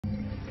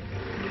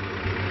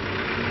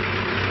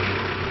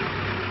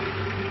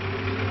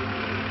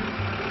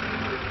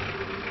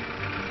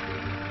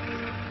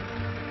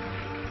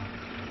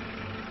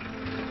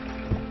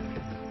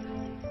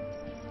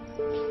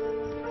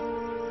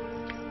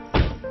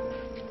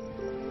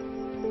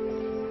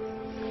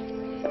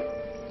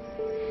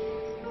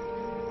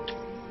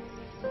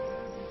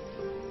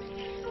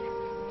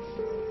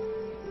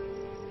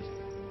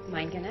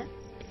ka na?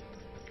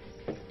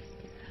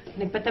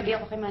 Nagpatabi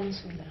ako kay Manny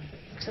Sula.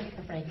 Gusto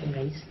kita fried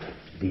rice?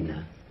 Di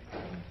na.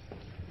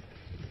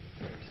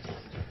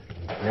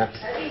 Nak.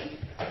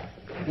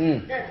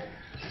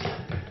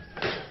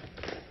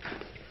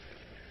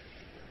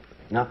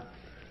 Nak.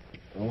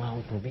 Huwag nga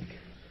akong tubig.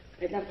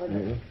 Wait lang po.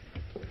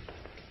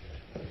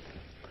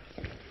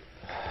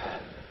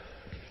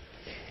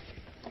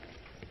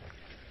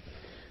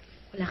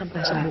 Wala kang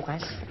pasok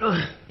bukas?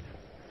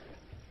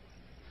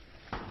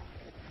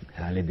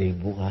 Holiday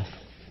bukas.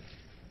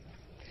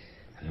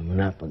 Alam mo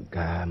na,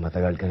 pagka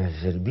matagal ka na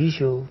sa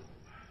serbisyo,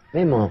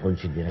 may mga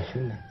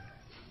konsiderasyon na.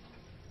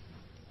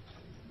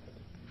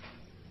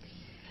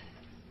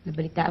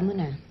 Nabalitaan mo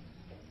na.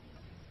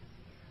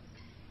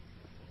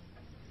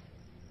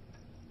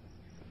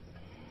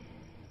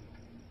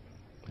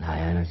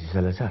 Nahaya na si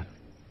Salazar.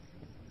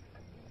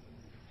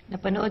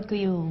 Napanood ko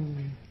yung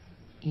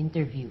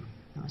interview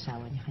ng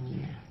asawa niya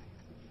kanina.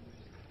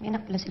 May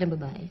anak pala silang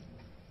babae.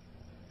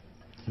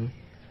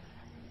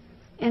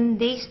 And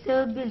they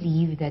still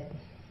believe that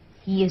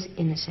he is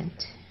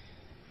innocent.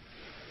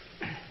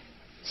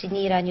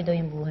 Sinira niyo daw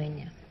yung buhay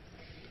niya.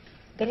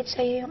 Galit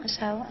sa'yo yung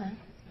asawa, ah.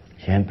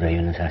 Siyempre,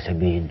 yun ang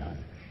sasabihin nun.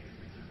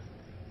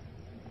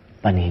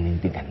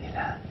 Paninindigan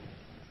nila.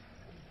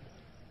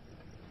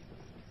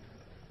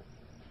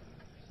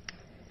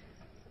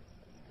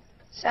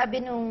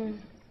 Sabi nung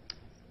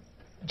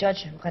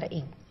judge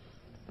makaraing,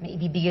 may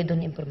ibibigay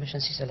doon ng impormasyon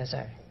si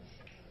Salazar.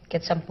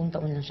 Kahit 10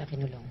 taon lang siya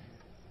kinulong.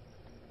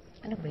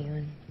 Ano ba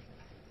yun?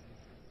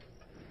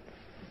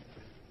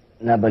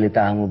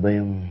 Nabalitaan mo ba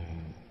yung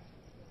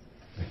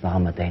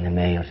nagpakamatay na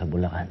mayor sa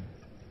Bulacan?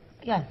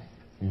 Yan.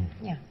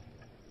 Yeah.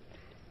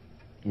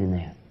 Yun na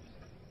yan.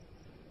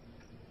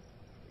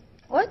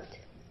 What?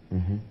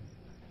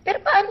 Pero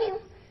paano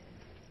yung...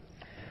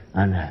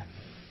 Ana,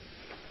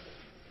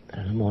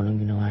 alam mo anong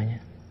ginawa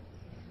niya?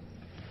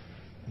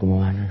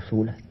 Gumawa ng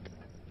sulat.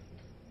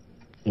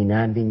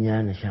 Inamin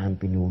niya na siya ang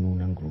pinuno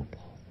ng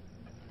grupo.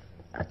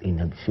 At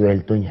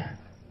inabsuelto niya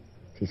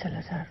si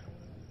Salazar.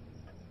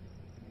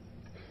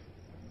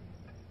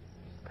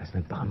 Tapos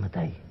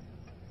nagpakamatay.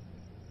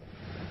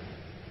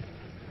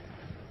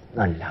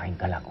 Ang laking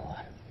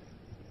kalakuhan.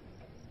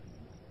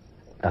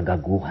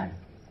 Kagaguhan.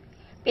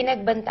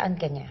 Pinagbantaan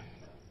ka niya.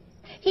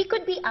 He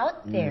could be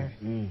out there.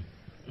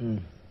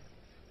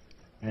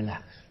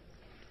 Relax.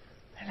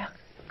 Relax.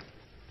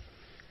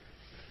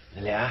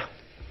 Dali, ah.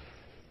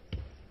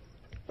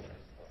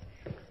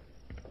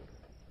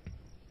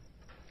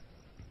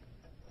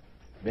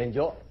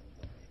 Benjo.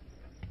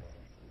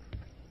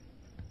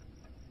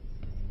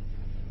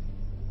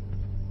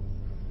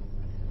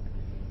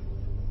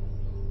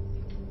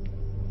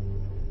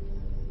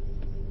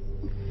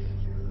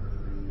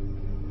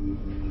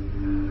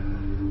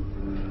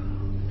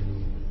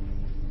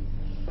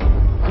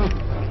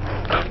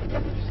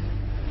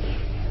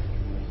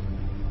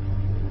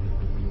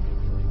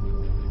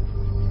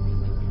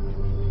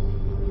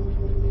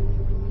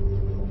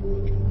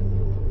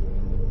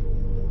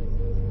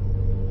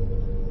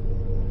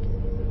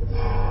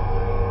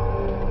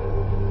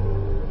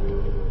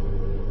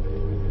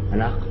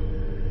 Anak,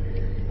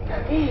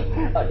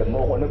 alam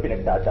mo kung ano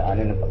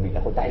pinagdadaanan ng pamilya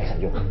ko dahil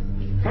sa'yo.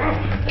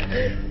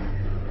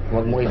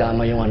 Huwag mo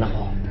idama yung anak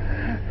ko.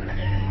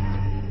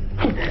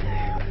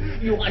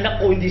 Yung anak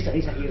ko hindi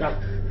sanay sa hirap.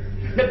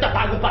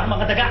 Nagtatago pa ang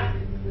mga daga.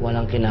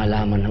 Walang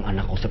kinalaman ng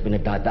anak ko sa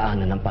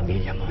pinagdadaanan ng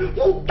pamilya mo.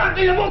 Putang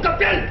ina mo,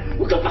 kapyan!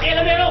 Huwag kang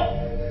pakialamero!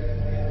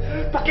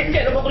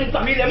 Pakikialam ako yung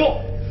pamilya mo!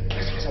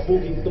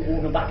 Sasabugin ko itong buo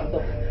ng batang to.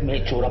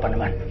 May itsura pa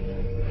naman.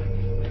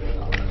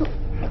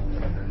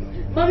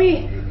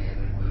 Mami!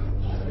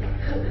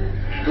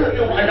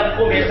 Yung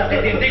anak ko may sakit,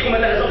 hindi ko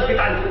madala sa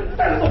ospital.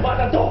 Pero itong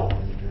batang to!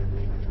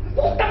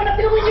 Putang na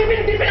tinawin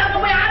hindi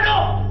pinapabayaan mo!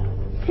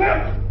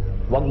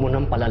 Huwag mo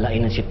nang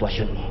palalain ang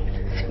sitwasyon mo.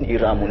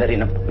 Sinira mo na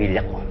rin ang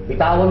pamilya ko.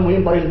 Bitawan mo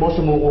yung baril mo,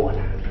 sumuko ka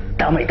na.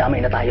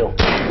 Tamay-tamay na tayo.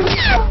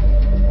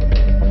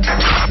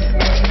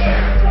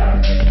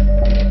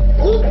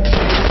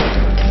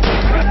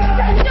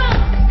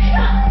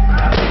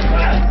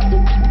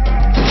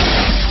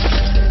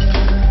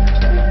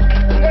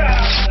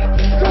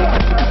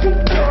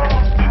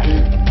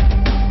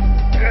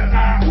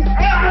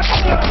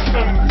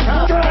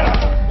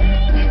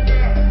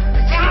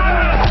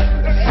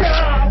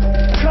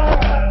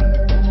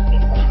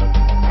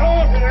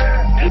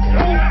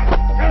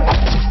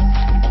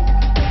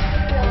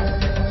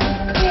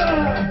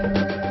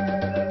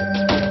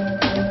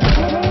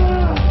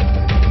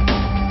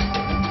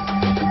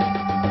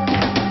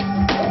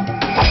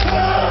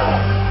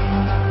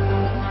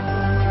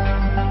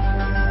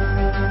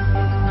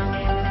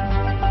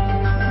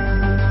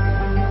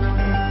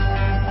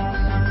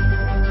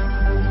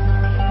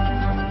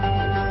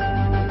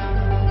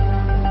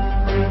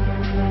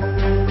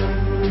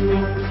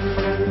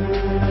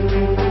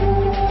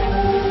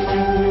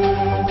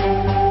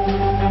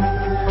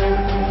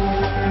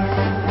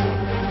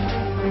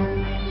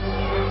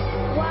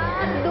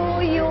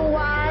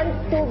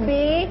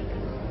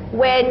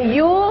 When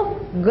you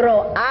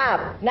grow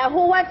up. Now,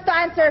 who wants to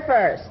answer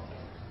first?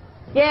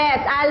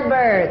 Yes,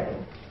 Albert.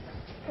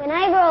 When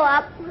I grow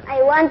up,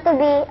 I want to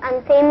be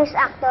a famous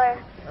actor.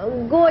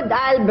 Good,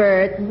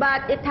 Albert,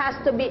 but it has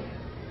to be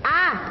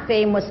a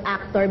famous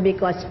actor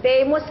because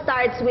famous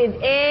starts with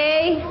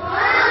A.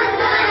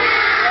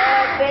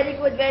 Yes, very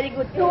good, very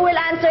good. Who will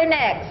answer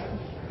next?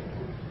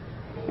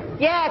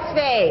 Yes,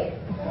 Faye.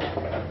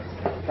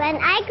 When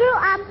I grow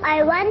up,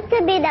 I want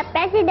to be the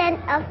president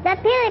of the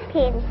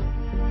Philippines.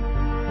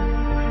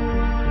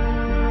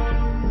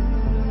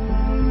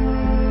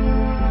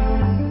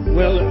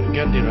 Well,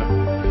 Gandira,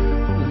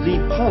 the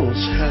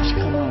Pulse has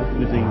come out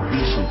with a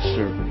recent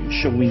survey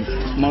showing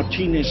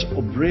Martinez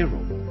Obrero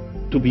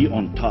to be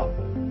on top.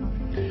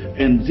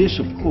 And this,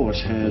 of course,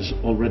 has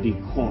already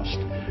caused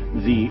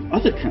the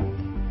other camp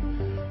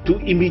to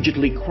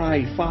immediately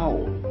cry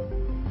foul.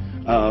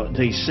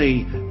 They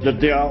say that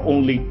there are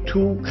only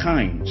two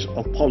kinds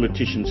of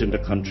politicians in the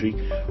country,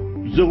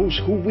 those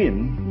who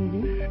win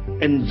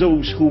and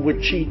those who were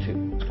cheated.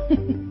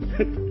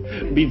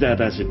 Be that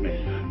as it may.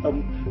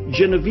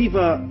 Genevieve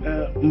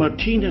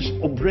Martinez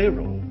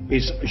Obrero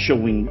is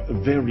showing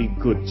very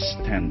good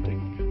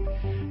standing.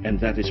 And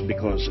that is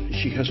because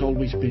she has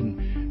always been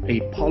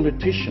a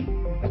politician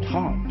at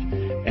heart.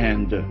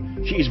 And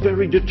she is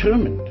very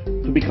determined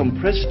to become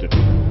president.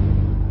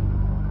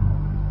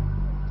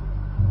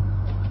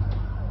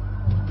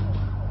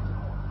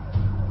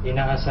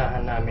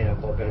 Inaasahan namin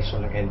ang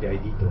kooperasyon ng NBI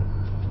dito.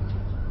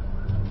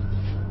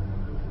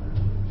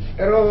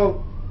 Pero,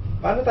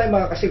 paano tayo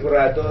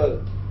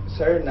makakasigurado,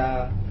 sir,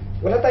 na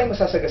wala tayong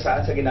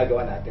masasagasaan sa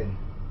ginagawa natin?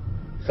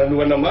 San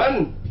Juan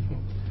naman?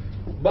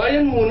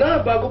 Bayan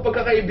muna bago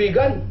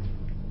pagkakaibigan.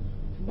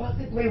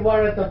 Bakit may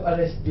warrant of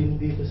arrest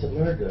din dito sa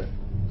murder?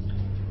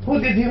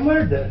 Who did you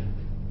murder?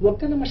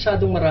 Huwag ka na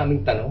masyadong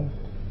maraming tanong.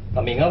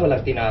 Kami nga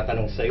walang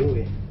tinatanong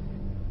sa'yo eh.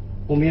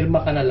 Pumirma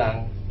ka na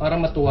lang para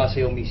matuwa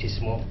sa'yo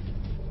misis mo.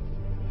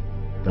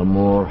 The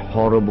more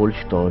horrible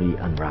story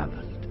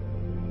unraveled,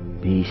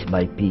 piece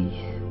by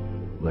piece,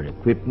 where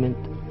equipment,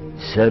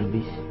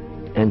 service,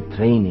 and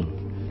training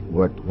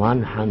worth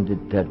 $130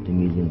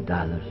 million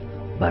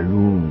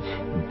balloons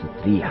into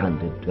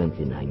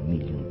 $329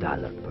 million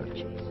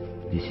purchase.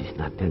 This is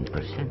not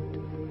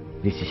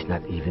 10%. This is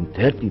not even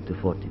 30 to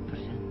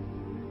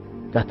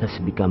 40%. That has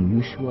become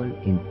usual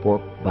in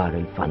pork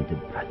barrel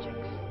funded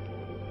projects.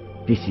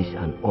 This is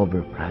an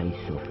overprice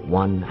of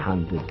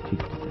 150%.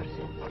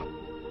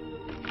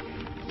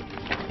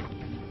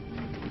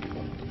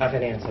 Akin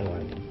na yan, San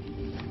Juan.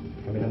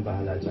 Kami nang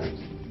bahala dyan.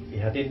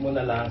 Ihatid mo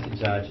na lang si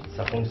Judge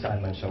sa kung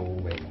saan man siya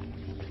uuwi.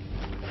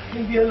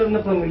 Hindi alam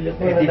na pamilya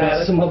ko. Di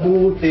ba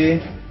mabuti?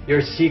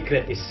 Your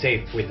secret is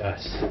safe with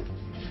us.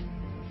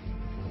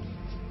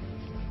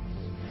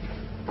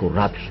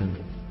 Corruption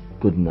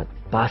could not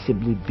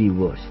possibly be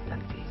worse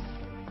than this.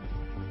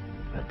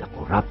 But the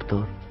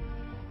corruptor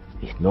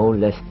is no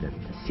less than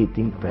the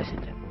sitting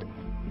president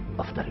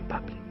of the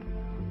Republic.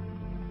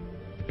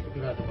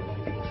 Sigurado ka bang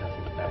hindi mo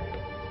sasalita?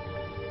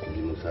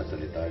 Hindi mo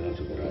sasalita yung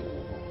sigurado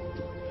ako.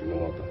 Sino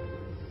mo to?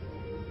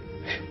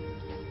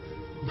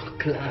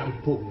 Bakla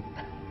po.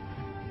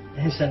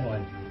 San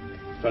Juan.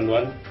 San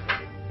Juan?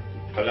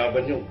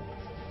 Kalaban yun.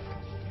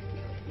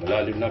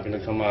 Malalim na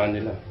pinagsamahan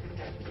nila.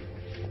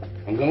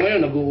 Hanggang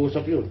ngayon,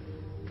 nag-uusap yun.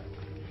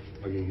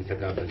 Magiging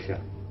sagabal siya.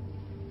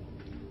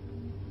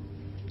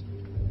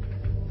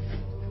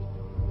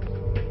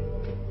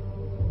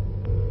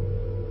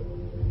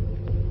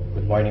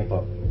 Good morning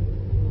po.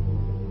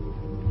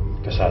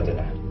 Kasado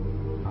na.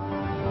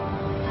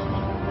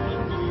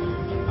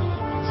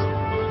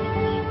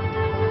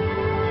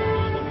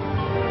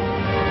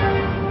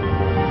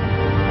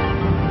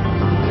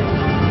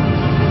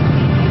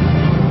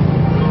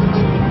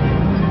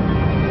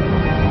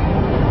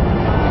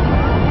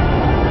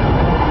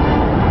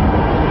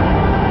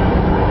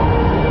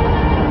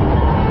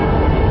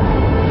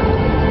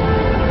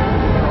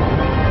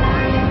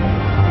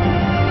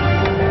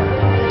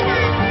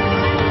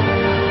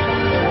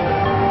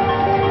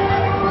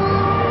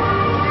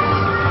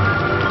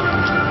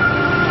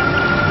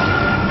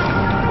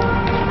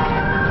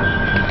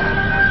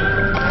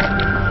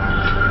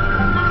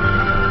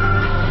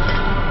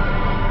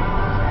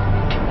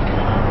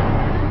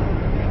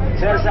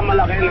 Sir, sa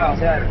malaki lang,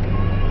 sir.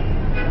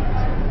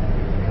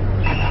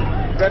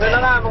 Gano'n na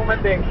nga, Mong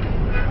Manding.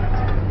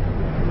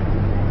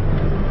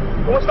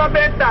 Kumusta ang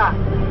benta?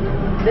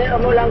 Hindi,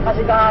 lang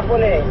kasi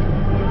kahapon eh.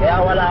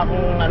 Kaya wala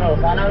akong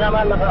sana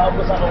naman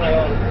makaubos ako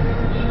ngayon.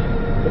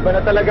 Iba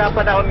na talaga ang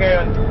panahon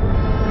ngayon.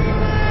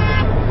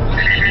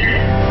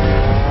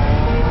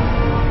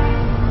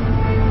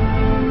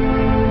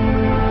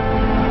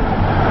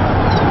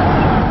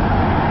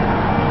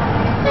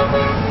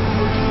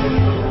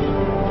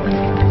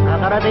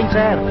 Nakarating,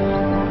 sir.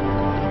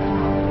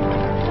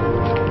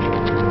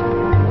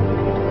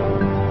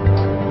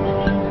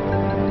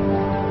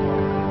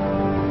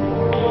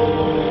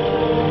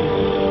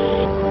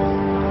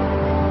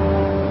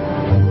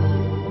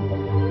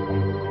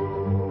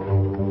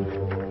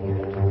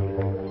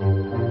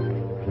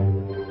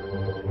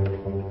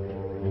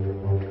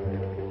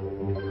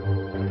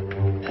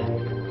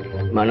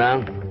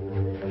 Manang,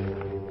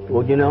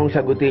 huwag niyo na akong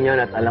sagutin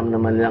yan at alam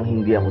naman lang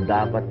hindi ako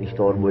dapat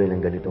istorbohin ng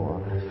ganitong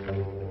oras.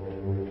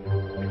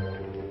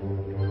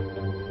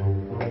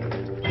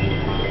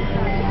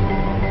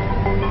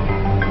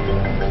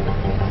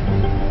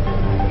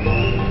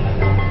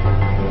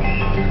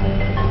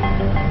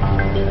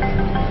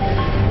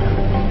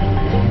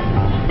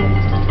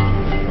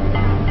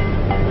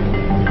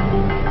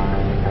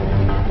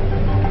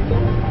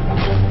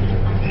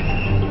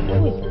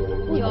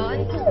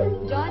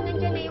 John,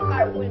 nandiyan na yung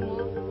carpool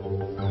mo.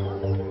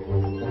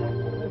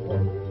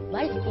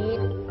 Nice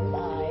kid.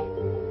 Bye.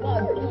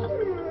 Bye.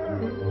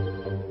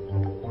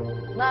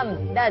 Ma'am,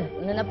 Dad,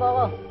 ano na po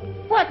ako?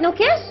 What? No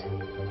kiss?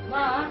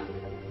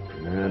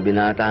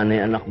 Binata na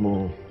yung anak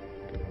mo.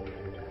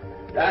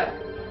 Dad,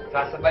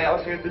 sasabay ako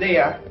sa'yo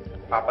today, ha?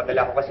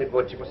 Papadala ko kasi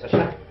kotse ko sa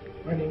shop.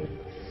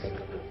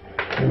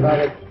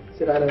 Bakit?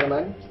 Sira na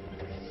naman?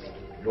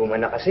 Luma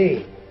na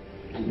kasi.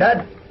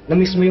 Dad,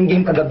 na-miss mo yung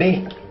game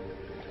kagabi.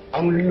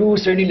 Ang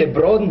loser ni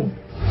Lebron.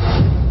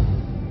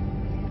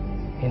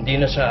 Hindi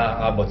na siya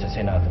aabot sa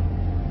Senado.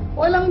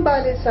 Walang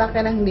bali sa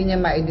akin na hindi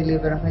niya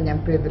ma-deliver ang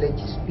kanyang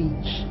privilege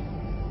speech.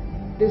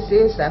 This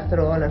is,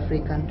 after all, a free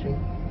country.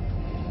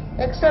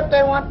 Except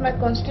I want my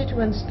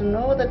constituents to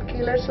know that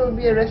killers will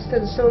be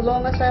arrested so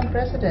long as I'm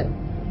president.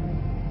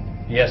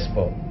 Yes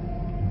po.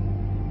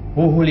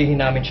 Huhulihin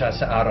namin siya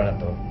sa araw na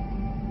to.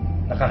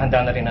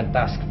 Nakahanda na rin ang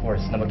task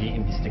force na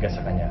mag-iimbestiga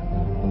sa kanya.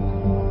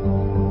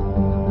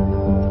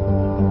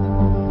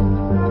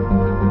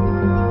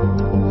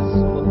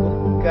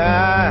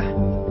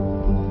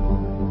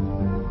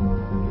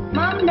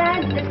 Mom,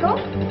 Dad, let's go.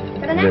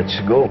 Tara na. Let's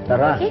go.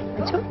 Tara. Okay,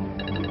 let's go.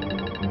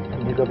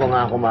 Hindi ka pa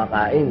nga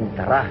kumakain.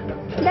 Tara.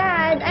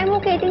 Dad, I'm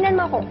okay.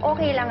 Tingnan mo ako.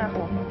 Okay lang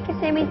ako.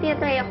 Kasi may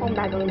tinatry akong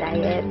bagong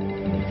diet.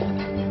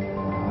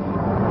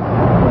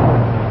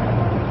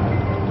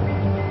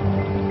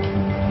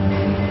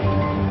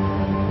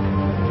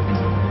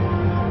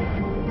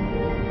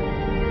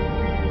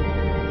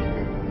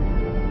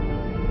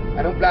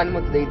 Anong plan mo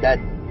today, Dad?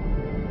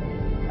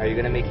 Are you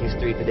gonna make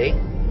history today?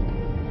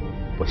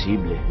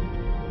 Posible.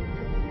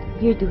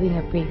 You're doing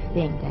a brave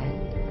thing, Dad.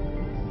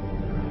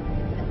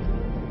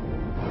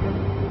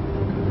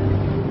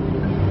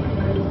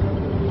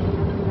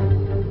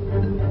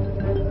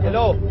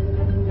 Hello?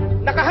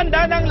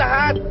 Nakahanda na ang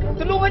lahat.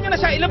 Tulungan nyo na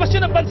siya. Ilabas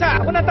nyo ng bansa.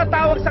 Ako nang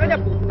tatawag sa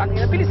kanya. Putang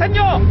ina, bilisan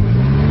nyo!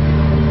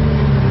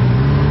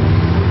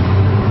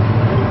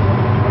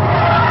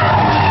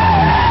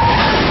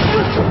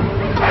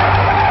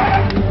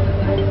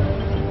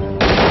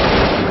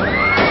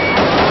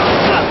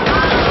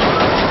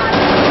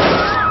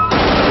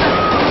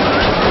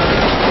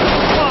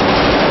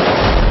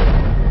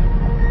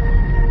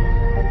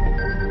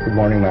 Good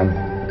morning, ma'am.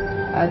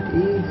 At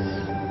ease.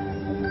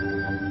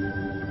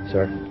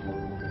 Sir.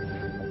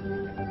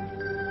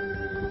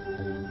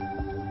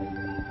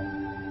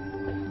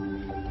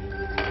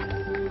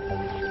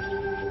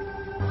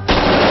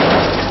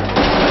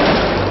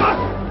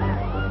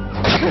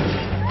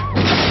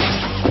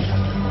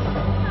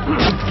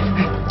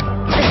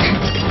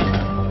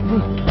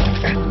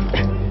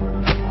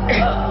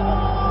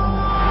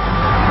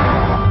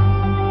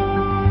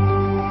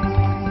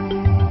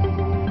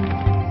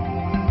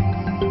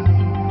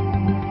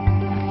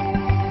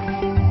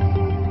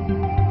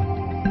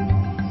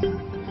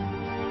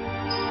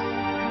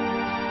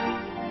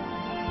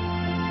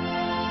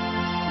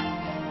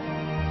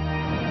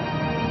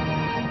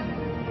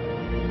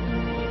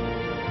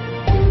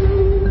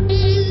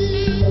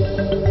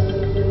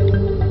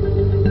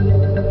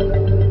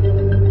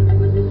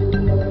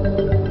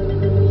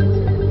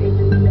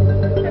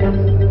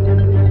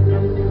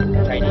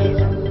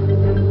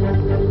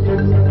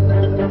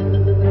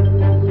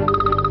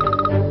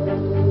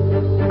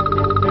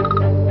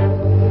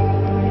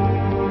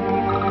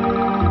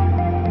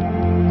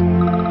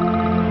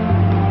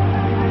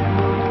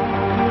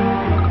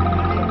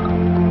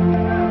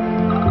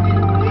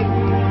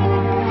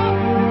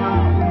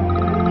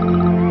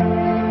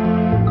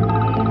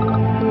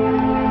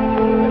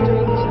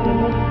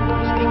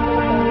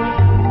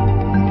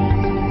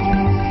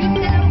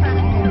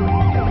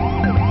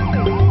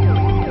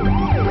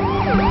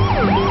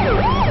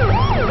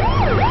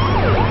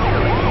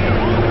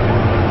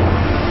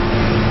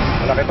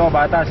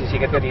 Bata,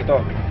 sisikat ka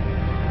dito.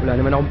 Wala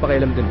naman akong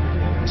pakialam dun.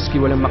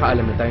 Maski walang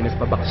makaalam na tayo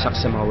nagpabaksak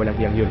sa mga walang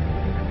hiyang yun.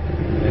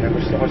 Yan ang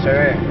gusto ko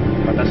sa'yo eh.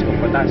 Batas kung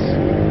batas.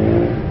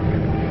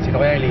 Sino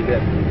kaya yung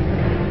leader?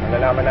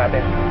 Malalaman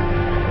natin.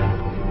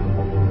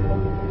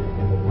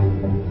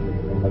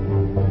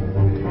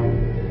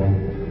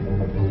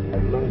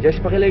 Mang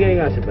Josh, pakilagay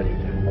nga sa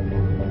balita.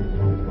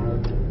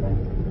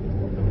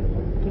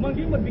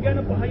 Tumangging magbigay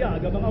ng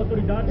pahayag ang mga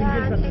otoridad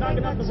hinggil sa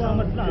naganap na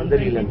pamamaslan sa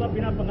Sandali hindi lang. pa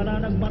pinapangalan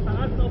ng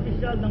mataas na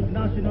opisyal ng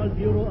National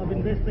Bureau of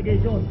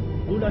Investigation.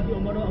 Tulad di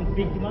umano ang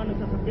biktima ng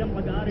sasakyang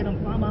pag-aari ng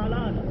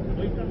pamahalaan o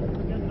isang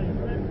sasakyan sa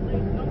express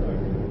plate number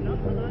na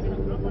palagi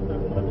ng apat na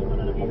rumadong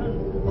malalakihan.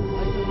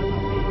 Ay sa mga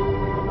tapis,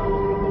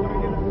 matawag ng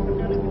kawarin ng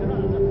sasakyan ng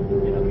general,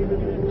 pinakita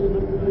nila ito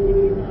at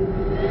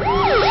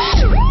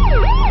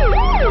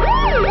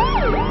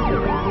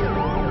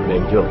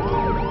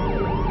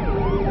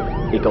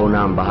Ikaw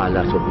na ang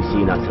bahala sa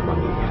opisina at sa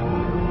pamilya.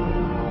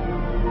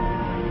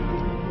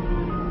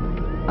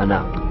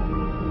 Anak,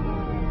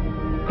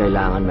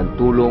 kailangan ng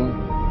tulong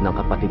ng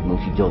kapatid mong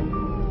si John.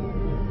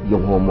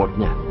 Yung homework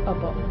niya.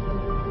 Opo.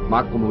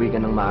 Mark, umuwi ka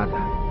ng maaga.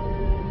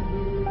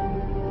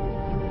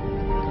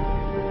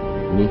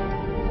 Ni,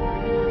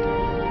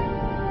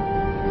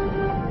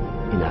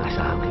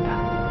 inaasahan kita.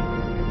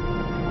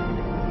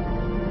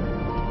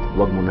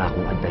 Huwag mo na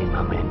akong antayin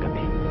mamayang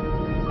gabi.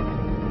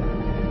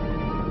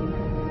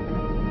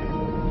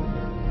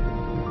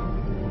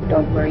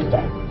 Don't worry,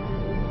 Dad.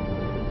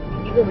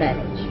 You will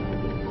manage.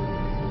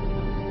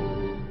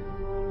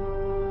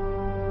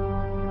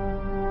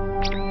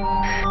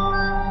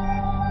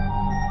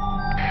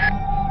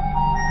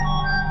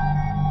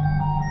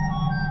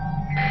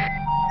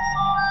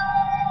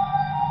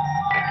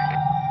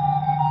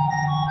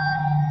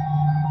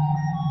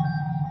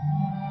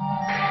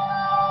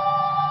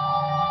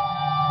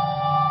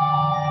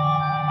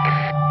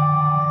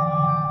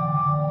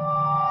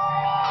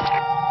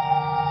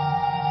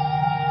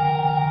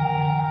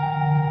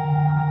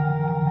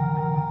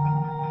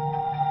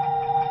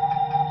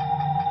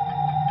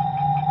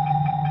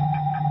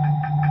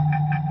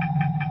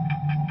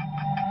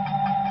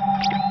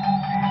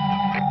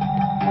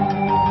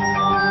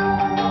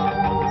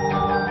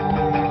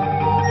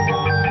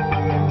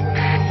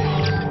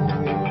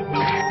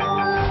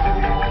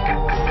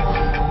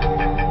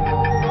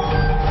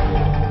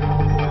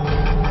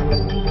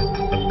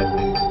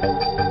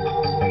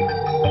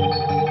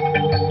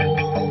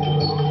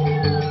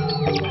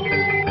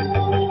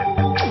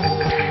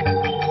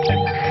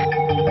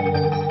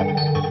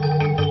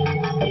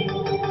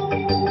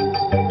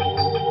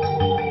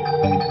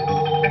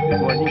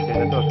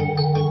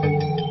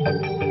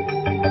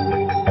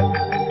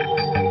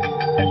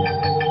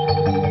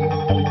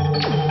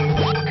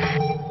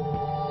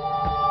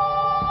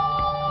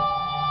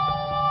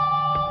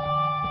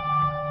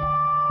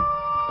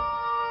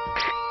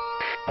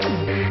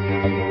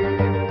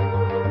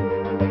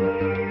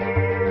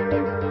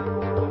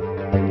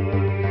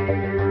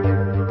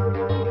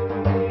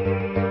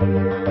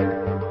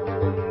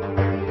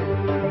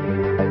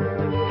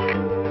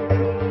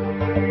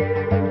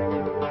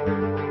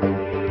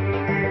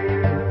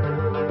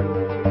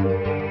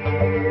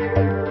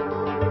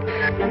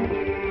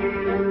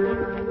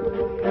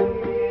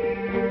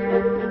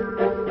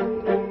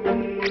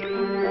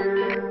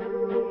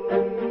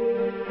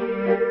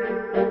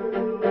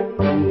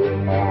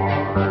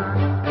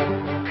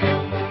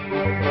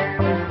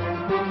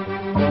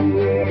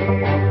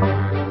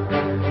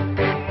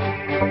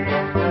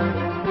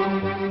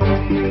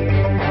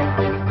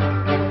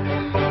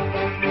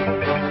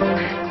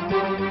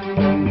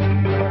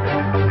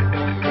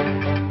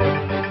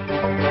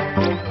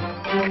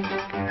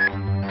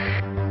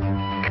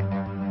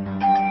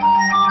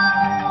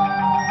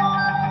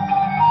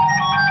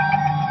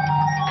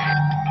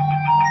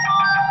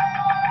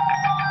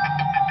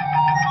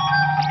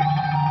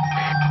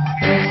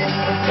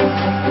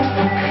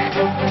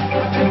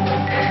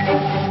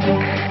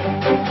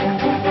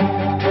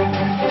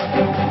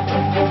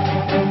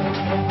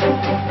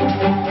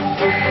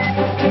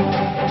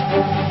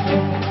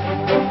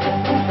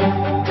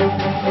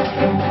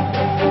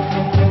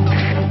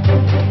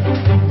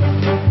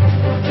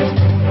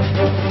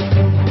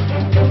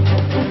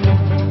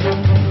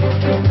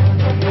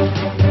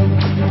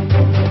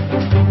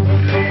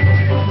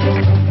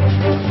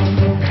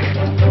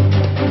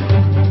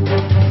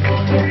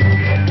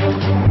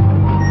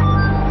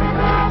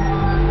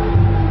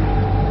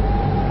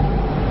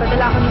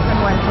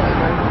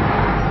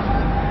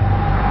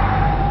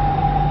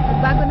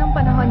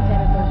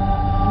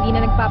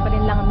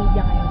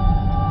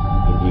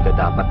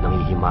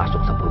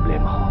 Himasok sa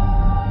problema ko.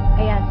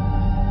 Ayan.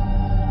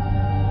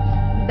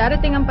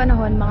 Darating ang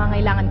panahon,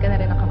 mangangailangan ka na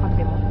rin ng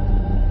kakampi mo.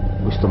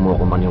 Gusto mo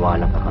ako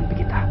maniwalang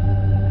kakampi kita?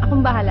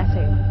 Akong bahala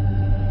sa'yo.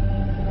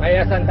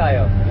 Maya, saan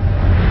tayo?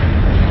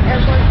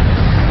 Airport.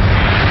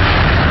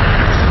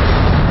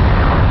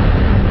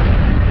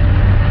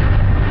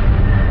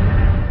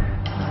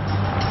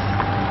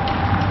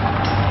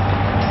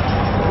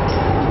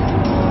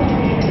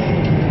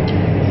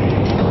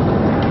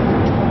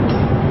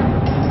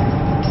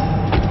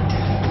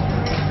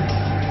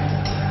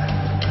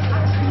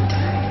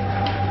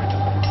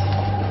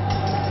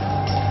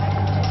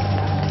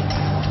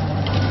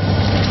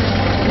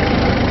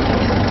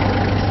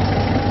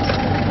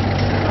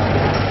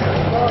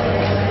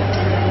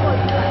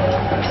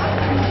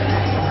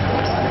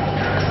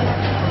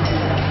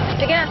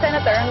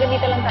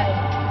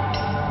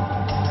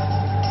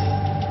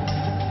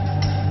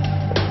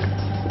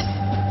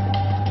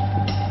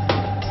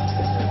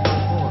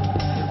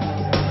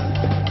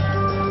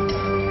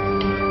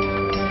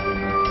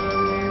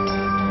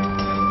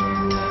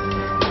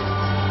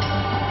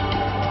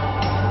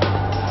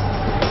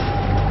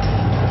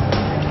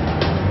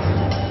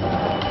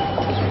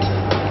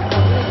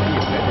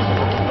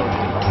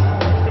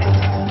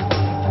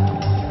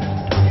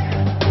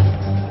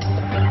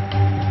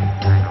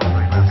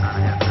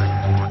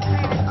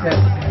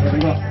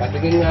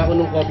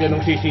 kopya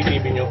ng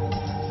CCTV nyo.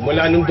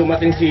 Mula nung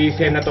dumating si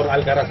Senator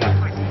Alcaraz, ha?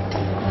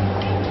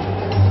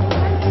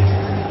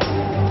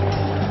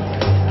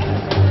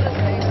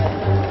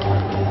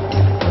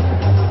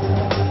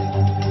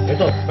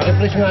 Ito,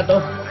 pakifresh nga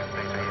to.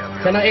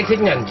 Saan ang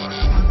exit niyan?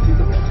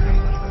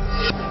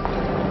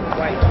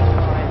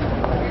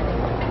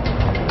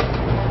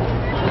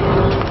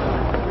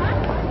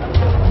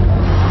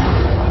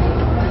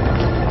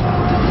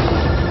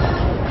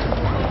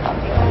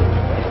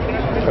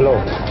 Hello.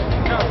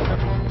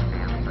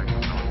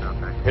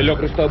 Hello,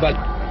 Cristobal.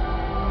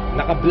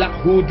 Naka-black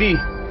hoodie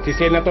si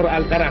Senator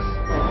Alcaraz.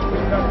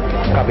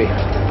 Copy.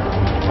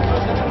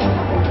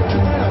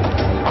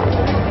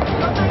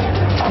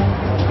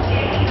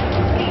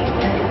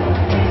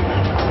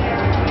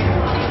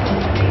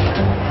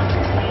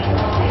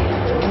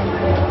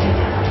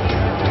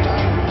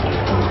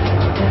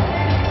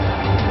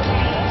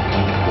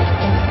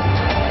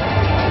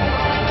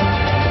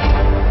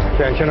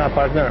 Sensya na,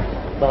 partner.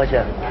 Bakit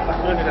siya?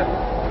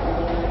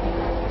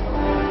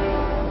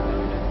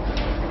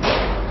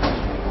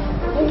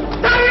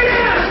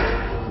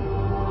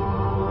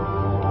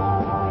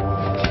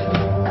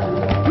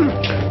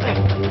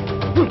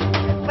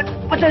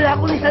 Padala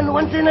ko ni San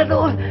Juan,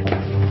 Senador.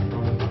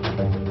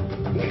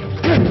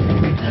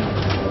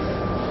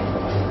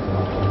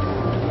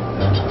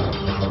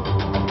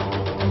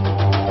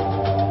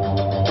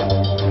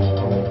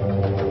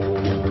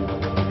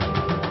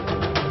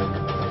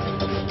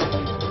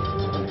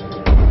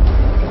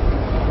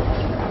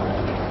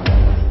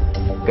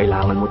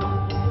 Kailangan mo to.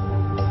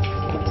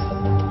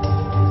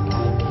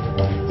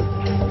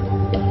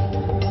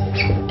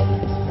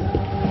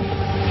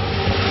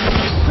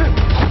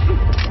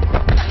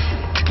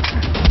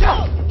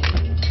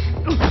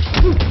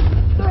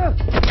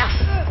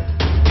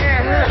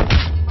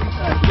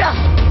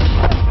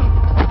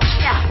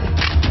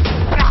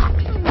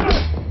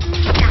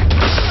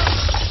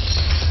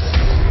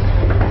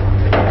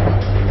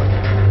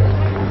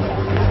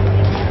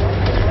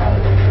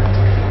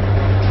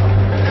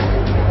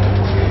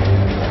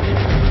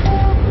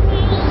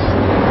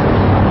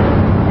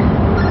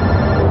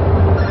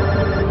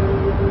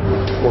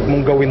 Huwag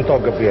mong gawin to,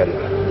 Gabriel.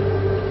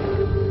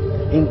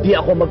 Hindi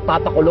ako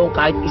magpapakulong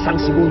kahit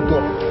isang segundo.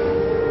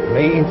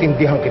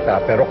 Naiintindihan kita,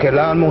 pero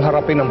kailangan mong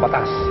harapin ang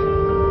batas.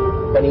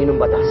 Kaninong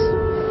batas?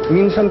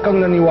 Minsan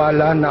kang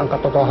naniwala na ang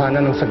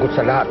katotohanan ng sagot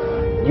sa lahat.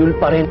 Yun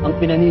pa rin ang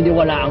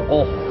pinaniniwalaan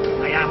ko.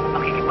 Kaya ako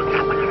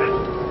makikipagkapalaran.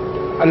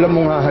 Alam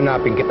mo nga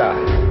hanapin kita.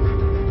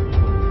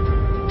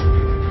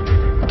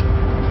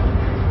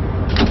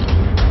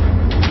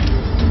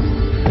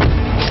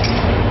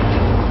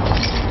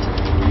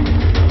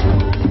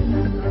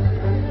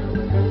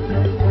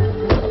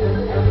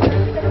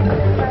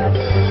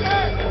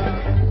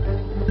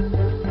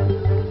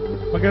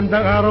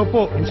 Magandang araw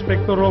po,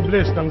 Inspector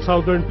Robles ng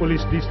Southern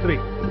Police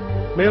District.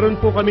 Meron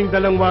po kaming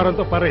dalang warrant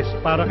of arrest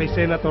para kay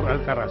Senator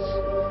Alcaraz.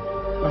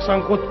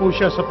 Nasangkot po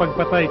siya sa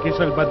pagpatay kay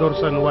Salvador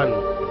San Juan.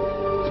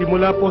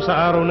 Simula po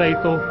sa araw na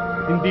ito,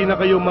 hindi na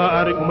kayo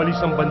maaaring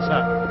umalis ang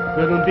bansa,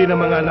 ganon din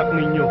ang mga anak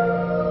ninyo.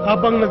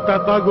 Habang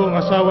nagtatago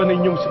ang asawa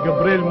ninyong si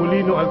Gabriel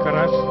Molino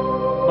Alcaraz,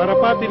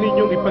 marapati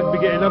ninyong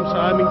ipagbigay alam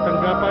sa aming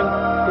tanggapan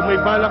kung may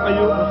bala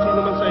kayo o sino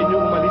man sa inyo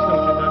umalis ng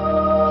syudad.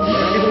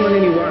 Lagi kong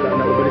naniniwala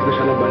na umalis na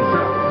siya ng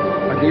bansa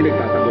at hindi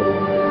nagtatago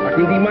at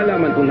hindi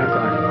malaman kung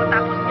nasaan.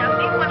 Matapos niya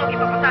di kumanong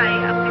ipapatay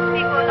ang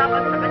testigo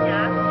laban sa kanya,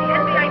 si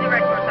NBI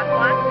Director San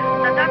Juan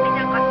na dati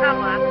niyang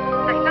kasama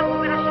sa isang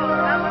operasyon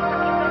laban sa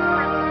Quezon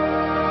Province.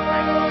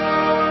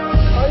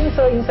 Ayon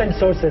sa inside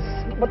sources,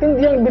 ba't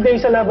hindi ang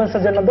ebidensya laban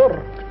sa senador?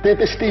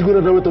 Tetestigo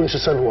na daw itong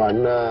si San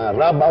Juan na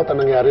rob out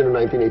ang nangyari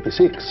noong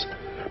 1986.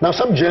 Now,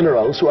 some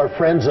generals who are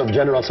friends of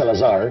General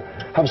Salazar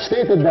have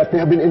stated that they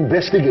have been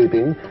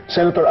investigating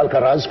Senator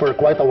Alcaraz for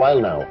quite a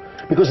while now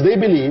because they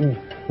believe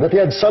that he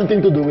had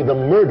something to do with the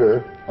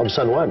murder of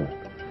San Juan.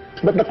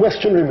 But the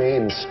question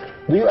remains,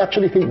 do you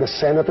actually think the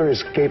senator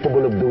is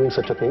capable of doing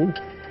such a thing?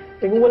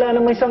 Eh kung wala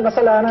namang isang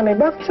kasalanan,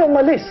 bakit siya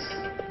umalis?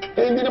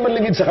 Eh, hindi naman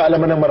lingid sa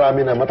kaalaman ng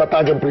marami na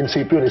matatagang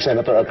prinsipyo ni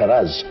Senator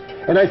Alcaraz.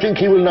 And I think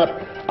he will not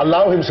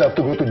allow himself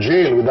to go to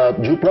jail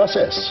without due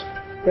process.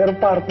 Pero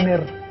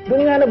partner,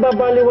 doon nga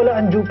nababaliwala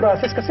ang due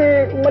process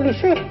kasi umalis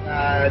siya.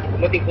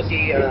 Dumating po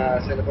si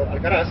Senator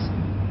Alcaraz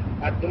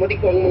at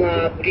dumating po ang mga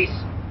pulis.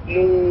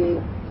 Nung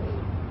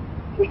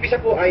umpisa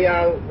po ay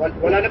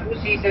wala na po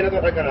si Senator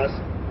Alcaraz.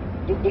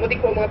 Dumating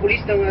po ang mga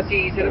pulis ng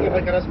si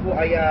Senator Alcaraz po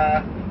ay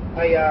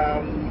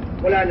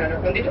wala na.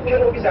 Nandito po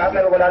yung umpisa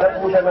pero wala na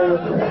po siya nung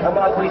ang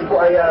mga pulis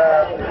po ay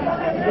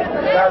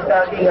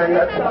nagdatingan.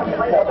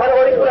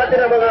 Panoorin po natin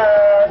ang mga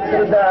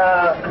sunod na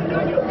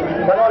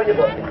panoorin niyo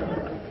po.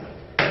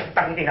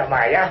 Tangin na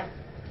Maya.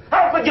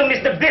 How could you miss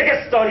the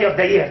biggest story of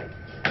the year?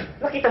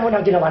 Nakita mo na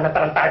ang ginawa ng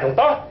tarantadong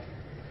to?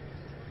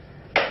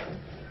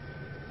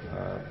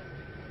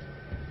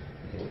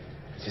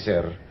 Si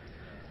Sir,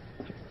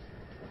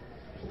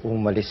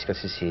 umalis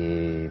kasi si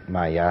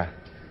Maya.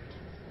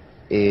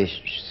 Eh,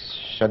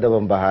 siya daw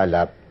ang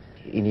bahala.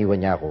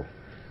 Iniwan niya ako.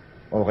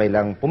 okay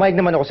lang. Pumayag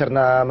naman ako, sir,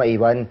 na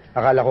maiwan.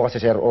 Akala ko kasi,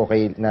 sir,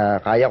 okay na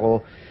kaya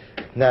ko.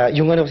 Na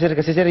yung ano, sir,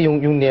 kasi sir,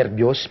 yung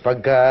nervyos,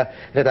 pagka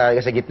nataya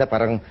ka sa gitna,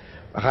 parang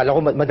akala ko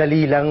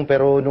madali lang,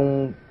 pero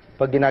nung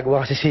pag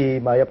ginagawa kasi si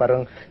Maya,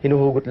 parang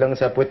hinuhugot lang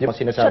sa puwet yung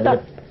sinasabi. Shut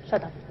up.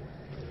 Shut up.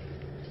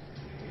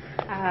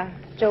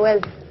 Joel,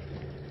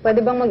 pwede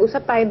bang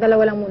mag-usap tayo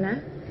dalawa lang muna?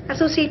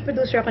 Associate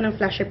producer ako ng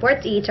Flash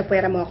Reports.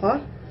 Iitsapwera mo ako?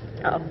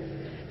 Oo.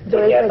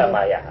 Joel, pwede.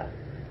 Maya, ha?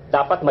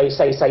 Dapat may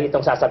isa-isa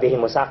itong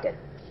sasabihin mo sa akin.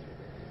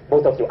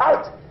 Both of you,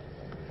 out!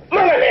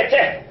 Mga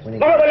leche!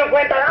 Mga walang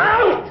kwenta,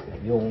 out!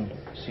 Yung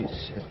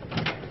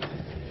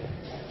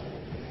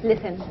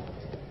Listen.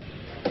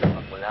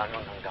 Mula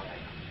noon hanggang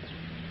ngayon,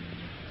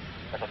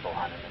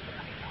 katotohanan na ito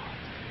nakita ko.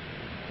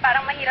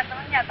 Parang mahirap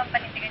naman yata ang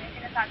panindigan yung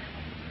sinasabi mo.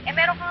 Eh,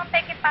 meron kang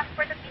peke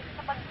passport at visa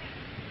sa pag-uwi.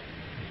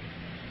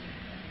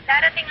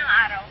 Darating ang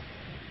araw,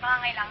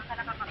 mangangailangan ka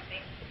nakakampi.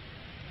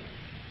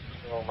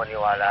 Gusto mo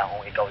maniwala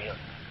akong ikaw yun?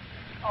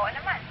 Oo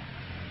naman.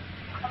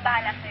 Akong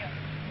bahala sa'yo.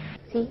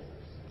 See?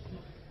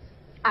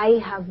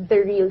 I have the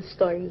real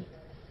story.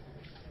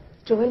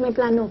 Joel, may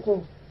plano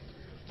ko.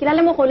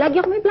 Kilala mo ko, lagi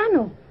ako may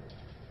plano.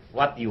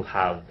 What you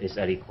have is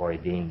a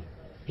recording.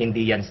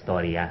 Hindi yan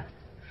storya.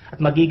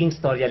 At magiging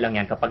storya lang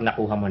yan kapag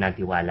nakuha mo ng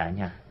tiwala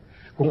niya.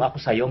 Kung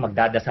ako sa'yo,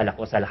 magdadasal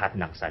ako sa lahat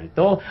ng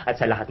santo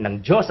at sa lahat ng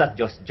Diyos at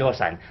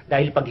Diyos-Diyosan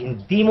dahil pag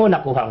hindi mo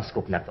nakuha ang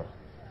scoop na to,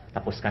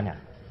 tapos ka na.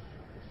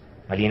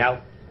 Malinaw?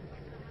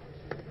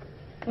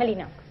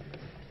 Malinaw.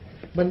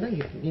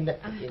 Banday,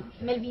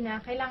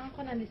 Melvina, kailangan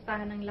ko ng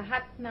listahan ng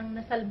lahat ng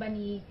nasalba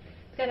ni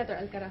Senator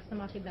Alcaraz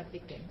na mga kidnap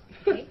victims.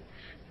 Okay?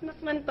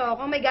 Nakman to,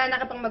 kung may gana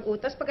ka pang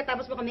mag-utos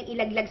pagkatapos mo kaming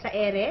ilaglag sa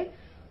ere,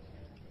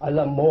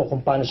 Alam mo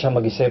kung paano siya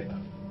mag-isip.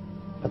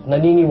 At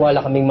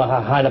naniniwala kaming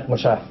mahahanap mo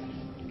siya.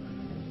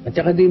 At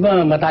saka di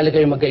ba, matali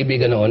kayo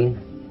magkaibigan noon?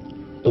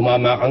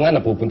 Tumama ka nga,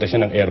 napupunta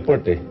siya ng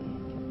airport eh.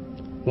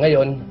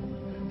 Ngayon,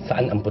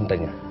 saan ang punta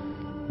niya?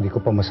 Hindi ko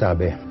pa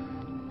masabi.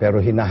 Pero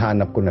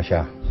hinahanap ko na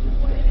siya.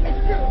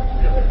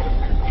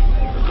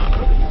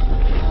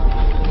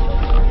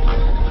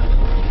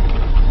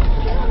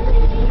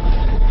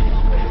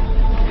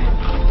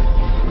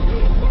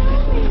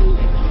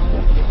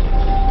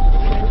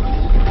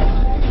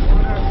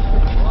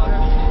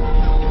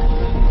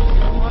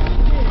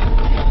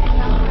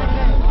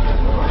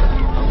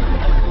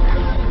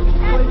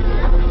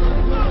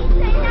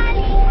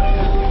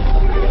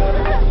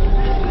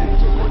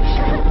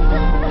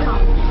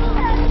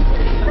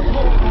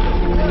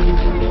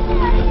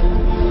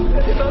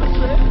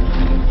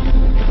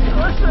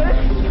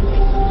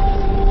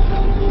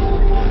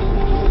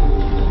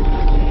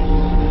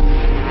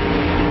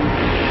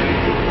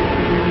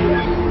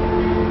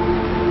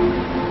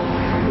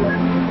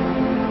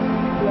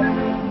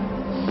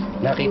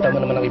 Nakita mo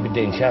naman ang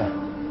ebidensya.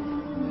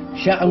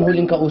 Siya ang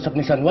huling kausap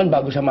ni San Juan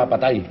bago siya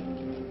mapatay.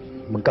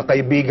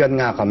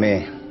 Magkakaibigan nga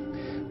kami.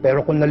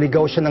 Pero kung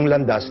naligaw siya ng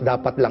landas,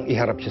 dapat lang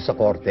iharap siya sa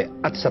korte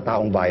at sa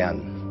taong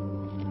bayan.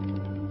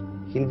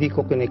 Hindi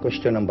ko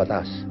kinikwestiyon ang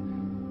batas.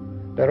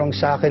 Pero ang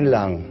sa akin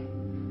lang,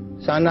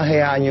 sana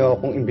hayaan niyo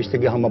akong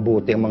imbestigahan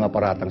mabuti ang mga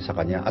paratang sa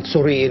kanya at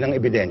suriin ang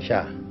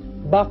ebidensya.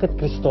 Bakit,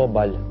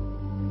 Cristobal?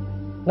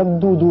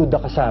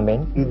 Nagdududa ka sa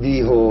amin?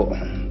 Hindi ho.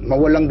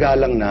 Mawalang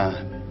galang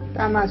na.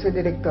 Tama si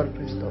Director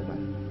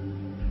Cristobal.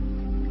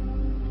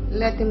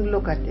 Let him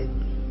look at it.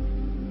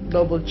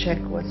 Double check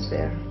what's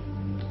there.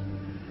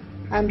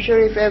 I'm sure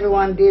if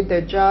everyone did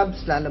their jobs,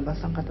 lalabas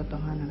ang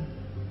katotohanan.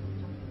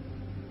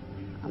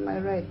 Am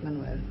I right,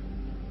 Manuel?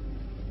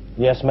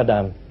 Yes,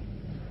 madam.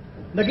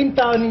 Naging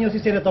tao ninyo si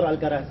Senator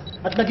Alcaraz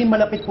at naging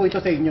malapit po ito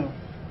sa inyo.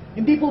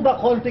 Hindi po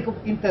ba conflict of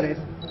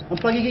interest ang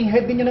pagiging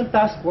head ninyo ng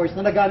task force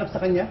na naghanap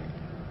sa kanya?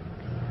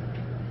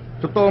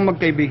 Totoo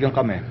magkaibigan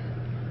kami.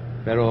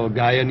 Pero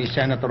gaya ni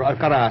Senator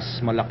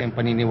Alcaraz, malaking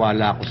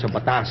paniniwala ako sa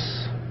batas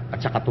at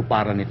sa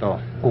katuparan nito.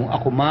 Kung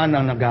ako man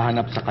ang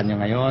naghahanap sa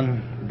kanya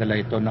ngayon, dala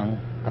ito ng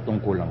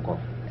katungkulan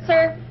ko.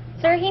 Sir,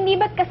 hindi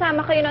ba't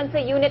kasama kayo nun sa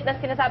unit na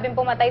sinasabing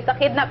pumatay sa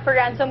kidnap for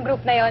ransom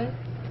group na yon?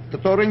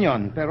 Totoo rin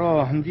yun,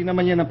 pero hindi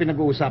naman yan ang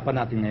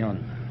pinag-uusapan natin ngayon.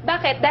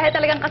 Bakit? Dahil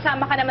talagang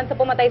kasama ka naman sa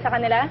pumatay sa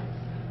kanila?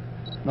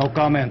 No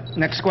comment.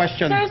 Next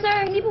question.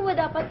 Sir, hindi po ba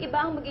dapat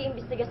iba ang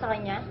mag-iimbestiga sa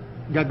kanya?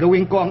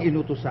 Gagawin ko ang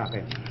inutos sa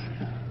akin.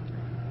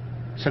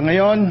 Sa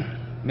ngayon,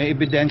 may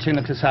ebidensya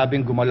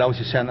nagsasabing gumalaw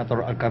si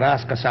Senator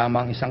Alcaraz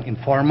kasama ang isang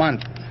informant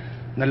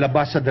na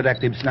labas sa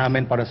directives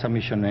namin para sa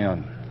mission na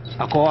yon.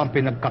 Ako ang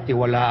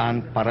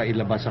pinagkatiwalaan para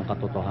ilabas ang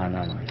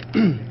katotohanan.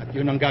 At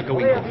yun ang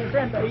gagawin ko.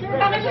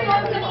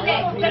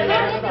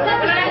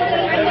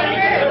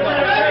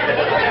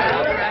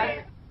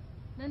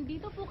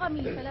 Nandito po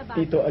kami sa labas.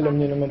 Tito, alam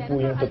niyo naman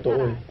po yung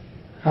totoo eh.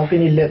 How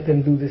can you let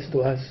them do this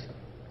to us?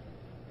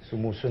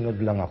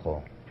 Sumusunod lang ako.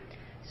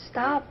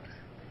 Stop.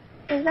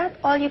 Is that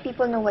all you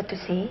people know what to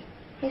say?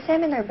 May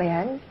seminar ba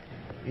yan?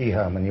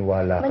 Iha,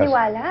 maniwala ka.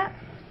 Maniwala?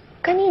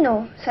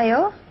 Kanino?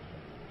 Sa'yo?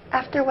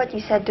 After what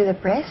you said to the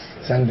press?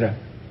 Sandra.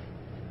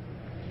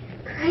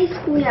 Christ,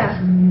 Kuya.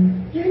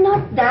 You're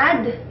not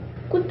dad.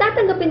 Kung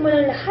tatanggapin mo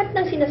lang lahat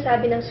ng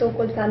sinasabi ng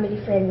so-called family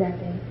friend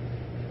natin,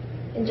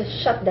 And just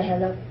shut the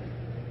hell up.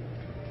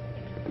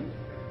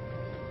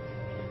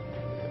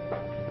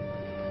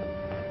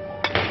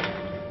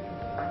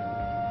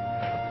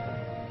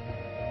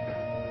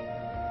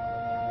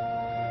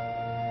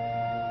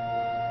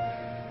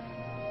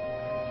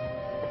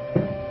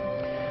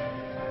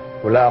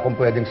 Wala akong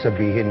pwedeng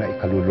sabihin na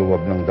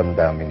ikaluluwag ng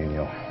damdamin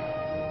ninyo.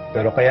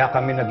 Pero kaya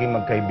kami naging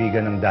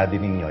magkaibigan ng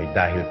daddy ninyo ay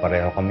dahil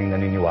pareho kaming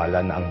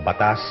naniniwala na ang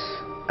batas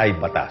ay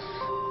batas.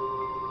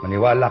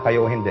 Maniwala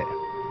kayo o hindi,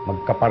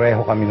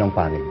 magkapareho kami ng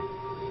panig.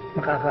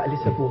 Makakaalis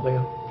na po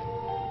kayo.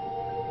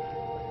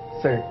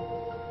 Sir.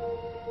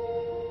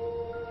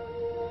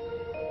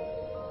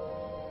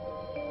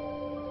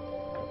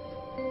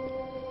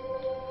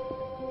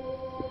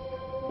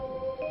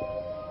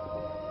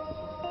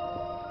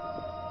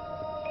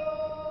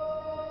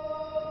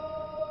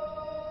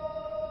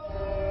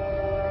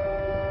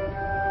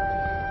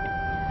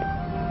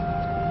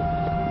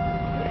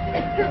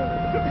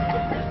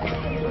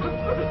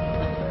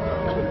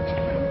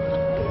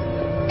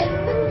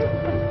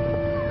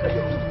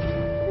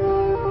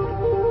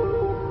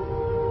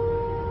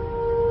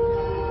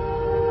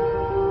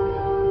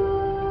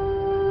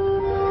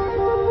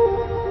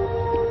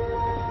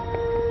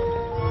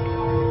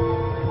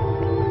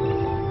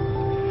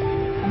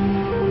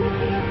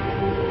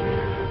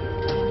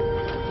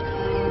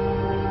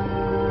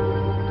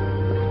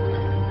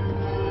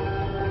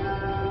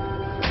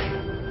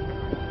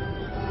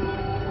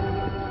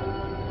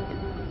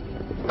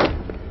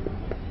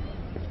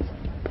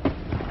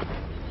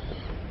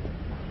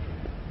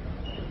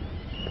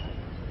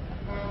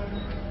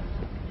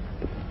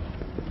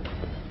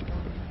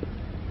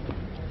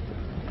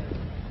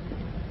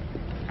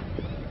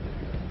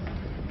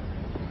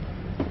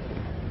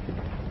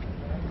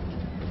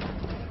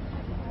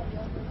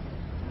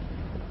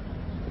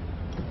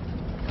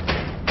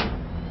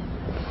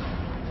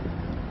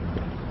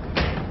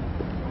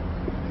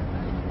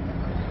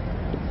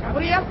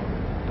 Padilla?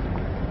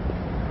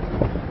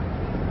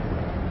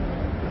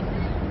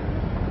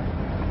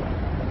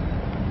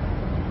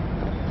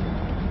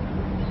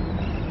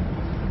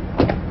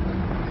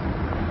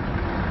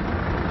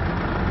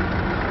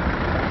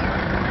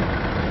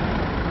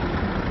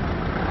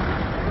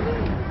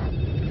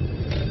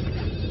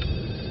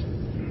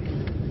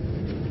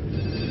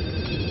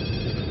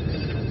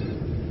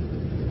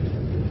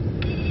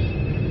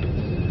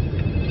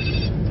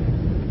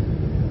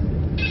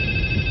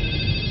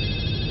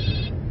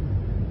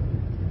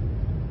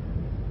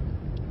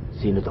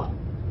 Sino to?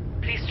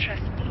 Please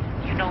trust me.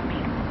 You know me.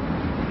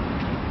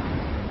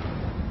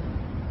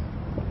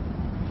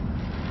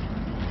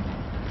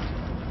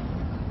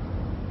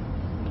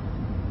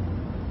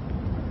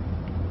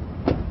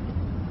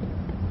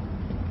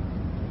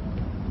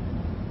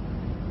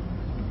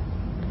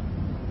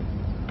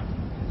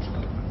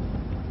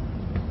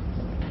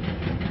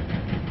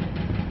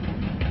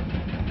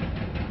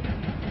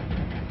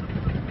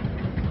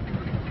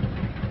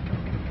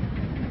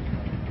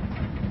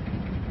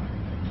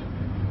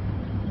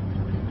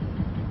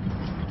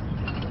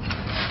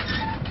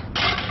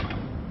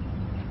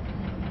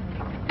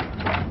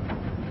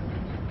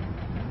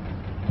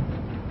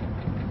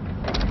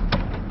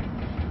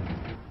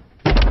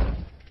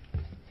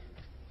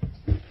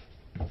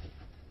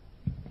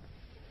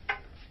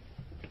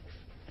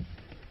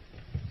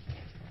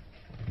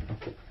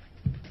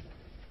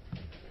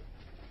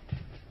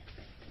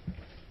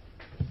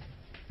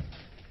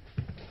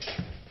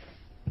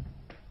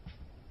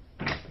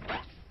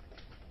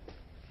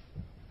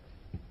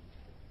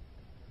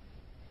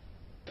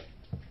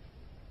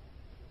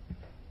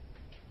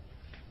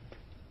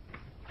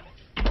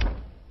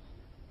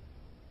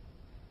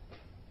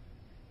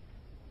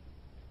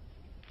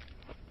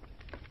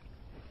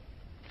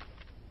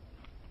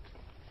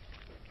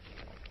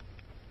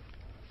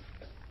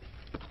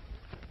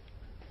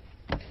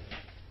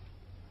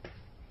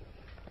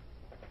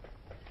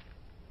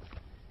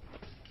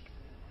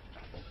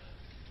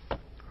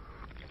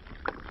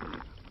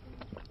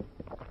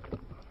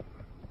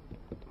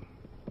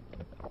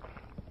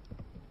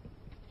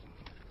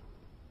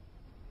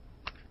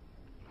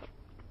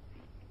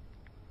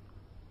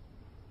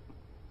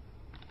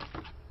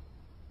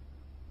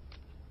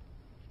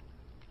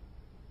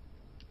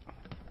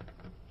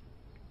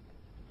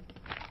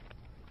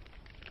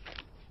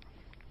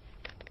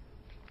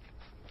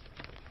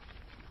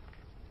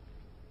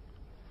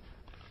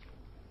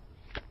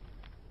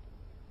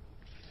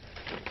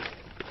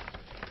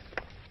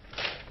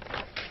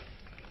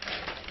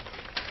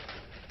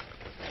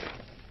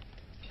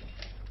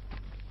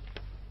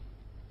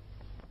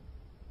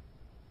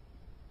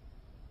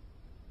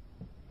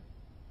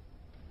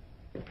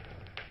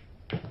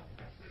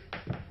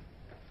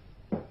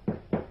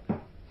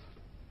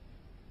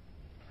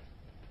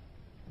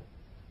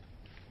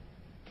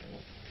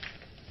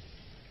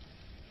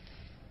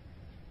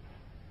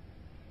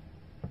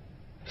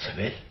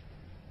 Isabel?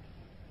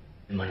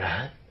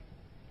 Manahan?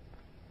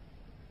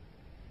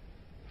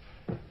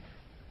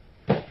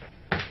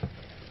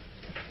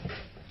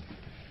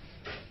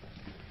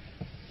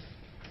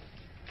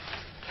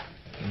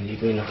 Hindi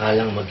ko ko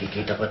inakalang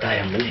magkikita pa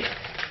tayo muli.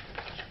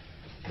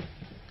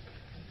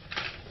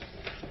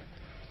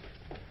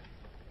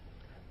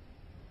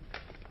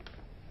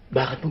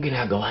 Bakit mo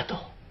ginagawa to?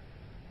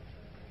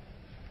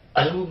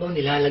 Alam mo bang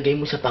nilalagay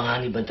mo sa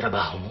panganib ang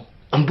trabaho mo?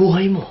 Ang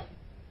buhay mo.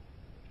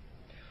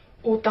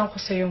 Utang ko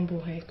sa'yo ang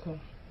buhay ko.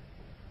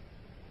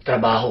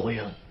 Trabaho ko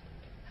yun.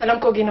 Alam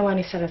ko ginawa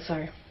ni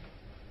Salazar.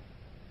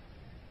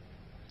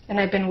 And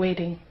I've been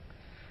waiting.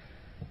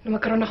 Na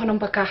magkaroon ako ng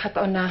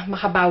pagkakataon na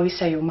makabawi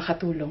sa'yo,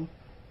 makatulong.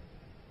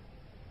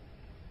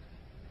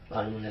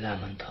 Paano mo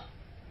nalaman to?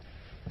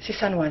 Si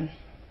San Juan.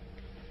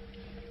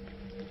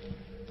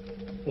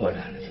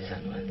 Wala na si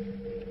San Juan.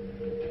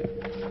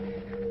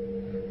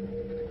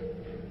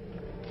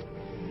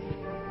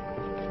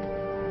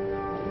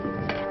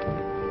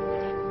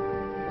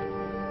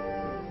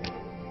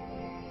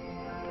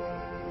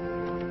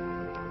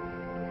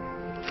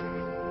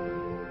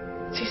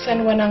 Si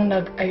San Juan ang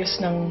nag-ayos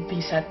ng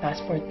visa at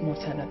passport mo,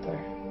 Senator.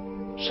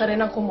 Siya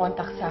rin ang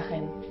kumontak sa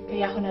akin,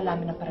 kaya ako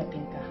nalaman na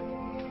parating ka.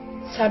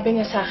 Sabi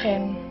niya sa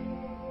akin,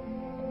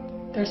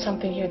 there's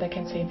something here that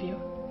can save you.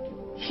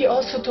 He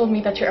also told me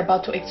that you're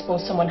about to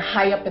expose someone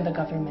high up in the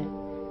government.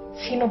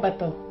 Sino ba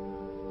to?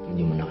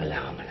 Hindi mo na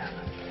kailangan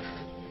malaman.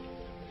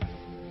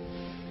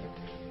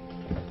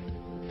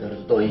 Pero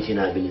totoo yung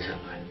sinabi ni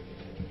Samuel.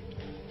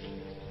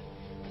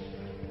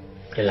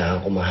 Kailangan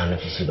ko mahanap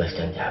si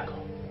Sebastian Tiago.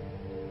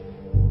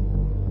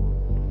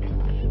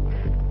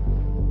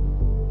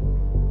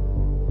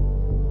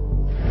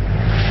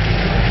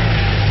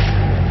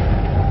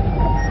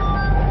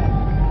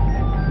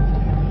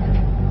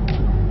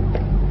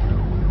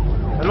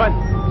 Salwan,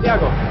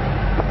 Tiago.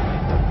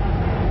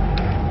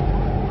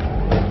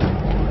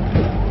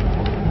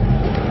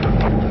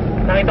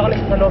 Nakita ko na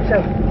siya sa loob,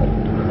 sir.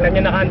 Alam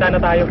niya nakahanda na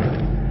tayo.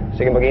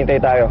 Sige,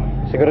 maghihintay tayo.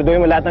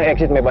 Siguraduhin mo lahat ng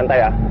exit may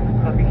bantay, ah.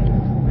 Okay.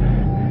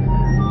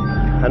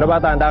 Ano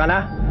bata, handa ka na?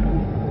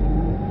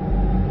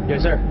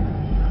 Yes, sir.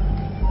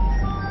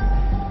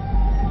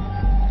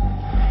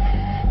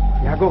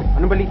 Tiago,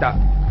 anong balita?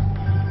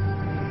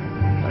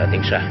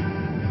 Parating siya.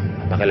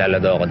 Pakilala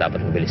daw ako,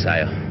 dapat mabilis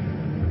tayo.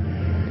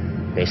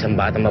 May isang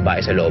batang babae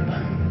sa loob.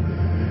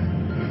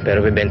 Pero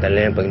bibenta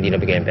nila yun pag hindi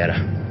nabigay ang pera.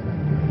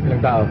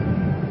 Ilang tao?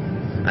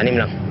 6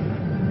 lang.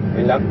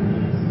 Yun lang?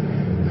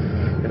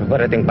 Pero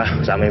parating pa,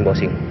 kasama yung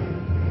bossing.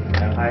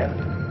 Kaya.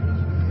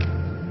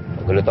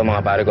 Magulo to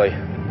mga pare ko eh.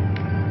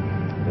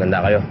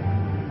 Maganda kayo.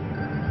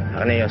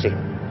 Akin na Yossi.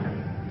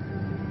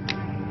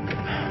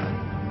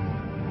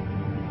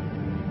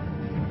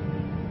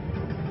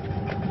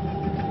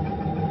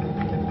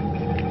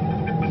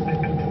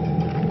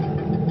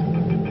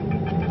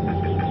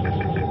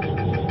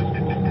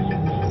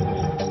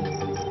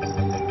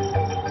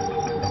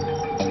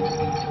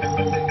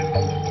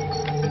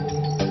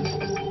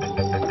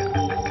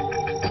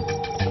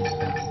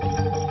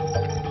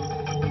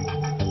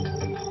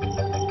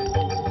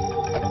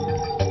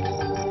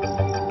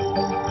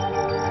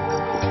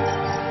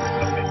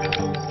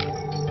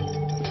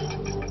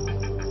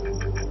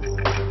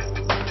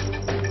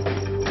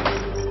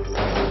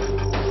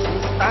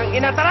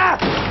 Ina, tara!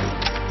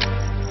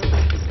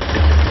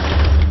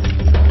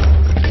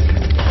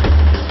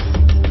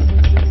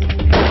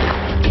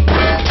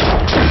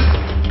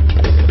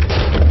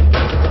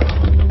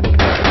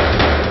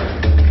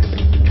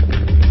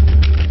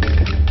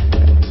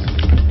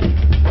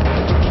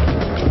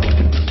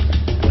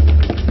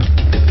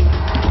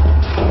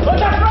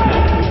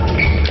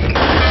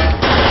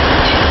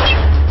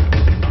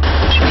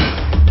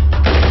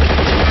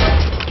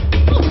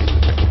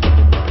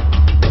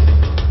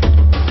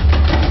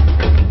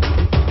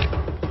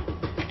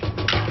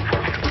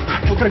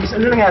 Tragis,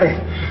 ano nangyari?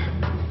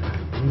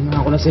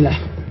 Mga ko na sila.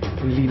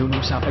 Ang linaw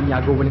ng usapan,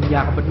 Yago. Walang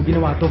yakap. Ba't mo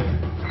ginawa to?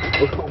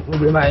 Huwag kong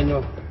problemahin nyo.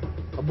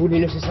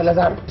 Pabulin nyo si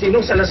Salazar.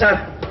 Sinong Salazar?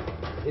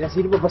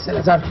 Sino ba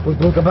Salazar?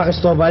 Pagdul ka ba,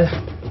 Cristobal?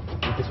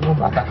 Itis mo,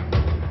 bata.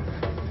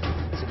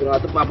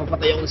 Sigurado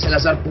mapapatay ako ng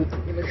Salazar. Puto.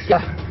 Ka.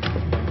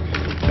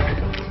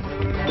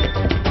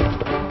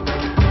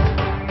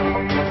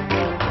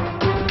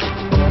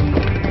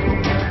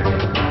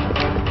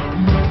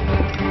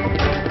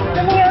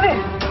 Ano nangyari?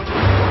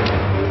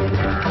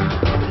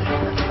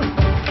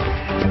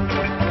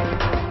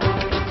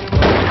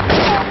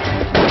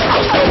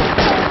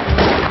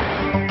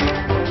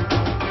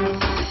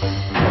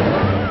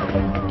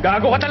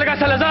 Gago ka talaga,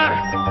 Salazar!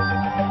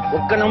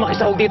 Huwag ka nang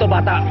makisahog dito,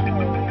 bata.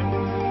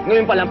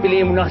 Ngayon pa lang,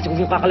 piliin mo na kasi kung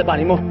sino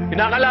kakalabanin mo.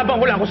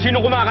 Kinakalaban ko lang kung sino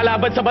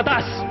kumakalaban sa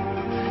batas.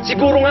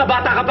 Siguro nga,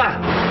 bata ka pa.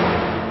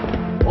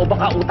 O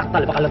baka utak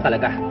talba ka lang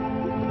talaga.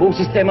 Buong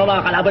sistema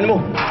makakalaban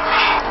mo.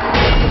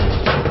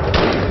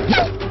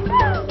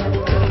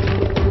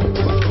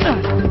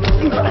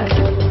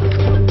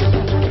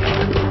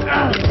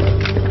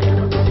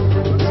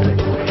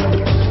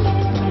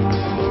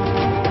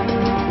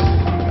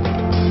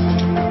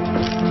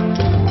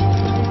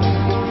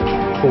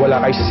 Kung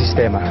wala kayo sa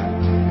sistema,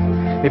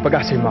 may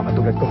pag-asa yung mga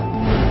katulad ko.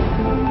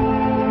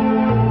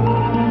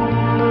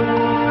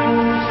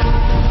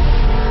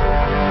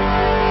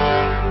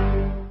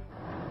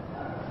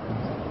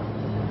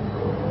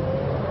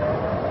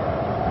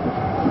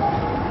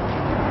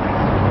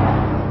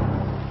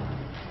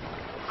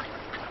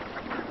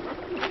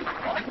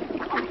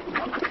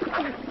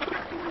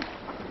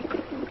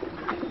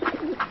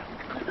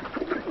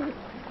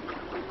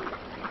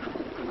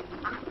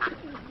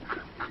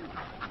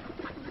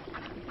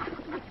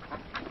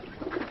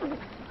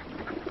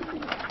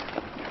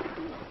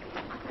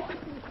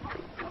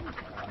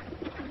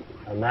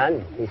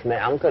 man, he's my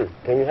uncle.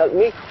 Can you help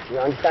me? You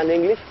understand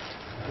English?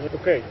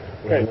 Okay.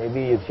 Yeah,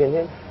 maybe you've seen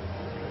him?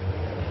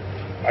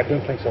 I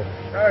don't think so.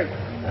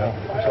 No?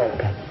 I'm sorry.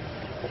 Okay.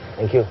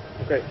 Thank you.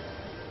 Okay.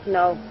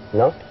 No.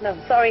 No? No,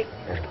 sorry.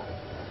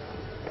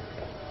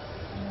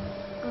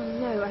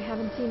 No, I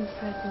haven't seen this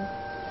person.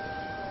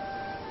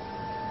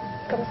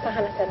 Kamusta ka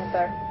na,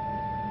 Senator?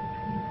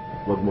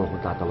 Huwag mo akong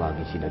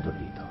tatawagin senador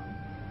dito.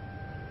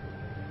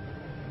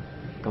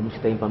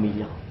 Kamusta yung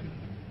pamilya ko?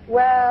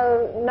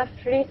 Well,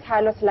 na-freeze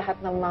halos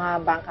lahat ng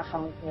mga bank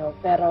account nyo,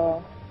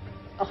 pero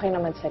okay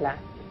naman sila.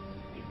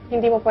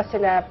 Hindi mo pa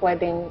sila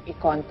pwedeng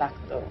i-contact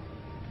to.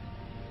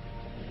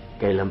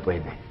 Kailan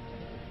pwede?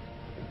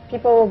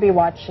 People will be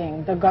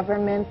watching. The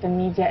government, the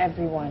media,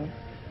 everyone.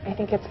 I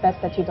think it's best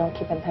that you don't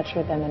keep in touch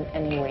with them in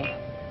any way.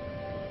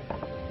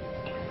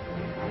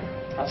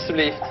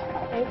 Alsjeblieft.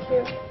 Thank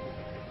you.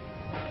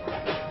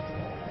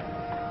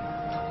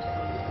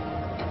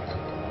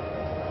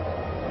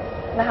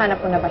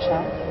 Nahanap mo na ba siya?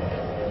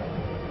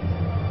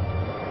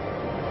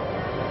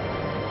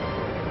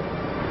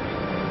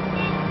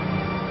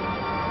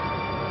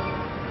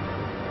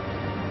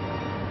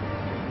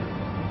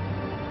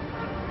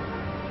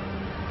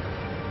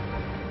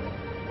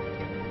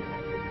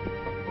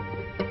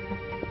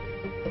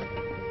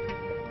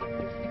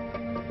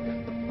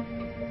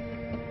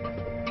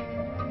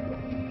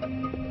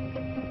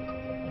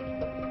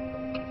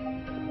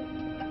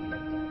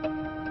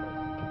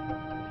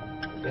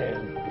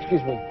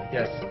 Excuse me.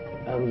 Yes.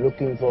 I'm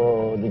looking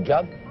for the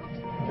job.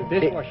 The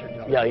dishwasher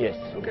job? Yeah, yes.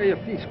 Okay,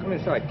 yeah, please, come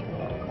inside.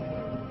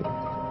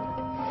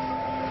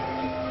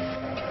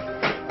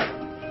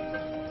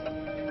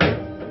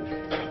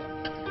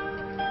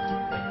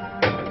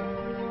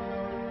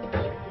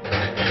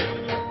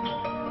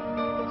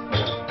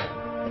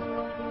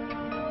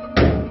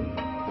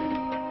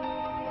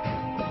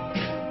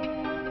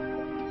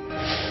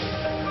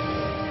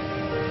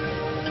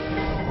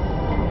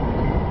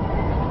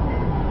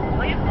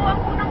 Ngayon po ang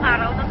unang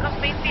araw ng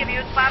campaign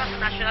period para sa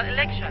national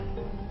election.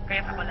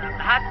 Kaya abala ang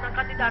lahat ng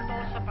kandidato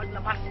sa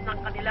paglabas ng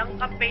kanilang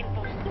campaign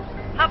posters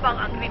habang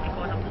ang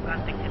kritiko ng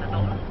buganteng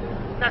senador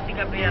na si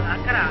Gabriel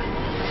Alcaraz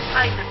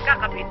ay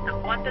nagkakabit ng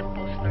wanted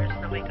posters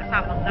na may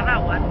kasamang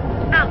larawan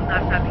ng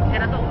nasabing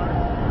senador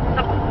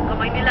sa buong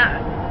kamay nila.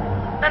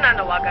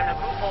 Nananawagan ang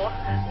grupo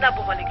na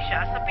bumalik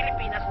siya sa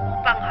Pilipinas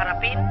upang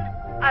harapin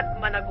at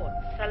managot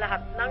sa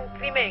lahat ng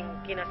krimeng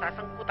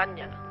kinasasangkutan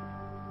niya.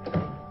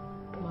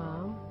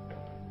 Ma'am,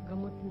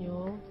 gamot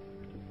niyo.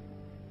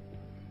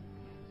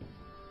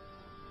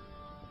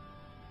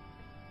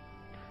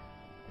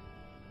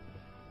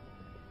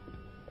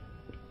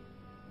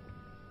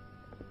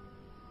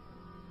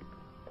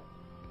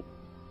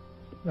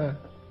 Ma.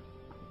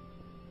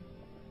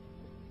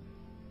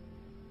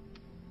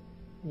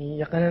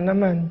 Iiyak ka na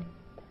naman.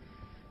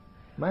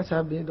 Ma,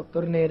 sabi ni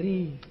Dr.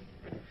 Neri,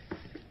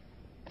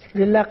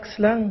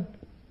 relax lang.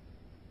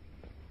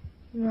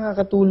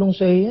 Nakakatulong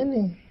sa'yo yan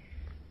eh.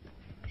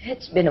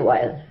 It's been a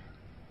while.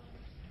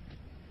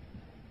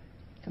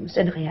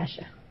 Kamusta na kaya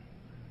siya?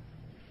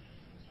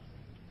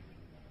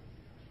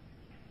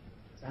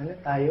 Sana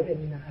tayo eh,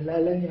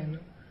 naalala niya,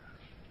 no?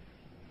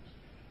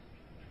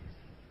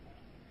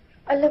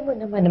 Alam mo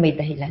naman na may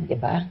dahilan, di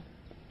ba?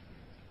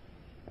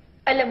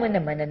 Alam mo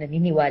naman na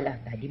naniniwala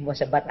ang daddy mo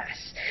sa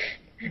batas.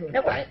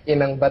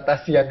 Inang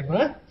batas yan,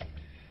 ma?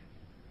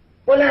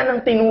 Wala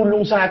nang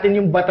tinulong sa atin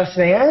yung batas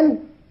na yan.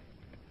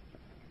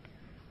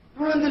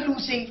 We're on the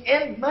losing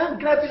end, ma.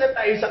 Grabe na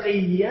tayo sa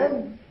kahihiyan.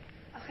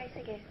 Okay,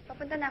 sige.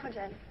 Papunta na ako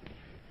dyan.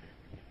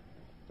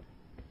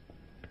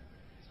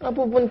 Saan ka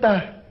pupunta?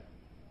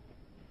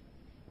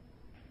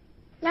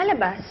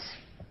 Lalabas.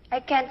 I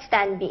can't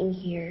stand being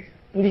here.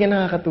 Hindi ka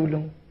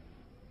nakakatulong.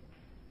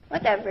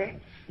 Whatever.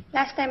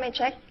 Last time I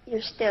checked,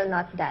 you're still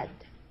not dad.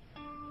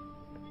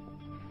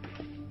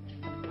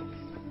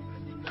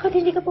 Bakit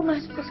hindi ka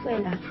pumasok sa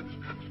eskwela?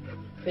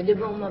 Pwede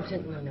bang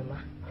umabsent muna, ma?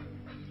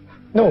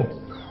 No.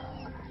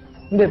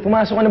 Hindi,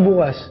 pumasok ka na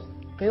bukas.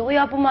 Kayo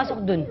kaya pumasok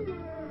dun.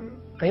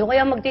 Kayo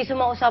kaya magtiis sa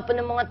mga usapan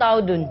ng mga tao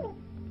dun.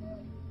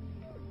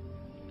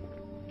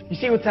 You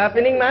see what's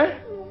happening, ma?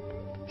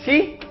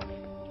 See?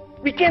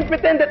 We can't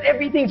pretend that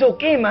everything's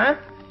okay, ma.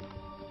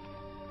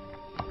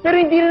 Pero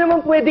hindi na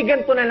naman pwede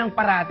ganito na lang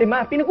parate,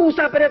 ma.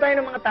 Pinag-uusapan na tayo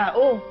ng mga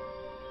tao.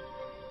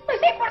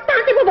 Mas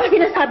importante ba ba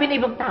sinasabi ng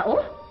ibang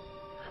tao?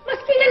 Mas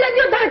kilala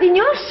niyo ang daddy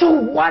niyo? So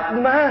what,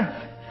 ma?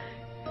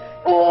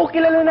 Oo,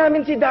 kilala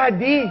namin si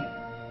daddy.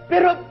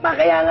 Pero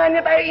kaya nga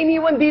niya tayo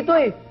iniwan dito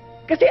eh.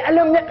 Kasi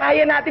alam niya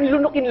kaya natin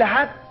lunukin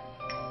lahat.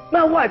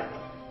 Ma, what?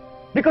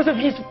 Because of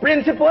his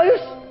principles?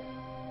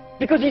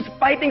 Because he's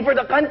fighting for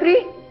the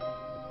country?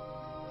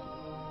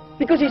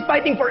 Because he's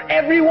fighting for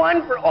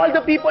everyone, for all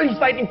the people. He's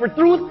fighting for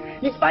truth.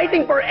 He's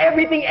fighting for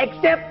everything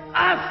except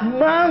us,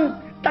 Ma'am.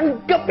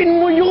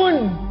 Tanggapin mo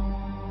yun.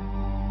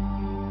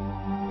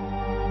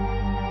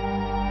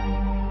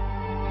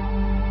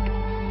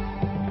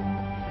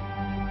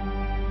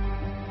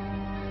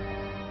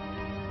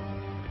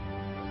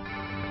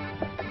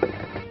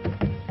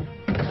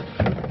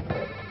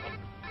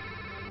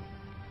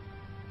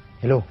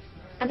 Hello.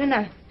 Ano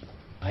na?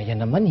 Ayan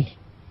naman eh.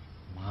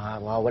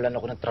 Mawawalan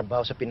ako ng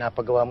trabaho sa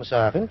pinapagawa mo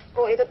sa akin.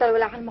 O, ito tal,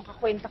 wala kang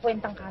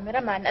makakwenta-kwentang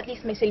cameraman. At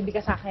least may silbi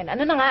ka sa akin.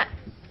 Ano na nga?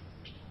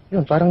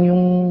 Yun, parang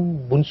yung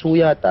bunso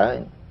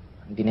yata,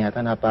 hindi na yata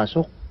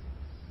napasok.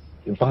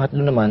 Yung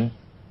pangatlo naman,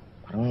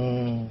 parang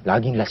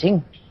laging lasing.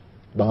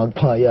 Bangag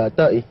pa nga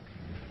yata eh.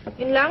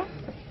 Yun lang?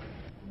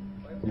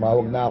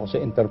 Tumawag na ako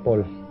sa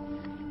Interpol.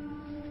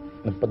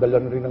 Nagpadala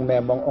na rin ng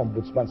memo ang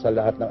ombudsman sa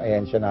lahat ng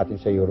ahensya natin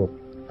sa Europe.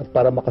 At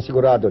para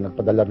makasigurado,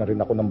 nagpadala na rin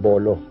ako ng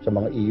bolo sa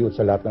mga EU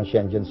sa lahat ng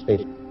Schengen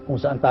states kung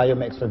saan tayo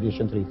may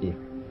extradition treaty.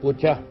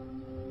 Putya,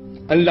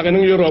 ang laki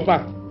ng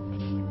Europa.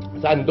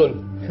 Saan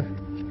doon?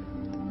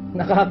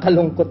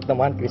 Nakakalungkot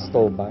naman,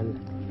 Cristobal.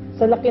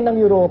 Sa laki ng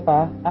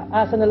Europa,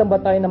 aasa na lang ba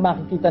tayo na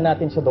makikita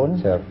natin siya doon?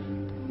 Sir,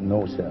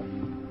 no sir.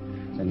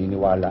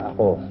 Naniniwala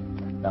ako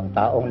ng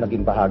taong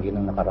naging bahagi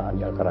ng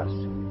nakaraan ni Alcaraz.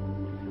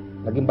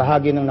 Naging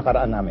bahagi ng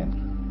nakaraan namin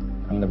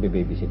ang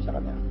nabibabysit sa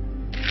kanya.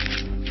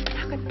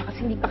 Bakit ba? Kasi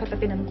hindi pa kita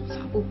tinanong kung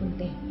saan ka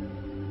pupunta eh.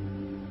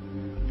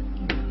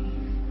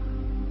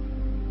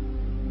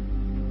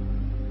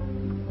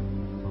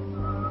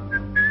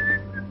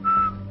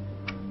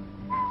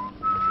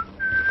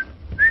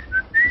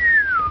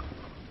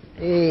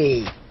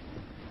 Hey!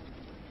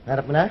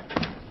 Hanap mo na?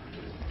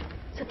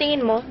 Sa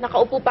tingin mo,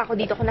 nakaupo pa ako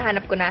dito kung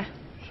nahanap ko na?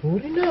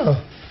 Sorry na.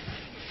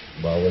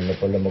 Bawal na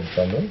pala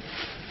magtanong.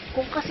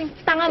 Kung kasing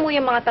tanga mo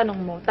yung mga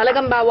tanong mo,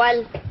 talagang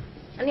bawal.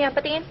 Ano yan,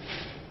 patingin?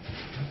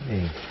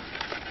 Eh,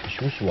 as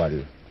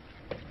usual.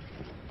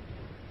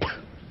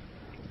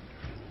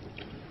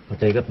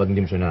 Patay ka pag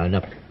hindi mo siya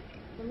nahanap.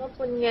 Mama,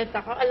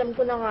 punyeta ka. Alam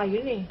ko na nga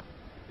yun eh.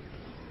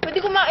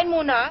 Pwede kumain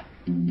muna?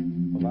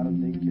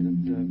 Waarom denk je dat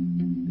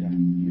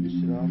jullie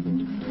straat of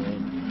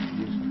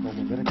jullie gaan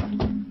komen werken?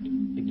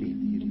 Ik weet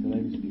het hier niet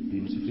alleen,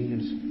 dus vrienden.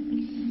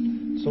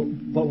 So,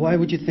 but why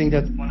would you think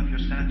that... One of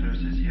your senators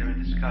is here in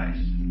disguise.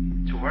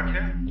 To work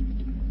here?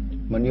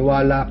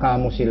 Maniwala ka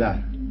mo sila.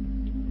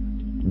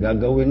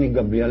 Gagawin ni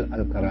Gabriel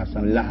Alcaraz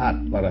ang lahat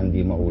para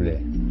hindi mahuli.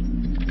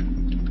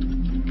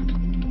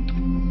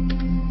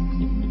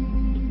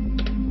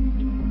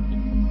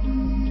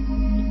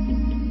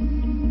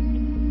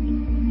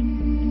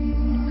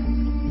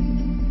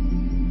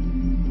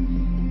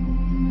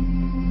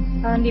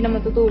 Hindi na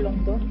matutulong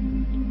to.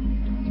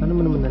 Sana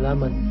mo naman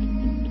nalaman.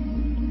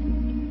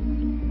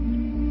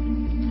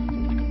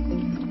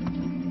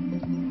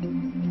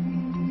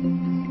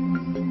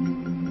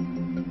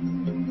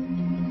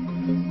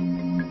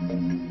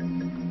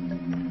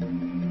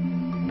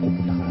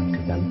 Pupunta ka lang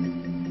sa dam.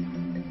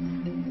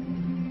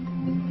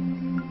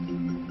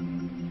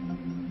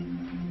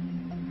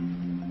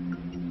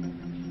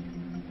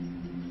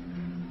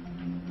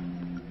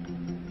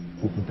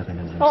 Pupunta ka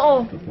lang.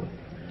 Oo.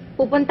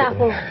 Pupunta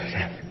ako.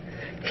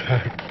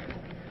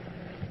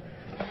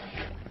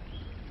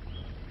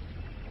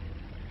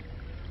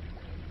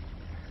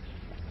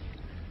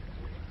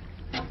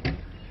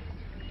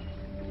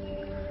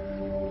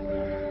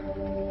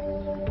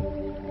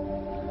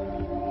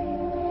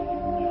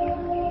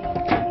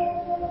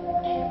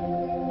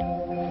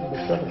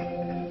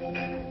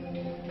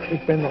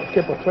 Ik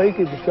heb al 2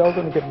 keer besteld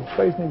en ik heb nog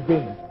steeds niet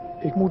binnen.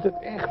 Ik moet het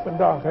echt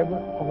vandaag hebben,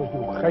 anders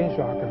doe ik geen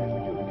zaken meer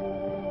met jullie.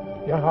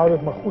 Ja, hou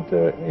het maar goed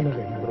in de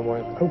ring.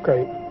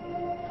 Oké.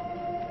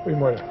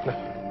 Goedemorgen.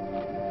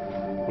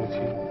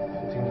 Politie,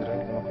 zit hier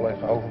direct en mijn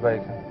collega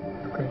Overbeken.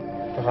 Oké.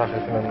 Dan ga ik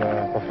even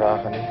een paar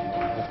vragen nu,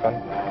 als het kan.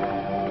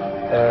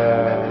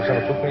 We zijn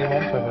op zoek naar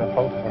iemand, we hebben een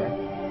foto van hem.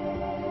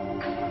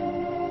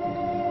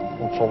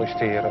 Moet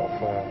solliciteren of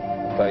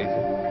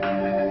ontbeten.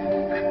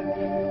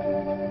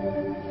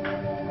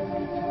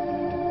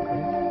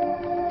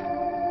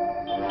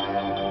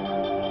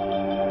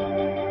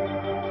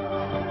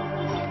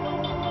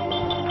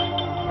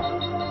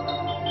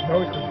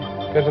 Nooit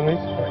gezien. Kent hem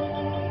niet? Nee.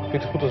 Vind je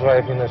het goed als wij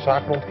even in de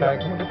zaak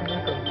rondkijken? Ja, moet ik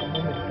even kijken.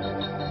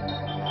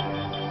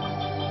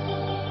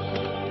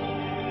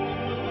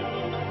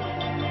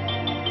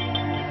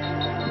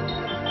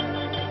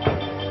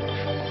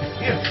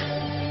 Yes.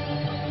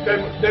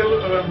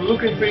 They're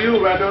looking for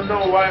you. I don't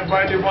know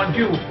why they want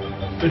you.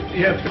 But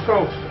you have to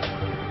go.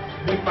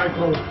 With my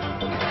clothes.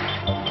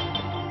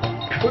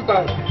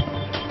 Goodbye.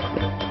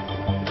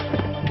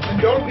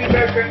 And don't be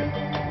back in.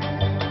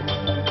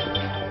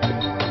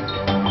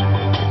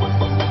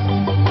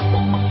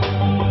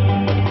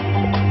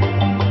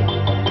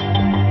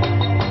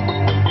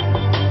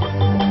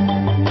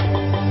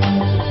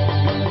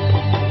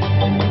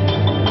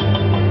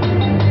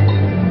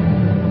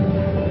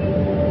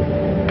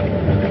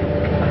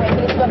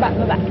 Baba.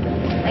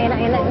 Ayan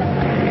na.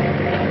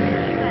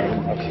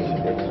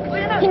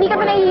 Hindi ka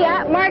ba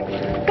nahihiya? Mark,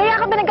 kaya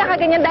ka ba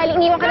nagkakaganyan dahil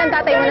iniwan ka ng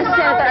tatay mo na si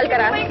Senator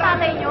Alcaraz? May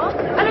tatay niyo?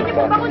 Alam niyo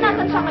po ba kung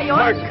nasan siya ngayon?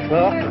 Mark!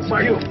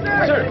 Mario!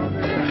 Sir!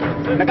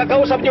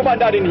 Nakakausap niyo ba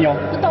ang daddy niyo?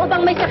 Totoo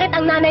bang may sakit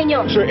ang nanay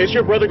niyo? Sir, is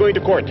your brother going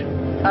to court?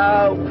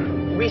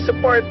 We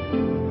support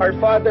our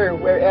father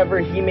wherever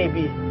he may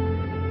be.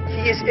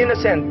 He is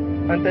innocent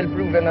until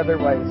proven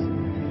otherwise.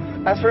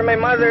 As for my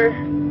mother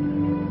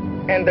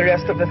and the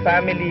rest of the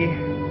family,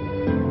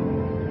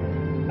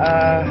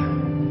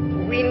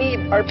 We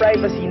need our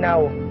privacy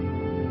now.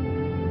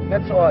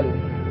 That's all.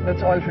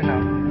 That's all for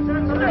now.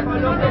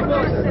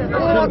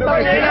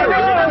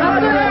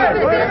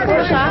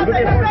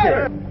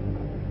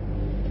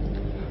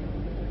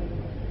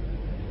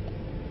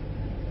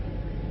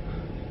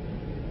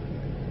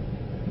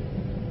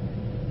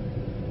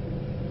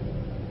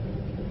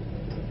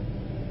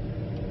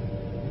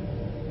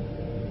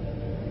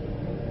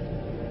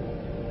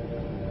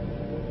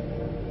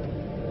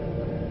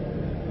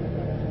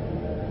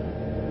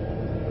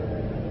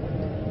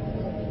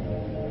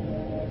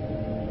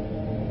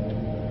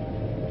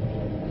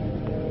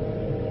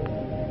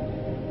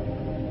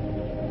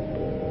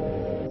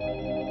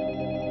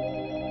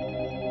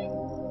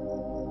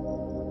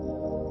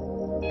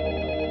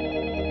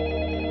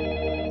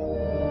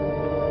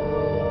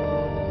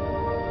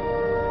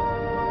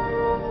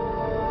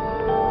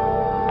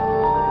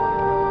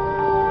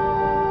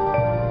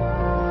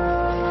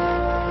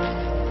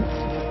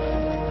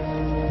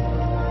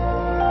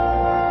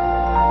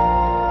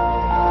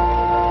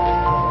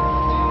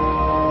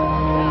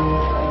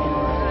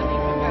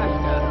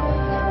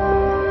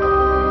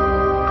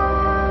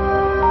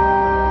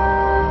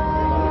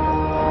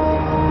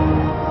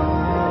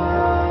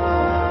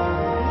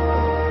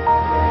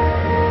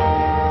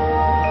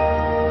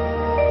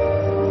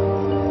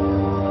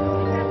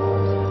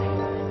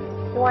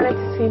 Wanted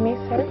to see me,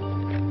 sir?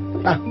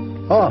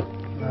 Oo.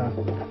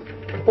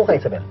 Upo ka,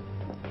 Isabel.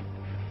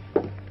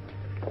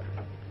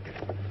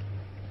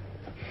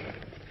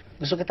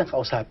 Gusto kitang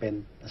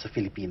kausapin sa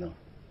Filipino.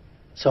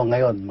 So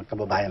ngayon,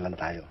 magkababayan lang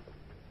tayo.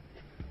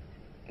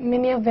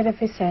 Minnie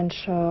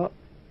Vicencio,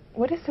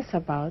 what is this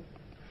about?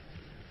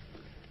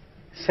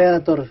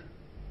 Senator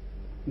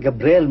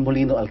Gabriel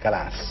Molino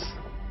Alcaraz,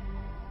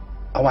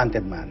 a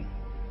wanted man.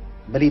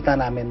 Balita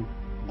namin,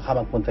 baka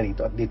magpunta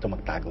rito at dito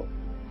magtago.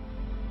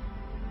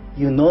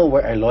 You know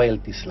where our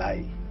loyalties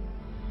lie.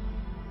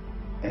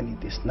 And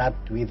it is not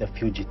with a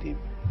fugitive.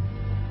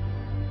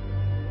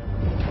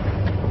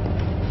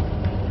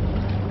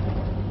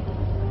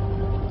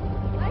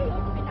 Ay,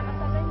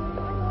 pinakasalan niyo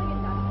yung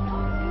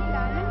yung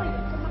nila na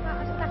ngayon sa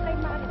makaasta kay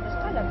Marites.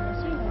 Alam mo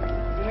sino?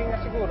 Feeling na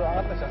siguro,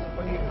 angat na siya sa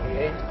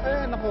pag-ibig.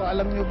 Naku,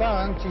 alam niyo ba,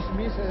 ang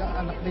chismis,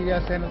 anak ni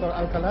Senator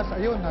Alcaraz,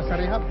 ayun, nasa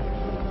rehab.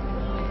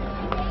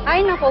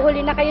 Ay, naku,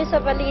 huli na kayo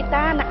sa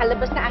balita.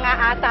 Nakalabas na ang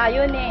ata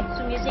yun eh.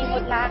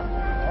 Sumisinghot na.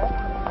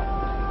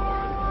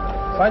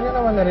 Saan niyo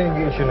naman narinig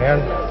yung issue na yan?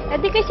 Eh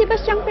di kay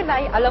Sebastian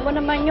Pilay, alam mo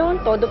naman yun,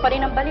 todo pa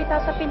rin ang balita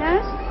sa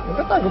Pinas.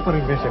 Nagtatago pa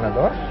rin ba yung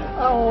senador?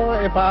 Oo,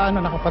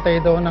 paano, nakapatay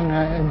daw ng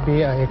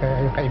NBI, kaya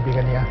yung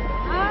kaibigan niya.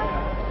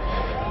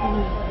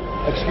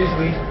 Excuse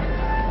me.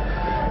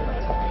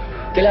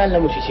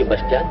 Kilala mo si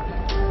Sebastian?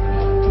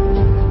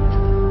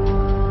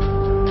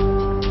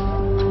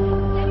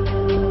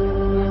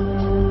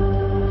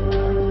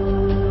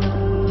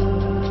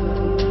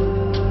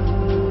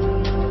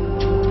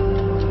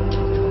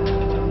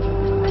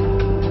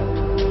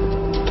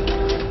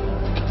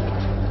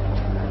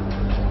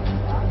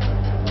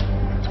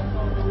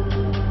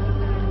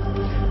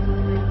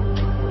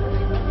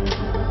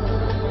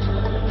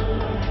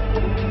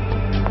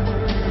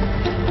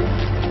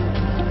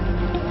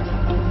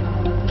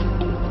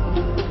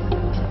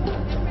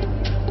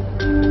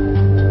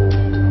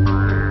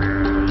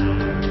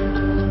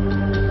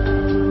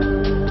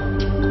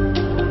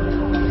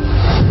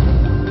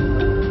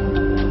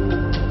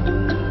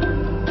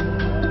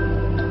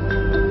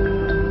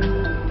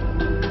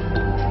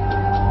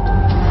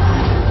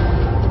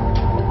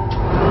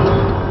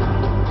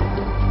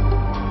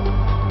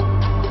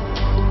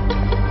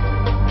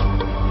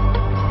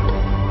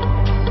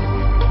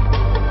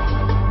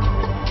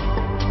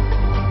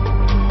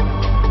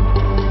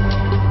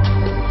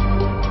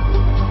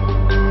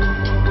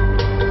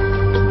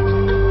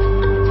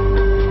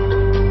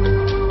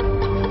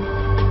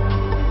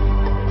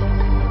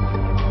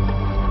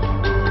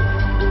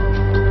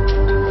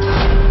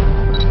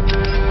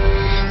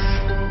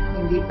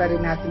 pa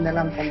rin natin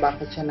alam kung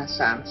bakit siya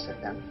nasa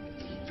Amsterdam.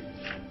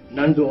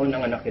 Nandoon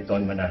ang anak ni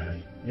Don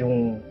Manahan,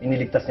 yung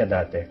iniligtas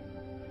niya dati.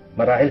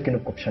 Marahil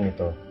kinupkup siya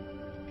nito.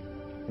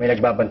 May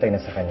nagbabantay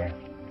na sa kanya.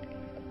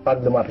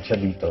 Pag lumapit siya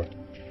dito,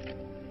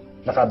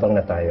 nakabang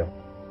na tayo.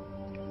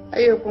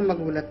 Ayoko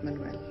magulat,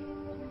 Manuel.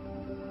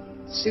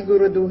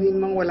 Siguraduhin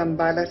mong walang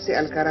bala si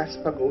Alcaraz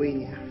pag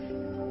uwi niya.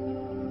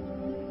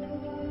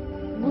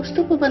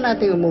 Gusto pa ba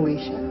natin umuwi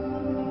siya?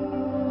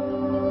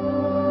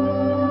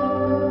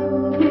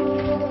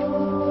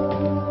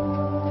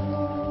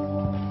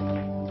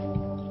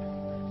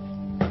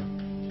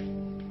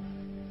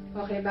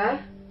 Okay ba?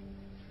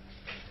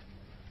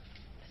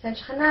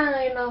 Pasensya ka na,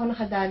 ngayon na ako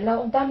nakadalaw.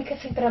 Ang dami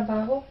kasing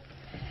trabaho.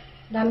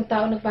 Ang dami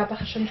tao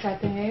nagpapakasyon sa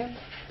atin ngayon.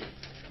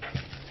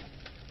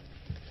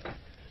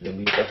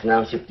 Lumipas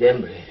na ang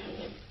Setyembre.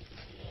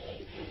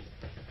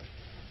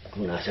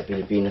 Kung nasa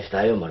Pilipinas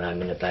tayo,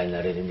 marami na tayo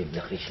naririnig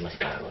na Christmas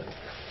carol.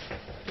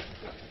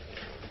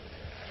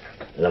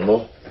 Alam mo,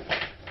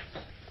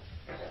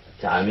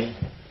 sa amin,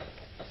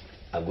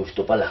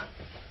 Agosto pa lang.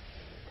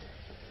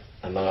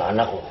 Ang mga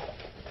anak ko,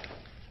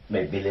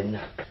 may bilin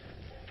na.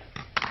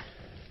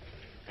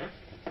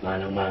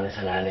 Manang-mana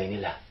sa nanay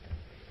nila.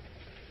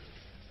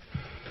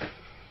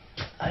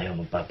 Ayaw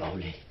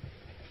magpapahuli.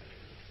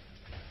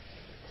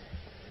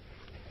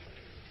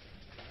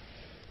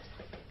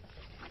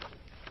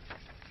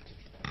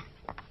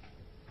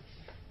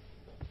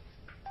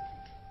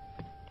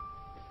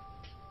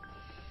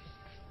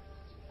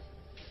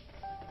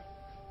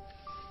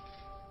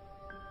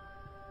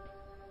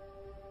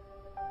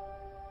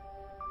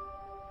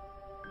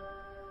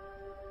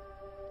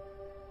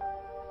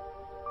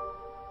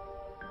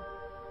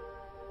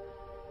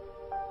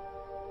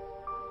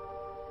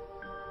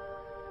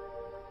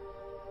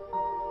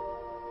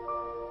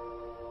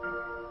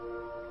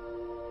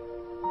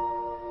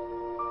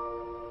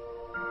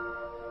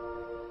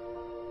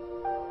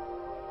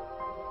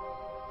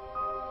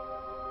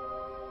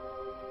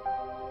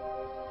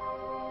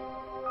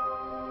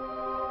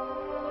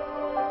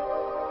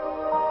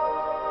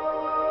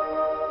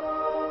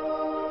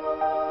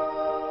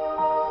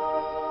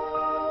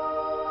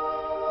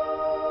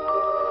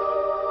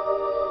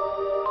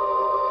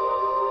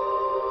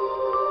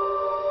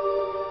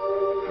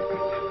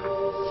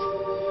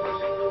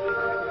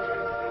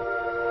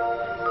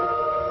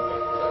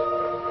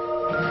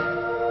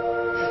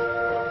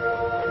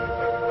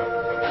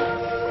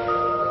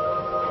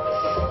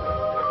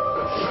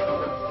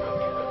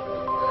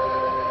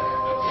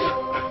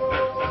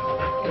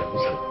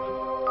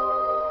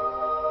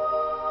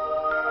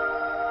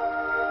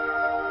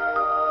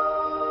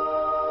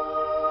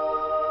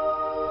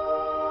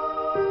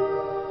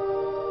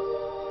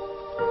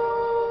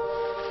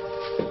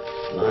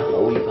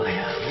 Makakauwi pa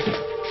kaya ako?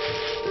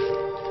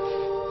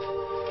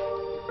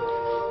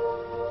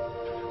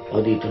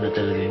 O dito na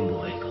talaga yung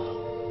buhay ko?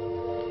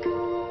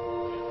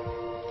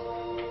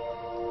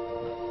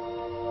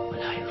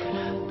 Malayo na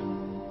lahat.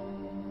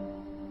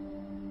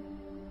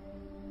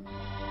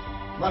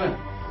 Manan,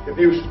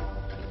 confused.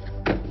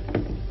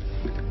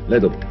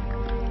 Ledo.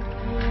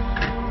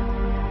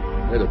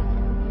 Ledo.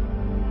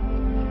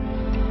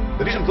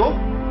 Er is hem toch?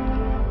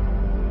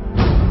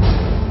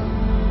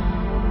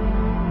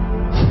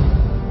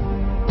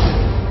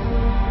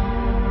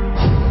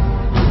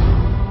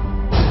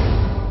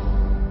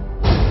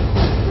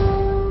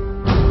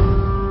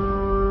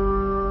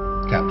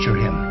 Capture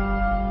him.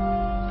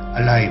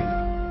 Alive.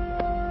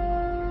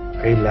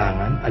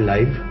 Kailangan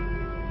alive?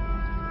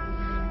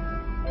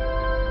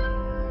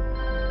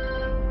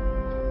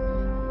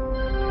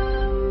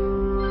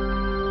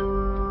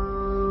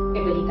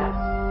 May balita.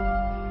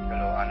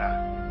 Hello, Ana.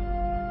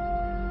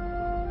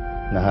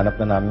 Nahanap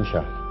na namin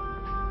siya.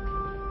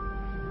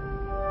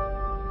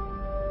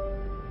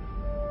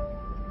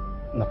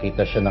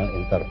 Nakita siya ng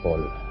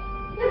Interpol.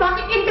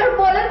 Bakit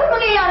Interpol? Ano ba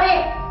mangyayari?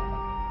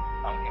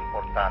 Ang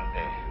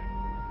importante,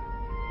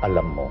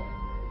 alam mo.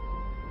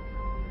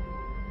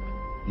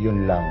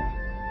 Yun lang.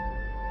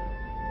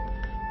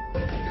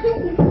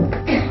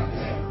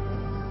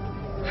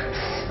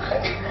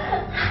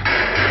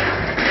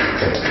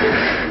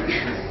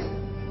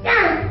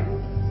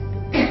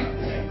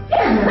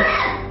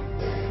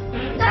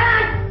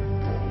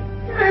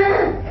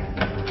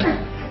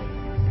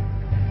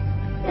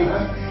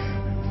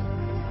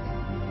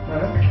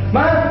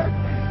 Ma!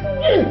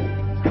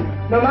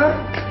 Mama!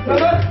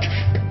 Mama!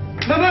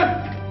 Mama!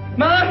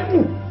 Ma!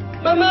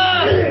 Mama!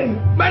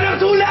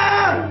 Manang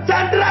Sula!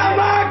 Sandra!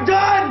 Mark!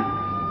 John!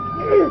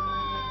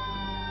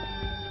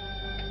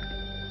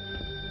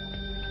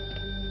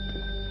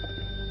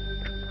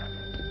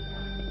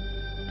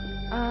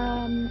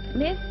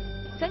 Miss,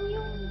 saan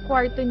yung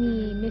kwarto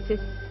ni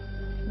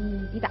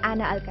Tita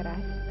Ana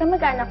Alcaraz?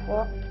 Kamag-anak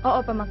ko. Oo,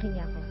 pamangkin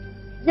niya ako.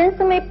 Diyan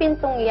sa may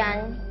pintong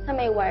yan, sa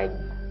may ward.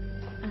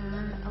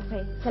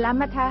 Okay.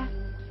 Salamat ha.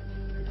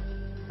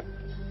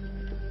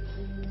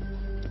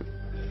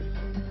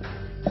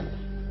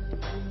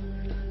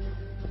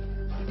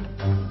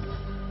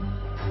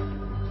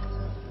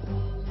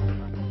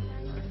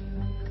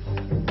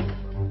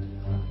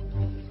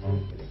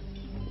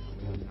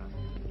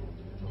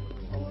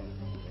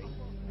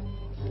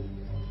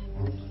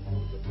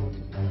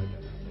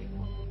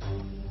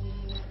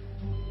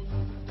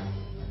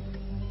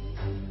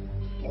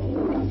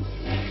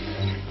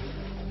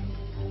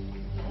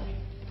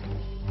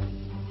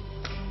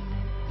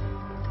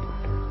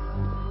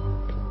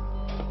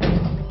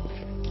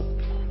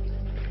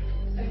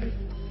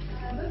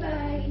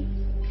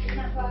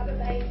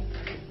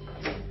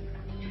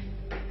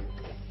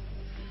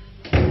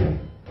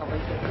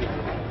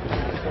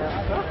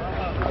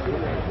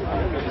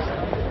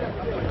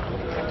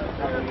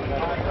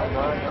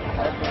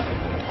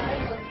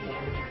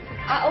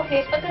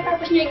 Okay.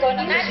 Pagkatapos niya ikaw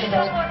ng Nandito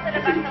ako sa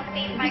labas ng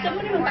St. Michael's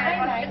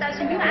Memorial Hospital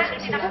kung saan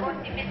tinakot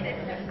si Mrs.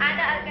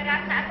 Ana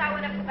Alcaraz na asawa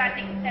ng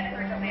bugating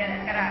Senator Gabriel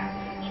Alcaraz.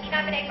 Hindi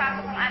namin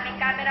naipasok ang aming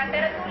camera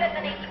pero tulad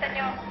na nakikita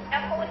nyo,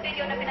 ang phone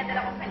video na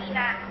pinadala ko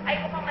kanina ay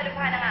mukhang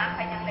malubha na nga ang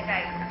kanyang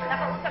lagay.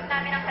 Nakausap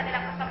namin ang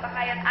kanilang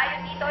kasambahay at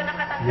ayon dito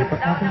nakatanggap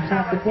daw ng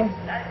tawag si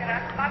Mrs.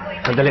 Alcaraz bago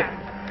ito Sandali.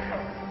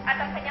 at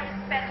ang kanyang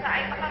suspensa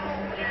ay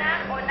makamuhuli na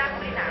o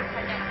nahuli na ang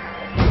kanyang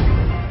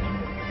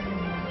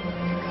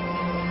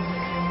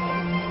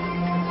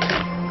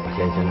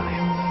pasensya na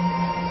kayo.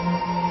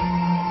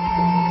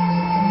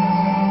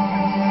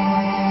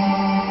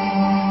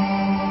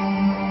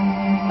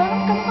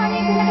 Parang kamukha niya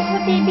yung pinakit sa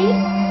TV.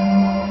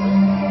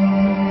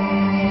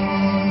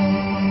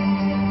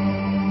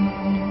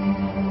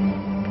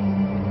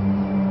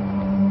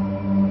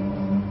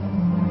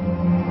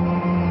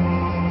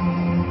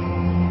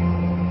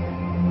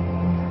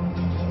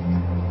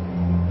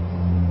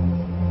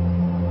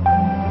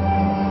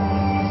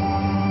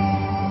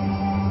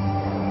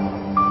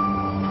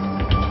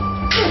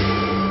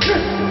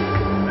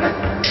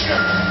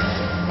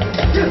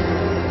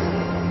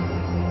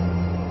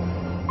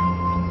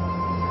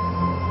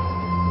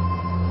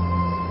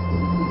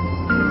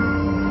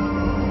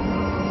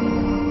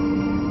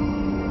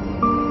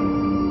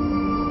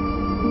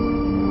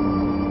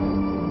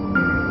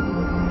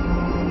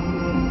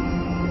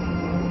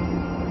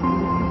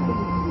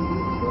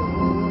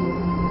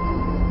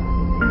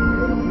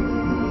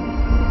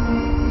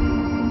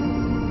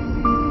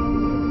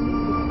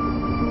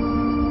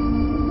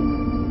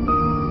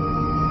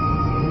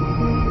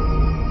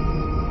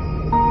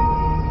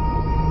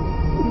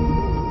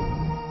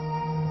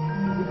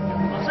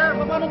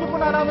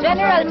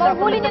 General,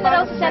 mahuli niyo na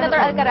raw si Senator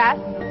Alcaraz.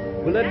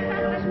 Bulat.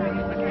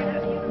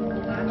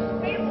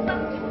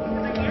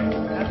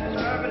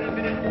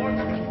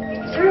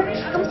 Sir,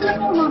 kamusta na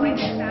po ang mama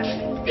niya?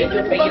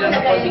 Medyo pahilan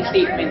ng closing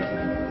statement.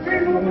 Sir,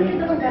 mga muli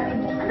na magaling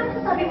mo. Ano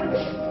masasabi mo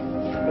doon?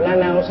 Wala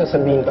na ako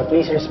sasabihin pa.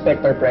 Please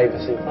respect our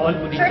privacy. Bawal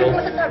po Sir, ano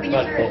masasabi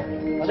niyo, sir?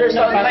 Sir,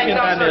 sa online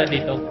lang, sir.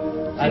 Dito.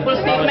 Simple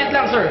statement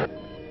lang, sir.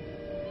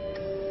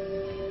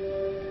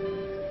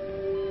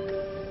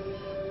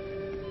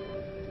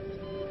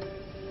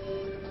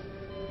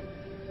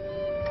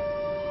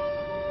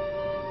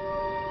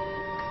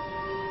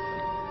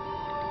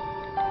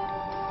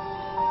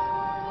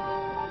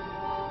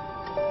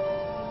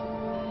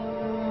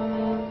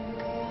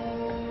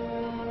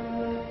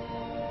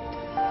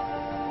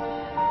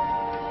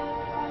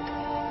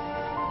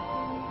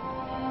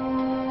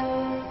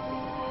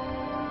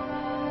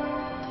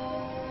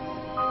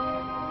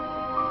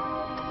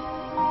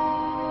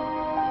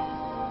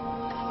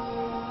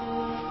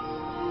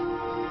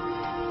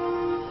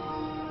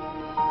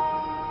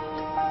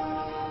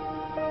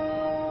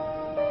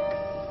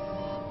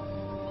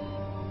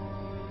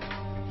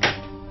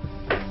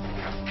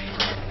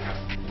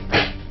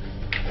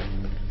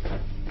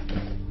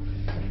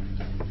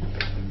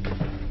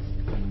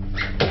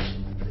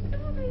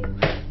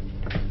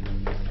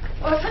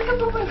 O, saan ka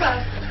pupunta?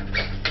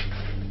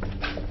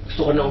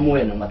 Gusto ko na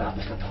umuwi nang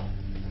matapos na to.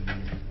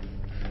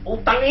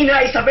 Utang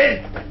ina,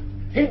 Isabel!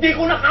 Hindi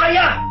ko na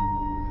kaya!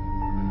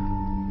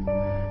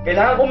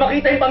 Kailangan ko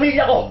makita yung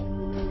pamilya ko!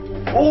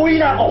 Uuwi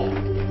na ako!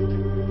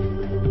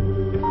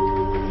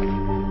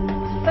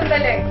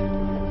 Sandali.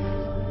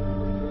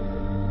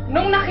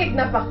 Nung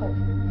nakidnap ako,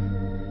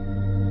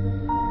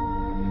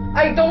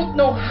 I don't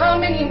know how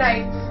many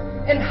nights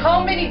and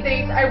how many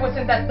days I was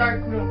in that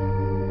dark room.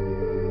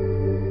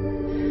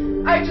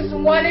 I just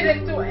wanted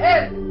it to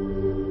end.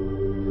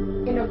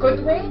 In a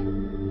good way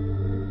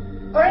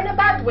or in a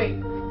bad way.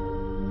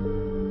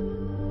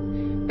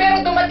 Pero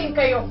dumating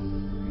kayo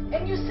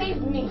and you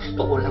saved me.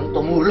 Gusto ko lang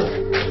tumulong.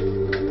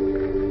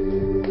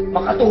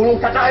 Makatulong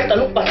sa kahit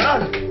anong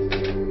paraan.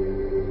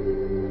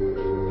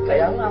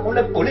 Kaya nga ako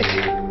nagpulis.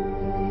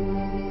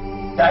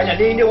 Dahil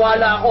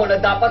naniniwala ako na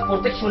dapat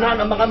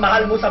proteksyonan ang mga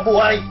mahal mo sa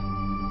buhay.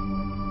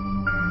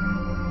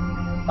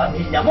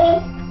 Pamilya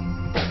mo,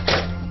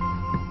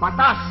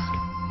 batas,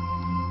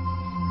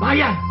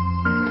 bayan.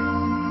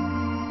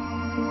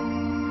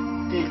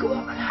 Hindi ko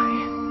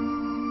akalain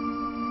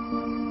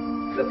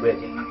na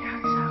pwedeng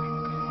mangyari sa akin.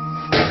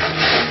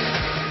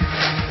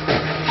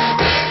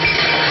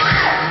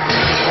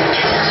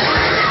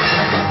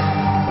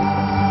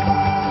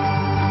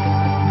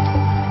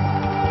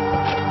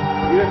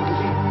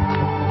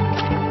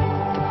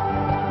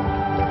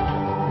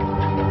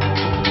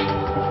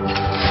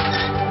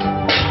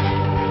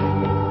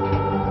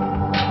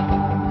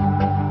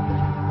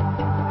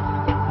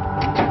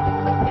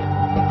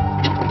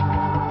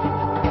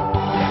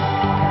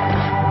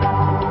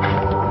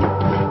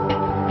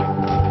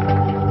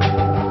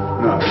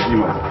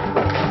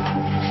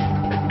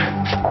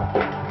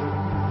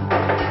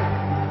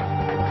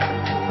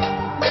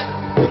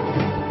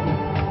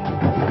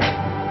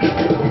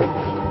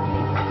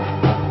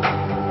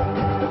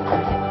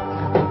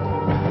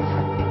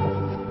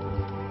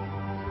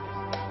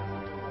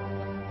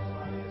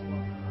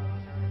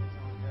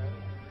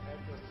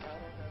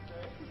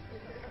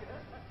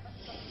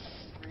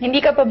 Hindi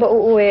ka pa ba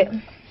uuwi?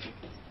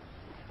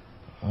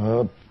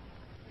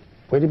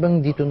 Pwede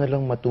bang dito na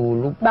lang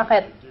matulog?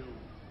 Bakit?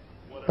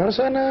 Para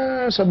sana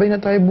sabay na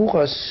tayo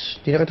bukas.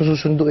 Hindi na kita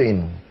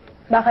susunduin.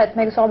 Bakit?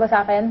 May gusto ka ba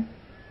sa akin?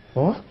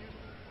 Huh?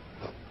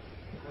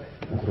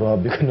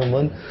 Grabe ka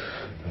naman.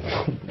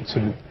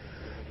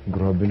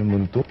 Grabe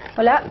naman to.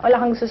 Wala? Wala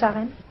kang gusto sa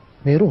akin?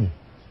 Meron.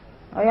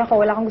 Ay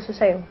ako, wala kang gusto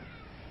sa'yo.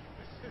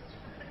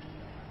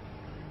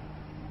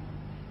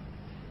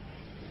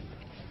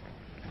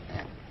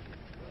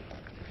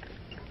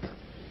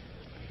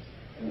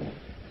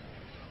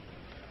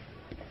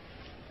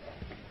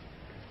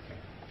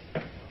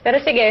 Pero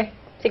sige.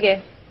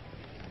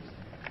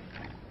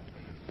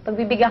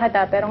 Pagbibigyan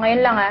kita, pero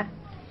ngayon lang ah.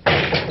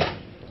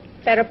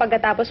 Pero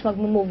pagkatapos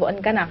mag-move on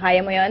ka na,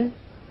 kaya mo yon?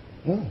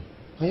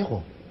 Kaya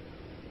ko.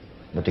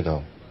 Ba't ikaw?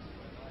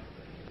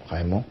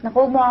 Kaya mo?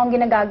 Naku, huwag mo akong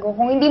ginagago.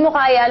 Kung hindi mo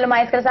kaya,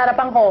 lumayas ka sa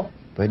harapan ko.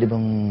 Pwede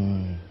bang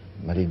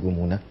maligo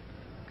muna?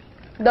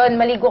 Don,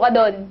 maligo ka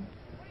doon.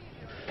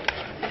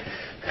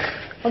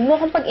 Huwag mo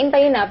akong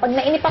pag-intayin na. Pag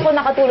nainip ako,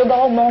 nakatulog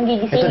ako, huwag mo akong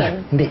gigisingin.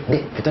 Hindi.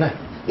 Ito na.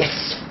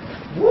 Yes!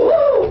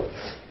 Woo!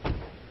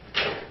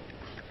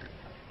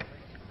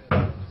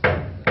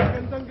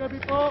 Magandang gabi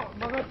po,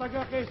 mga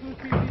taga Quezon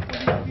City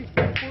Police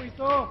District po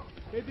ito.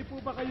 Pwede po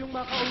ba kayong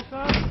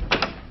makausap?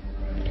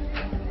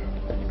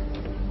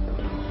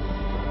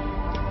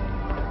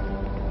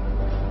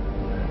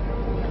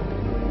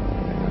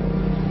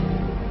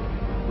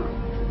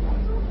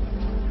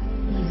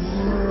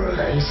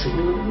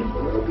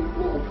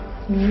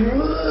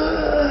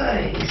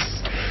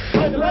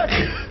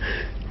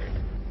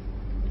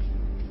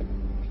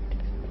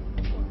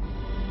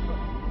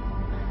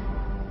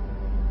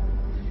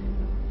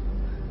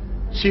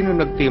 Sino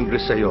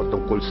nagtimbre sa'yo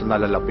tungkol sa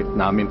nalalapit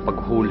namin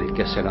paghuli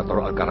kay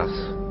Senator Alcaraz?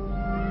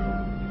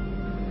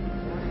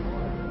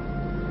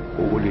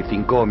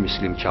 Uulitin ko,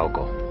 Miss Lim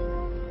Chauco.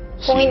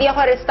 Kung hindi ako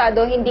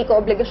arestado, hindi ko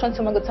obligasyon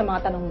sumagot sa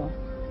mga tanong mo.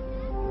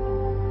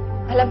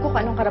 Alam ko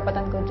kung anong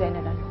karapatan ko,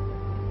 General.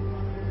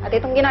 At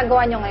itong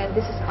ginagawa niyo ngayon,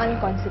 this is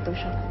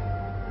unconstitutional.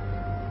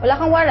 Wala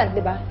kang warrant,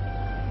 di ba?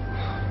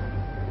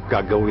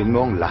 Gagawin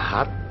mo ang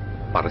lahat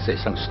para sa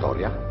isang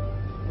storya?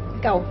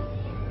 Ikaw,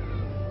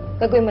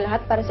 gagawin mo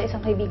lahat para sa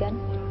isang kaibigan?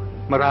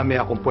 Marami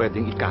akong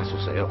pwedeng ikaso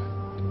sa'yo.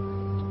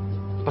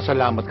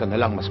 Pasalamat ka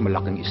na lang, mas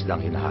malaking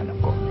isdang hinahanap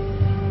ko.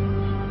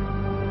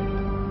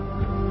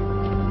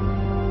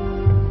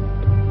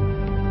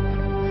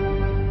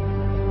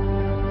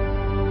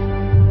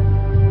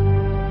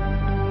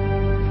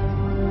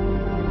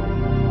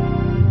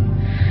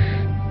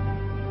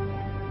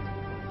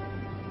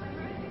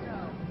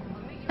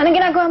 Anong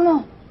ginagawa mo?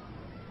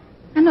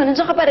 Ano,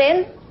 nandiyan ka pa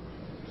rin?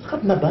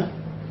 Bakit na ba?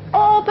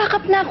 Oo, pack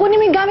up na. Kunin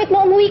mo yung gamit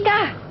mo. Umuwi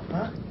ka.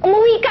 Ha?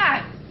 Umuwi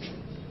ka!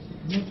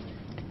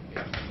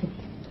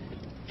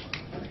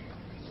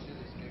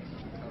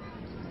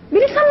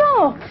 Bilisan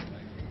mo!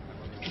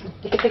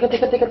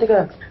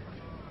 Teka.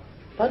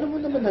 Paano mo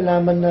naman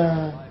nalaman na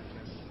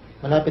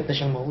malapit na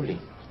siyang mahuli?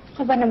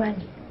 Ka ba naman?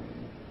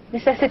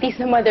 Necessity is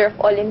the mother of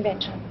all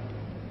invention.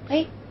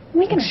 Okay?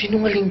 Umuwi ka na.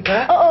 Nagsinungaling ka?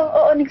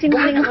 Oo,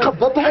 nagsinungaling Gaga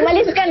ako. ka ba?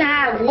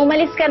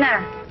 Umalis ka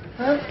na.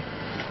 Ha?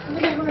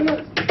 Ano?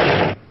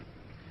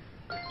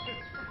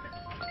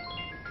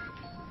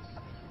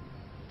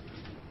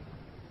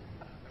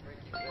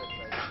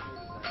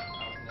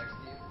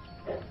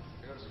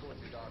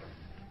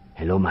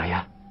 Hello,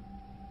 Maya.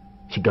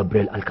 Si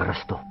Gabriel Alcaraz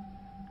to.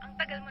 Ang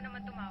tagal mo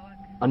naman tumawag.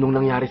 Anong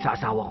nangyari sa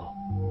asawa ko?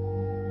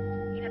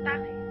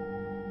 Inatake.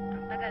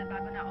 Ang tagal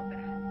bago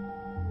na-operahan.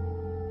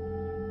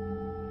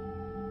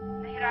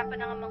 Nahirapan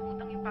na nga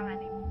mangutang yung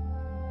panganay mo.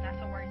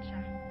 Nasa ward siya.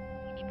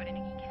 Hindi pa rin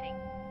nagigising.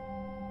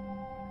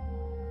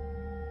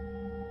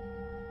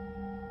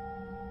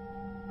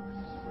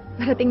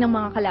 Parating ng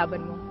mga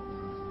kalaban mo.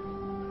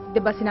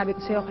 Diba sinabi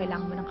ko sa'yo,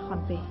 kailangan mo ng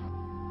kakampi.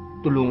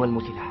 Tulungan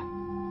mo sila.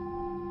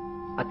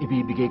 At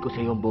ibibigay ko sa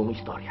iyo ang buong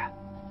istorya.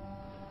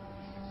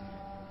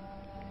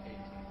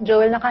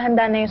 Joel,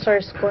 nakahanda na yung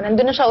source ko.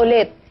 Nandun na siya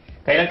ulit.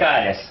 Kailan ka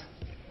alis?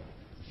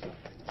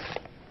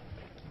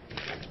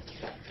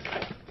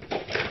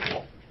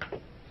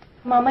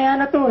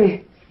 Mamaya na to eh.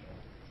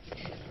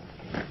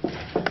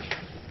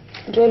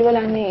 Joel,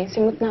 wala na eh.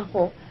 Simot na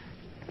ako.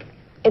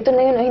 Ito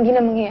na yun o hindi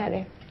na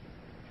mangyayari.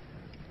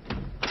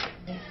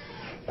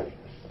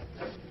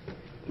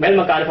 Mel,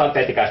 magkano pa ang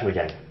petty cash mo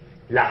dyan?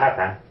 Lahat,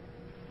 ha?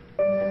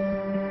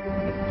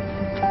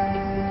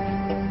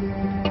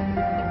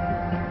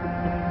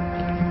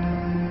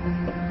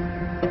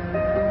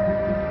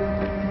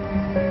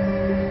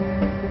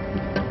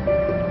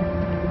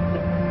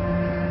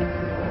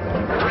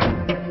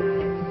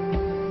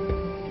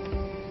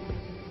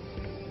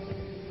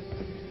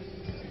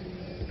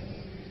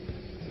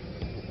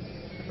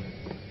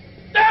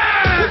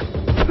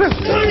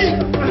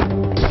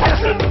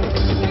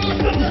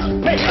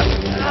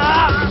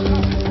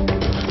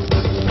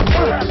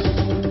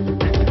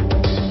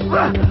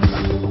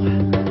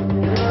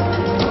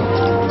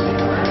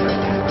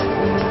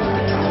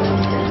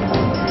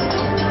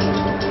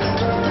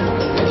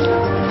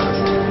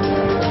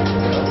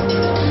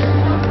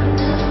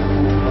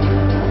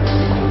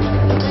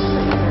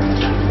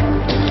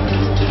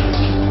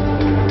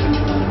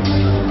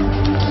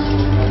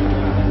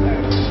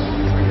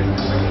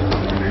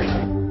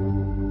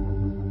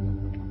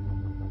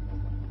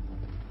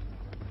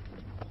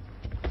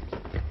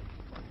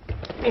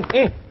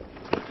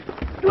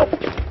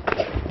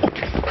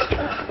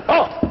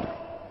 Oh!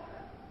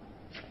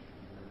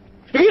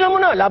 Tigilan mo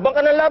na! Laban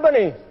ka ng laban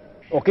eh.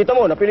 O, kita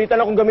mo,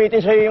 napilitan akong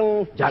gamitin sa'yo yung...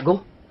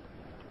 Jago?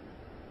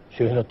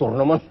 Senator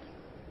naman.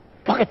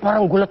 Bakit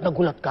parang gulat na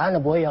gulat ka?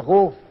 Nabuhay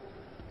ako.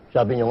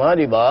 Sabi nyo nga,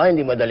 di ba,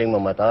 hindi madaling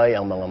mamatay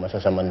ang mga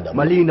masasamang damo.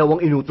 Malinaw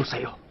ang inutos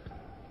sa'yo.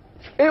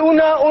 Eh,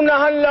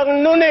 una-unahan lang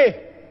nun eh.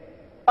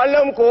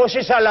 Alam ko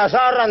si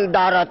Salazar ang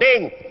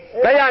darating.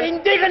 Kaya...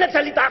 Hindi ka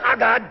nagsalita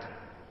kagad!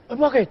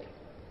 Bakit?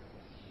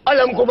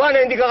 Alam ko ba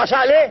na hindi ka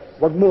kasali?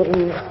 Huwag mo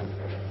kung...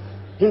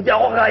 Hindi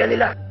ako kaya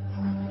nila.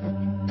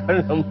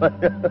 Naman.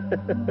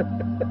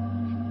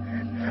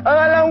 Ang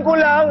alam ko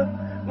lang,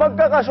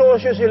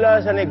 magkakasosyo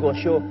sila sa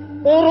negosyo.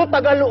 Puro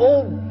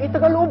Tagaloob. Eh,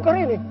 Tagaloob ka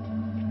rin eh.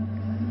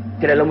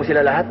 Kilala mo sila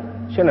lahat?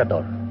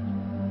 Senator,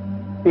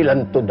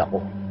 pilantod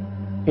ako.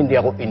 Hindi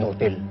ako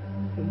inutil.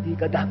 Hindi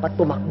ka dapat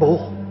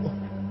tumakbo.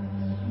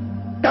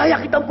 Kaya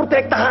kitang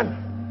protektahan.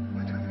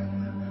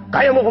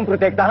 Kaya mo kong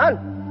protektahan?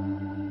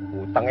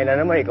 Utangin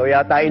na naman, ikaw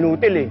yata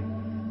inutil eh.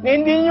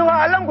 Hindi nyo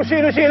nga alam kung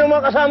sino-sino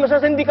mga kasama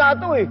sa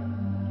sindikato eh.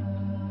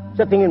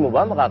 Sa tingin mo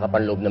ba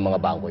makakapanloob ng mga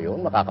bangko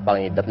yun?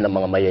 Makakapangidap ng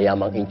mga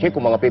mayayamang inche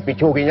kung mga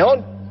pipitsugin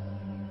yun?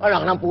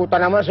 Anak ng puta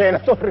naman,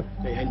 Senator.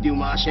 Kaya hindi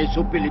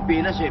umaasenso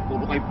Pilipinas eh.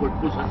 Puro kayo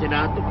pulpul sa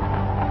Senado.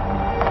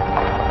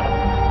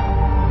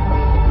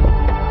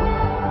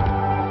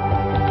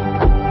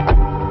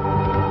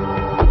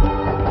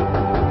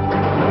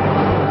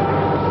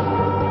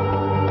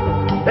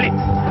 Dali!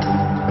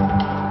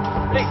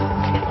 Dali!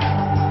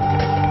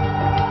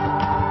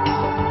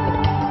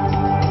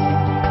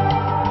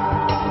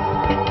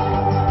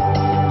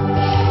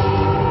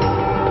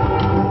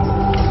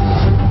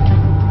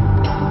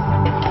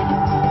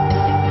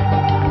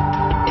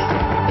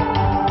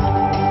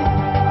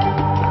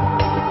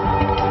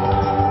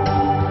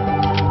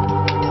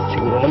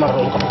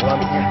 Marunong ka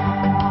paggamit niya.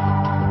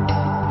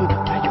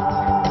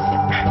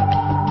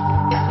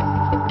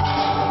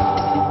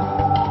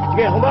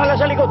 Sige, humahala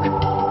sa likod.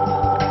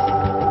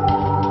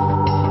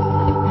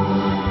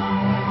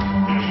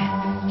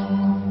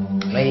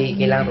 May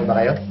kailangan po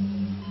ba kayo?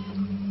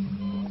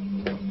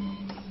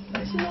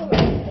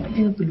 Ano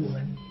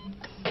tinutulungan?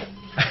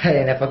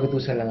 Ay,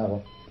 napagutusan lang ako.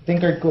 Ito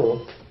yung card ko,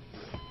 oh.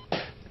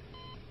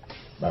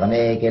 Baka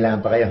may kailangan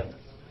pa kayo.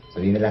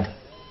 Sabihin na lang.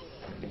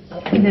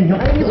 Tingnan nyo,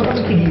 alam niyo ba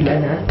kami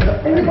tigilan, ha?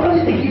 Alam niyo ba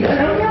kami tigilan,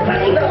 ha?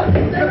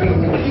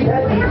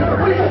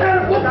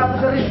 Tapos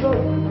na rin ito.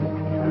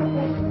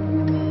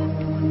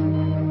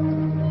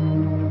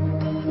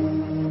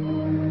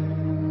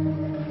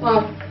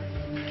 Oh,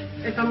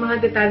 ito ang mga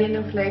detalye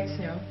ng flights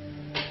nyo.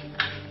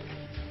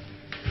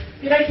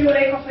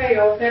 Pinag-hiwalay ko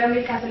kayo, pero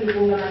may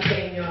kasalubong naman sa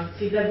inyo.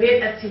 Si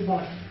David at si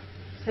Bon.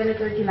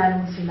 Senator,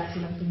 kilala mo sila.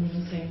 Silang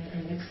tumulong sa inyo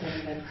ang next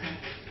bansa.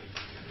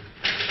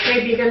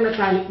 Kaibigan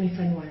matalik ni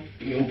San Juan.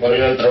 Yung pa rin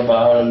ang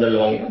trabaho ng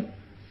dalawang yun.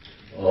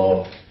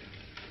 Oo.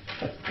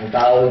 Ang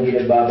tao hindi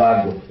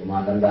nagbabago.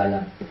 Tumatanda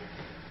lang.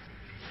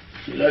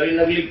 Sila rin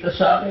nagligtas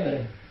sa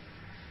akin eh.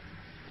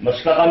 Mas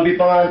kakambi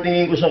pa nga ang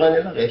tingin ko sa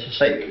kanila kaysa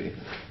sa'yo eh.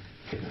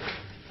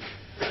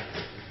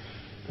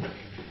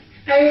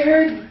 I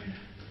heard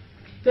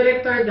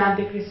Director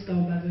Dante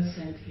Cristobal was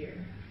sent here.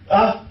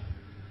 Ah!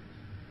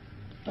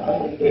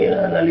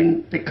 Tangina,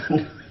 nalintik ka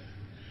na.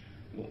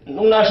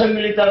 Nung nasa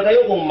militar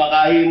kayo, kung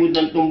makahimod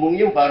ng tumbong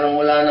yun, parang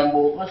wala nang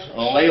bukas.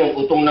 O ngayon,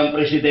 utong ng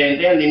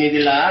presidente yan,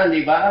 dinidilaan,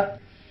 di ba?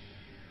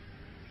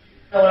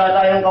 Wala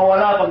tayong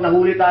kawala pag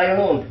nahuli tayo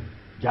noon.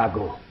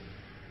 Jago,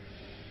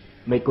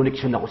 may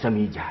koneksyon ako sa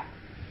media.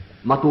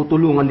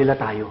 Matutulungan nila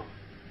tayo.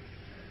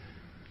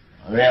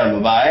 Ano yan,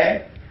 babae?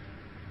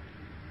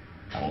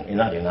 Ang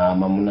ina,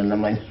 kinama mo na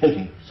naman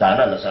yan.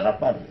 Sana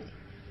nasarapan.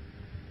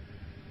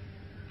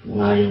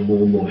 Kung ayaw mo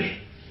umuwi,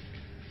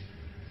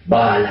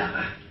 bahala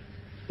ka.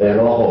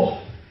 Pero ako,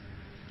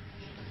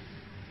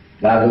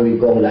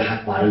 gagawin ko ang lahat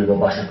para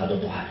lumabas ang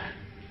katotohanan.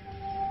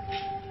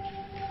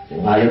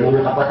 Kung ayaw mo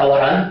ng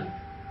kapatawaran,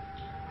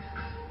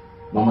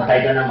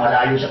 mamatay ka ng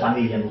malayo sa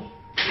pamilya mo.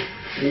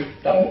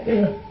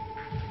 Tangina.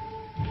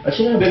 Ano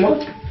sinabi mo?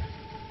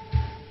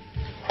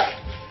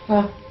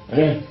 Ha? Ano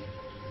yan?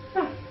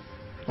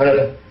 Ano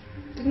yan?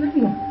 Tignan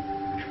mo.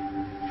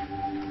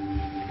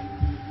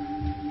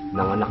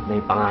 Nanganak na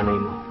yung panganay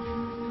mo.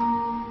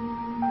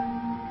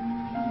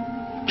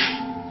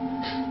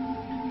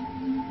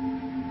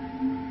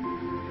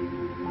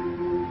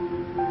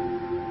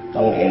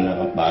 Tangina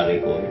ka pare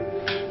ko eh.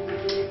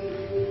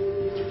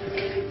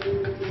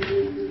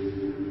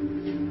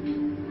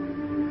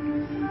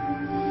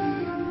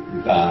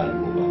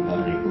 Gago ka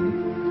pare ko eh.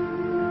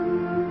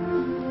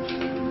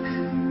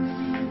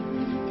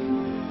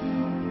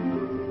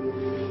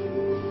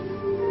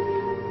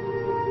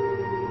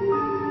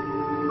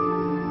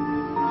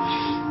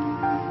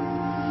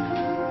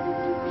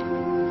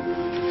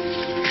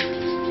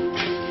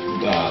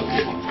 Gago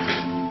ka.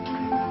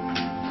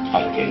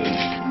 Tangina.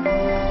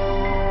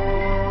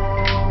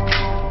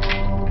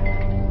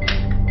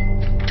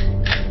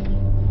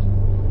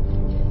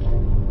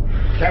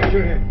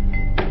 Capture him.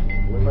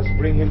 We must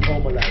bring him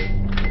home alive.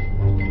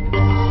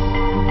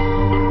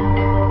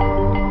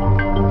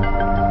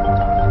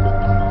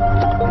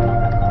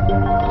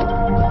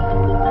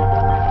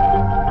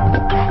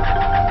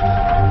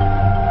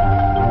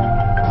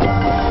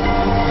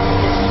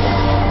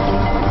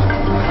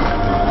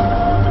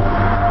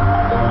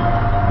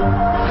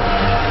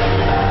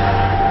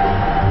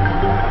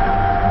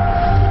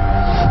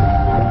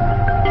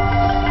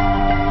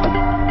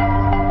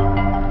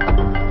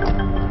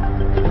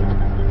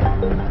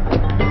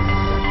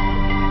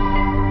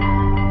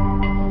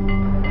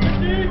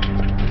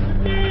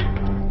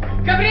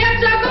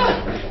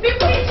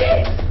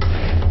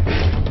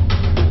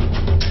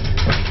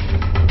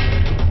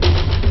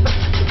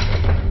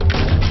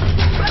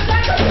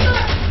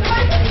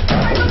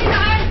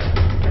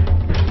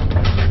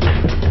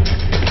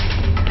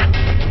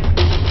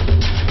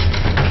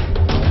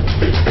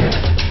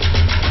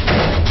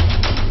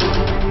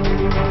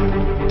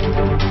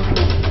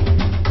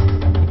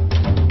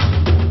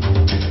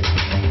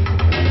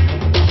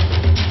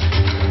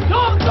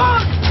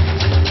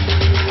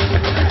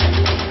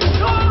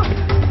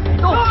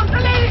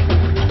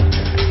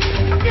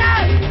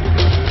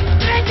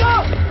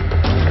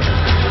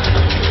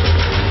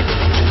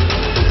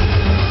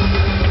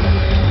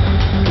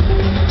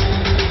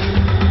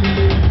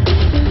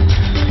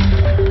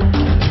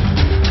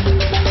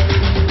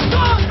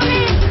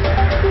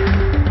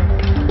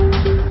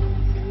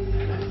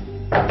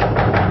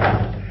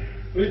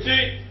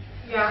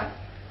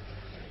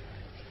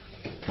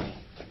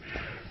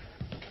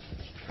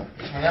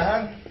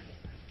 Manahan?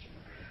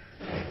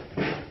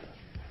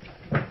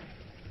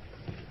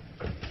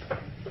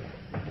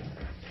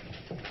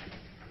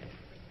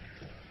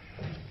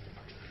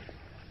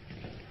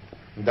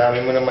 Ang dami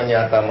mo naman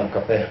yata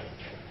magkape.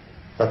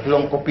 3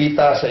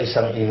 kupita sa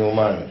isang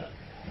inuman.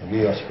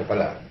 Nag-ios ka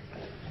pala.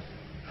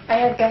 I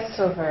had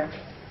guests over.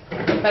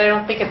 But I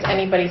don't think it's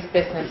anybody's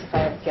business if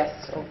I have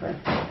guests over.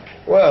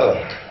 Well,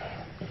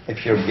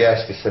 if your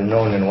guest is a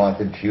known and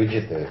wanted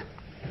fugitive,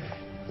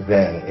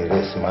 then it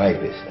is my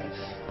business.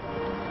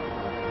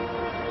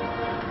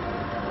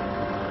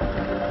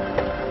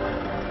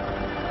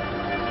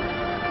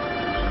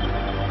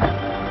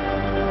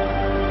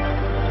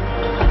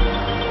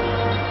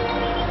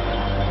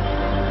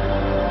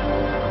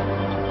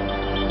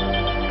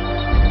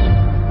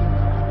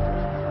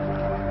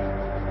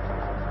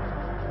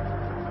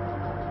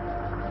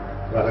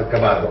 Bakit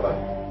kamado ka?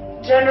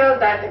 General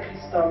Dante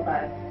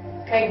Cristobal,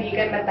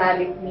 kaibigan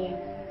matalik ni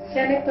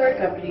Senator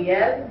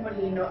Gabriel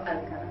Molino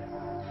Alcaraz.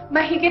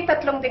 Mahigit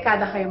 3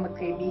 dekada kayo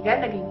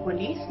magkaibigan, naging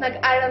police,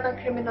 nag-aral ng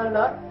criminal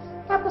law,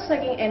 tapos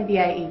naging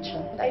NBI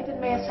agent. I did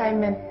my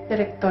assignment,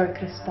 Director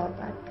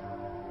Cristobal.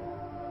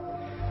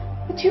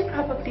 But you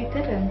probably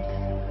didn't.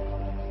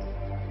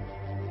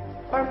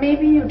 Or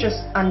maybe you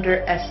just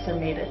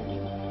underestimated me.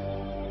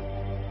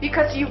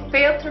 Because you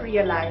failed to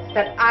realize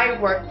that I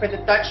work for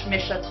the Dutch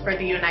missions for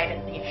the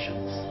United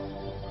Nations.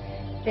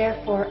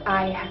 Therefore,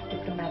 I have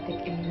diplomatic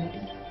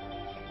immunity.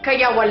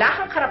 Kaya wala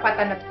kang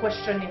karapatan at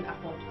questionin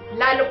ako,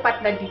 lalo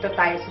pat nandito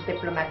tayo sa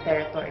diplomat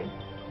territory.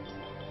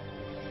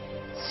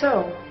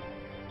 So,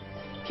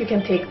 if you can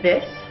take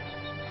this,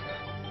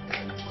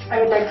 I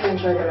would like to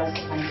enjoy the rest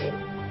of my day.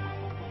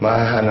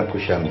 Mahahanap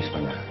ko siya, Miss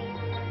Manahan.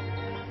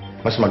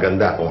 Mas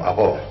maganda kung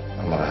ako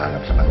ang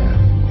makahanap sa kanya.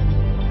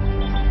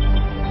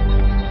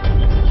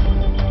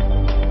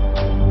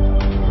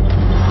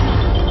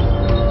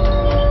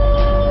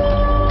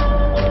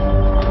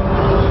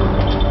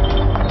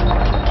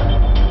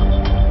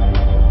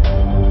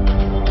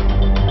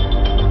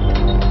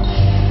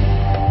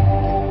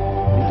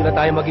 Dito na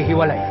tayo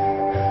maghihiwalay.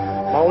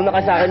 Mauna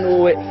ka sa akin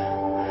uuwi.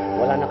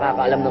 Wala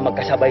nakakaalam na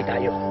magkasabay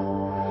tayo.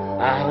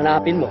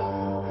 Hahanapin mo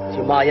si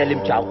Maya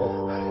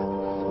Limchauco.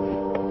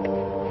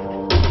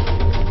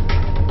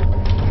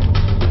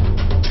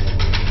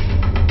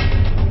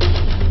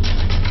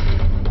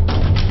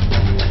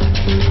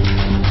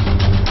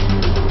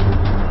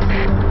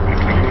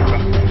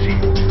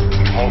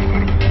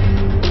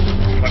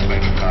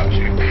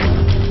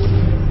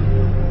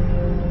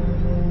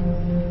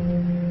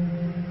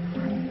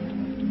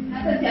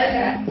 Nasaan si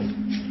Alcaraz?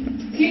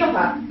 Sino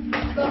ka?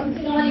 Ikaw,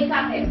 sinungaling sa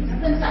akin.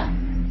 Nasaan siya?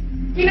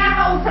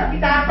 Kinakausap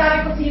kita, sabi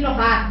ko sino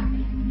ka.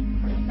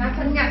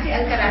 Nasaan nga si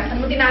Alcaraz? Saan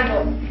mo tinago?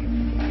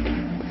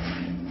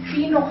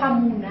 Sino ka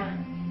muna?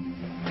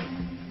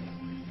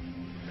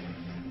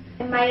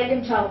 Maya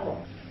Limchauco.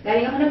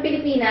 Galing ako ng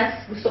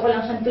Pilipinas, gusto ko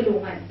lang siyang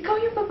tulungan. Ikaw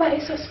yung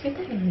babae sa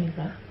ospital, hindi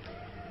ba?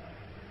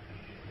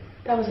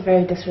 That was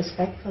very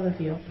disrespectful of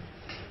you.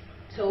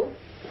 So,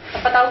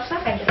 napatawag sa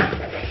akin.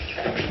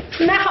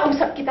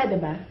 Kinakausap kita,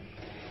 diba?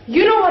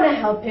 You don't want to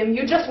help him,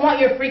 you just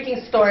want your freaking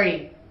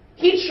story.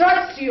 He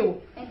trusts you.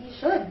 And he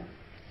should.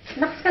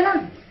 Naks ka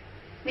lang.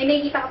 May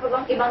nakikita ka pa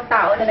bang ibang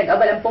tao na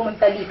nag-abalang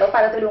pumunta dito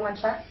para tulungan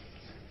siya?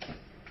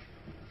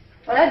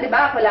 Wala, di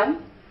ba? Ako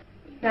lang?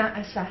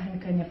 Naasahan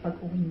ka niya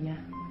pag-uwi niya.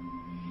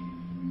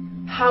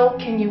 How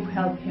can you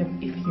help him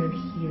if you're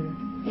here?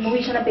 Umuwi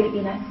siya ng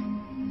Pilipinas?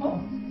 Oo.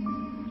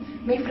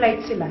 May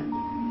flight sila.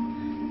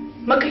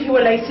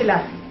 Maghihiwalay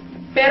sila.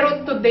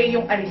 Pero today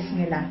yung alis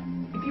nila.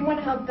 If you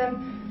want to help them,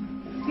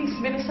 please,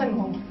 bilisan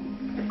mo.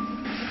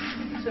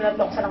 Sulat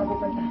mo kung saan ako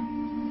pupunta.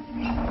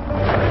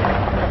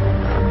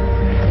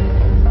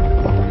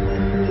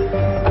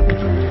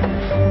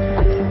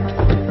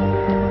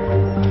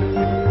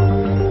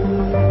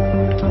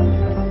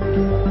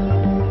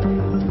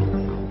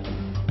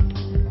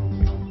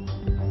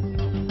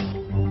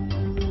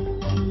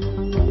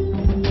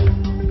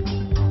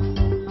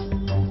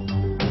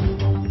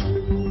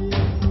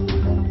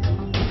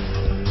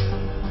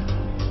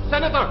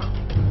 Senator,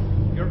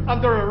 you're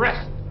under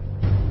arrest.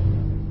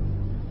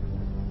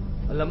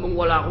 Alam mong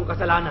wala akong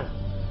kasalanan.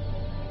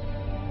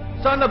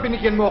 Sana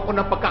binigyan mo ako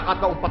ng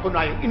pagkakataong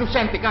patunayang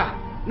inosente ka.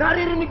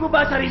 Naririnig mo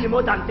ba ang sarili mo,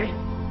 Dante?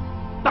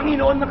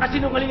 Panginoon ng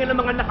kasinungalingan ng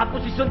mga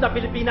nakaposisyon sa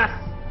Pilipinas.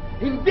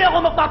 Hindi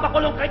ako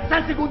magpapakulong kahit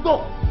 1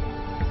 segundo.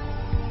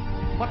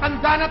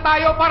 Matanda na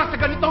tayo para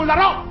sa ganitong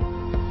laro!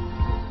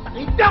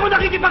 Hindi ako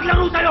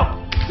nakikipaglaro sa'yo!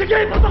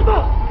 Sige, putok mo!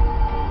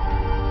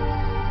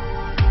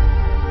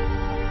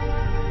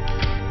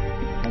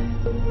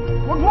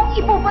 Huwag mong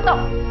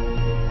ipuputok!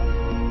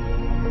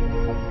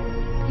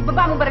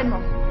 Ibaba mo ba rin mo?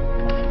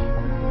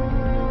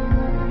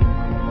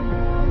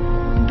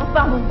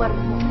 Ibaba mo ba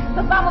rin mo?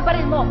 Ibaba mo ba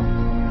rin mo?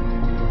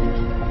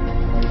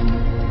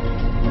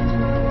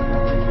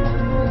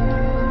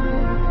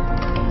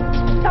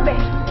 Sabi!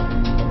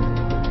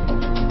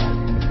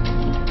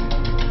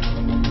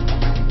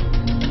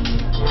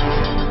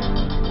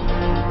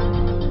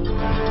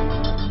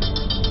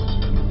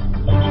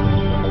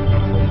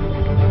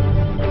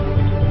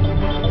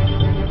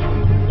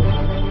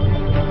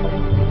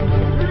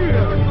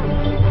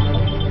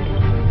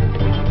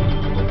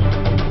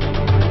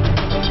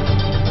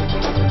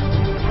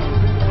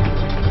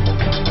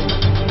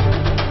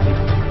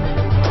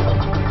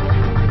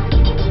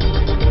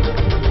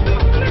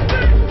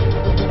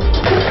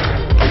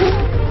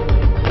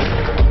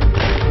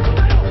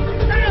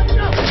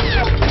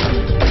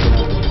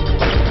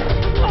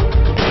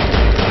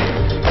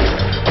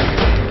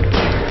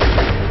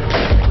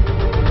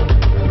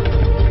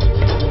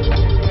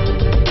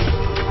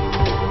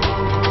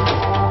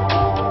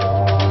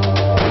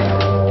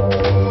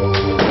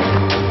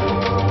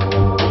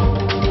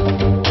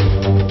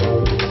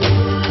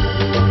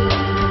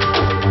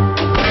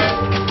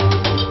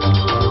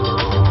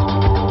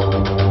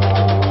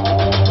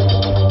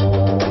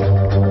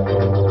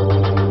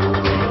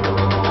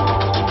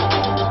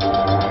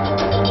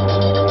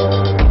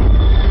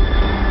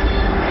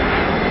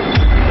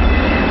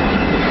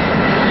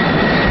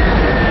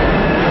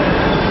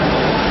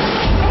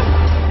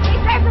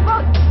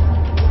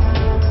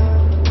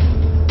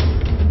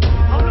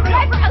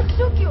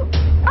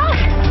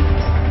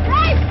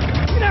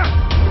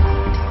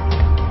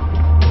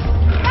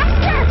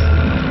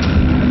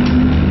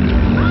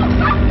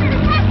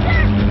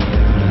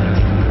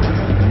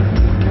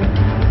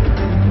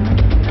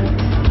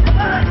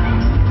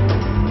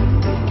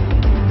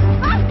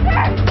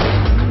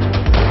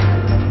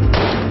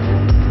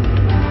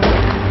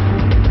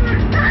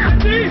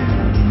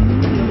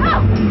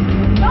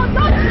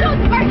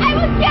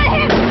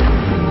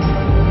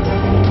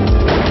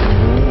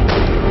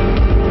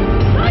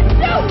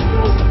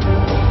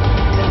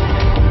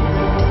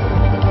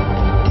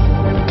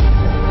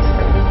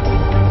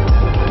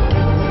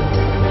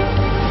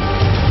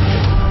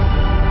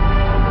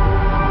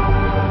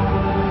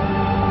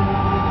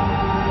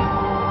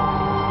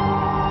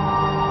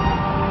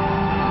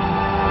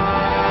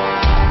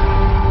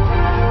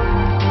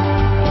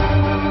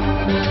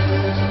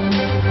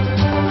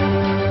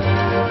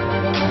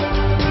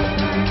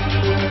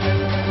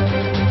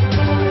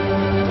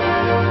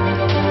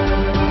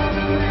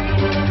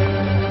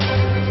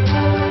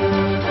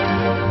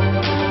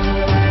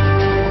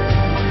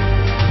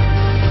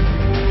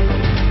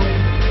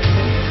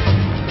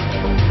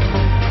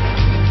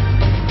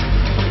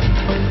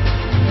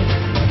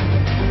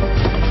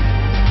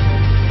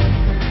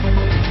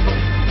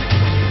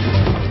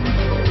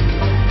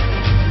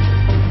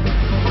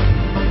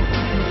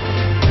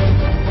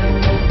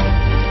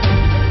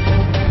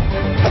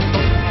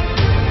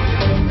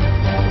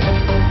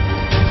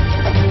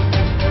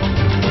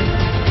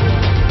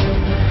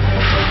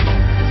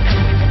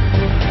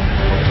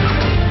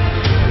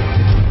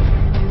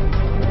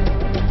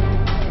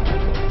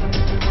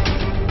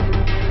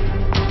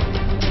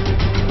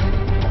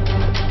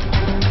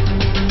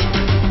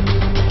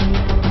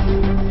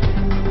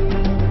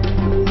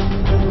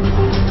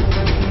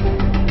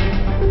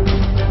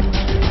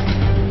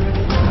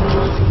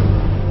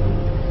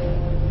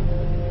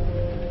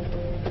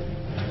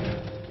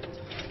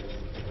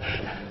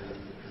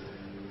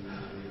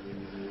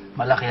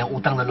 Malaki ang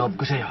utang na loob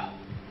ko sa'yo.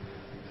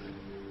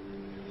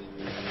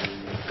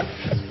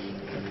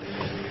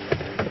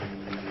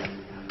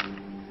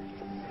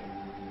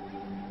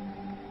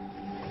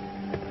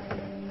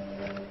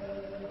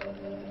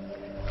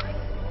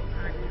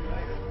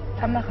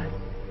 Tama ka.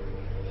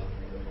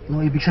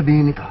 Ano ibig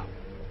sabihin nito?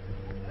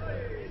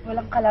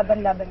 Walang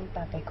kalaban-laban ng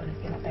tatay ko na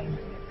pinatay mo.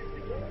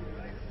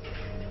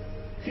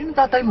 Sino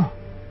tatay mo?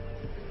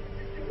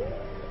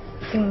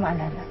 Hindi mo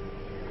maalala.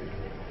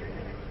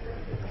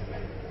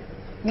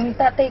 Yung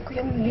tatay ko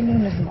yung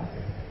linunod mo.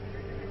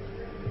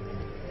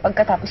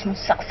 Pagkatapos mo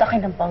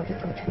saksakin ng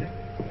paulit-ulit.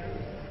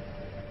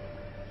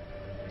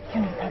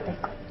 Yun ang tatay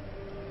ko.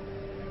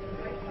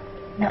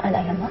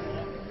 Naalala mo?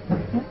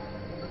 Hmm?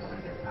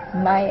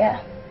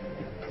 Maya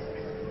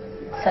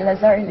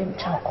Salazar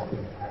Linchaco.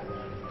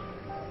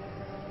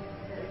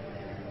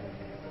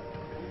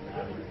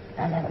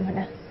 Naalala mo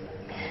na.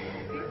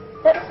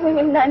 Pero kung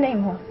yung nanay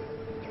mo,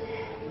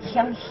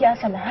 hiyang-hiya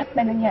sa lahat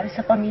na nangyari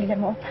sa pamilya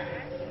mo,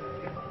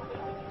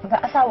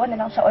 mag-aasawa na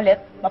lang siya ulit,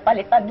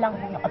 mapalitan lang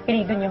ang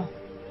apelido niyo.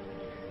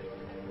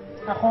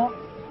 Ako,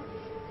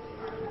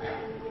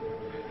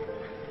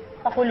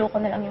 pakulo ko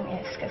na lang yung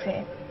S kasi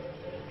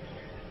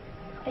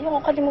ayoko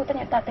kalimutan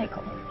yung tatay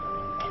ko.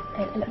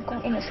 Dahil alam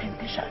kong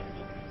inosente siya.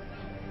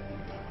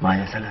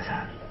 Maya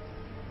Salazar.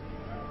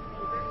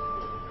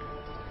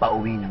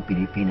 Pauwi ng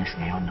Pilipinas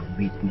ngayon ng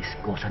witness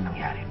ko sa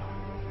nangyari mo.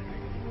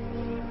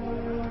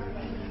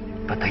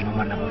 Patay mo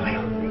man ako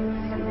ngayon.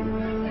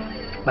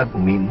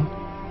 Pag-uwi mo,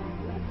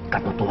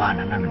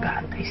 katotohanan na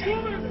nag-aantay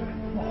sa'yo.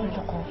 Mukhang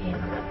lokohin.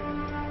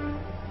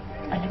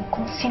 Alam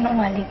kong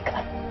sinungaling ka.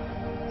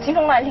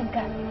 Sinungaling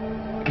ka.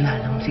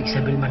 Kilala mo si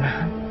Isabel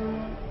Manahan?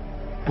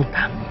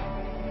 Puntahan mo.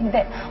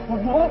 Hindi.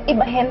 Huwag mong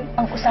ibahin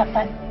ang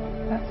usapan.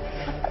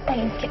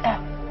 Papatayin kita.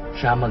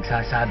 Siya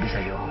magsasabi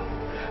sa'yo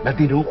na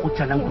dinukot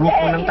siya ng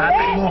grupo ng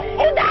tatay mo.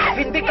 Hindi!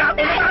 Hindi ka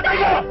ako ng tatay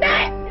mo! Hindi!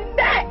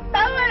 Hindi!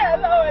 Tama na!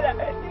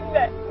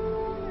 Hindi!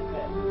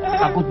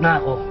 Pagod na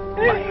ako,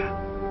 Maya.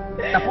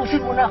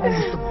 Tapusin mo na kung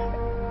gusto mo.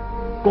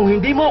 Kung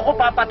hindi mo ako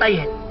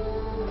papatayin,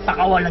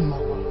 pakawalan mo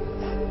ako.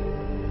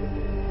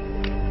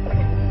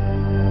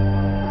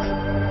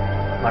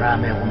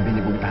 Marami akong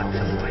binigong tao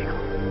sa buhay ko.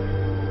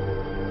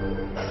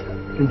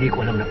 Hindi ko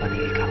alam na pati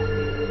ikaw.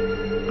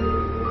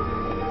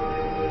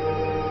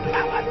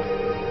 Patawad.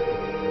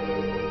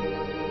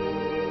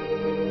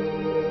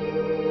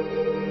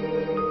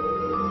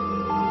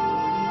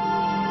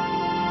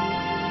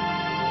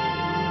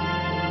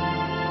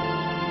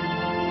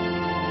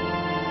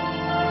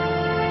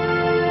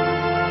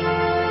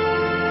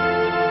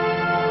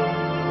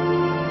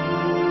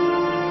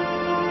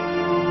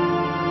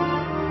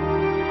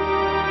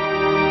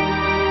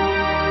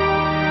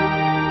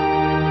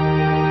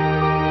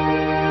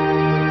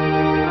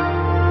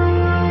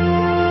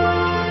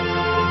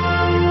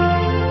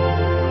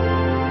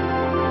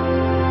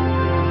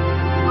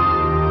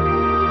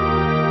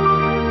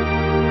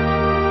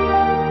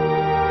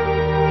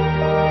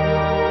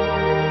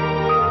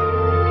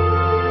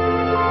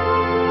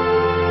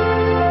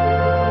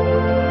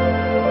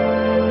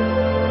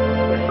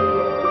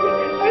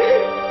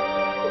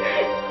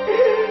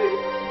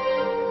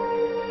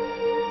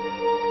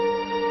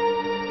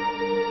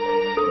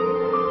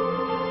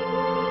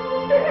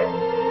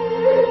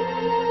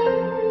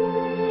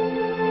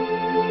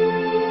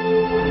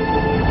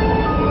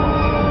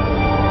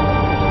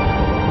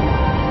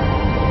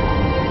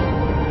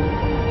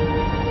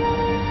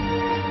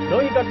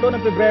 Noong ikatlo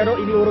ng Pebrero,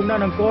 iniurong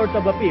na ng Court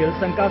of Appeals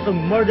ang kasong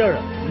murder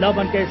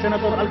laban kay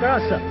Senator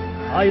Alcaraz.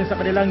 Ayon sa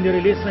kanilang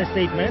nirelease na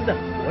statement,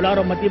 wala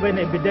raw matibay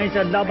na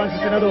ebidensya laban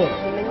sa senador.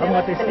 Ang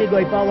mga testigo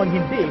ay pawang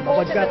hindi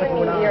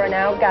mapagkakatiwalaan. We are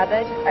now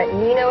gathered at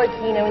Nino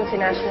Aquino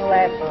International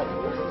Airport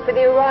for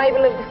the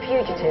arrival of the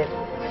fugitive,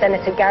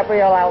 Senator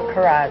Gabriel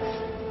Alcaraz.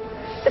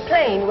 The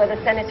plane, where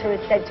the senator is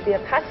said to be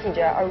a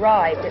passenger,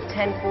 arrived at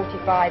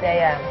 10:45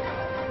 a.m.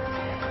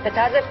 But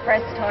as of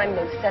press time,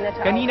 no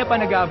Senator Kanina pa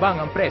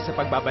nag-aabang ang press sa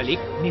pagbabalik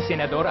ni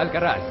Senador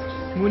Alcaraz.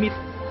 Ngunit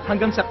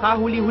hanggang sa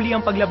kahuli-huli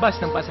ang paglabas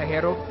ng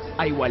pasahero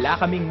ay wala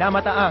kaming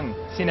namataang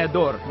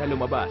senador na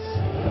lumabas.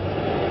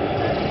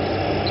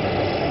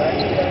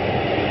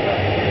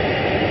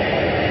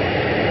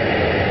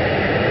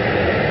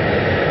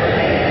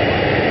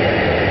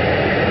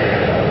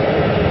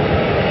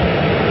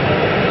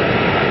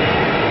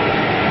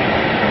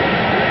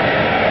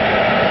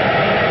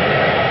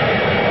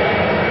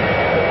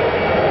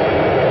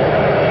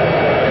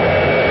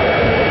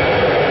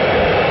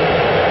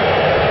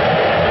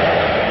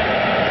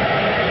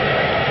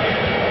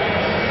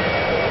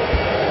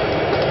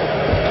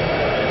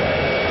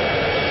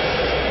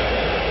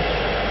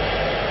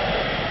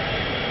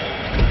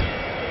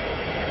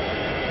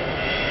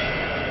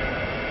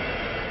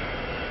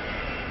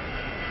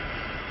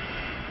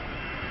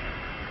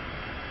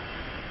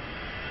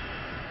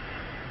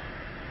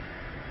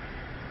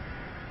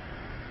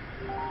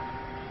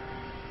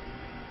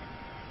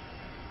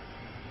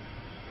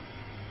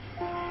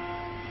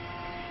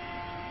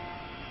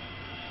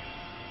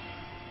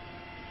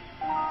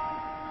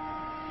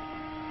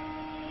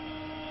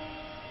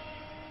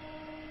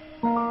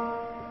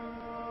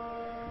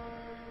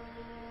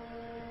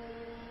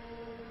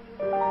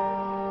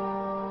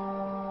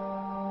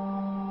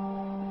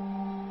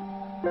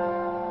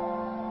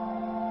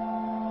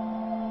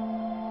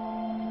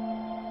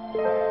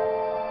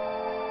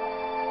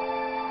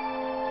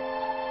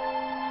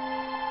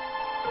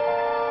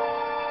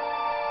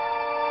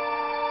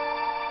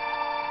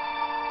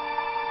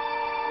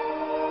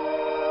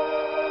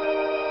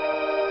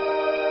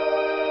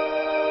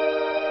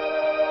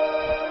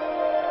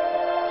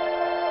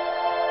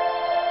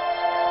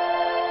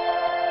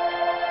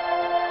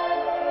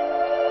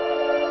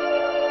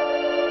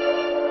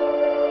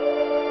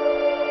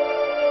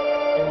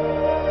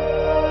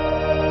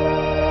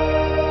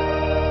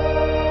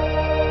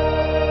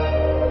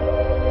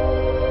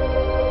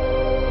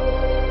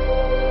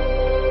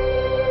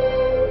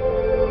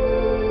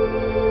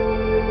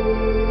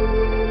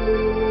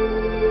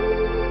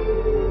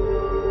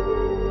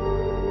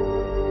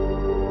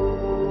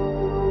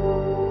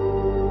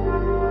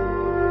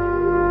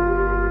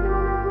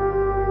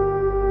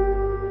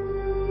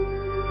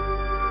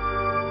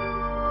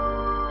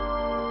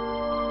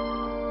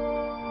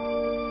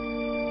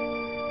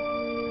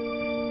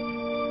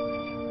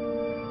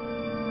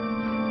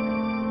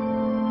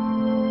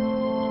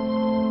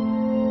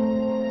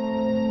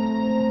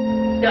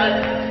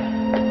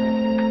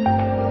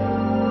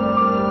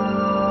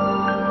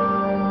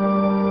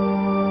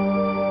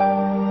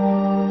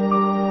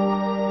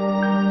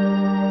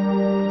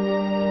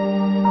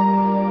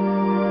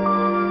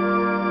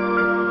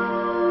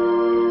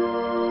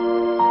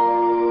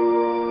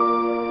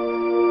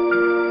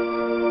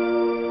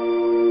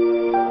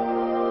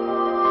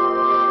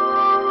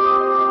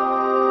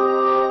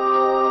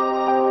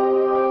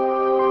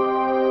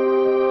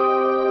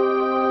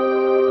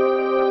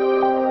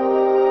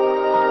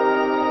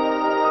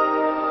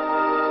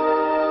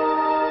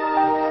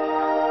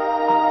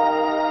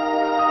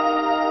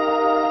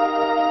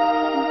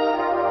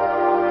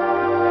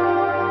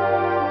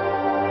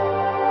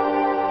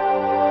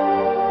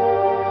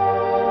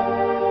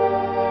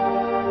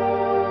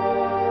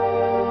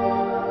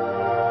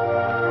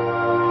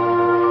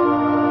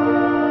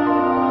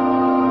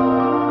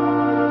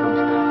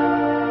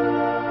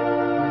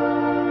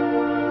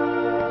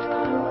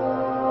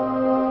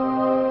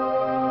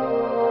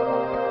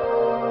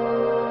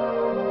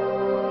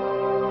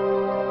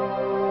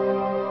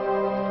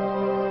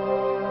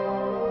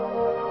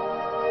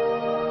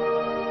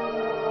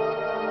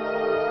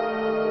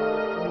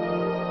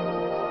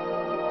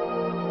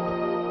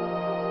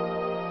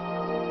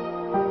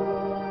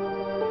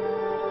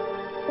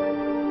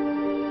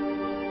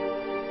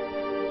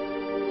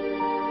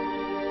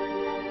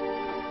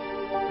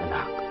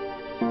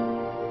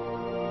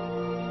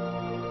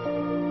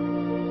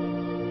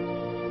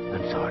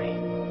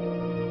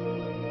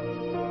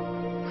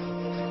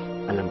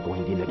 Alam ko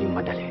hindi naging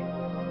madali.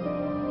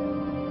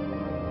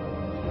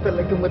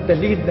 Talagang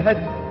madali, Dad.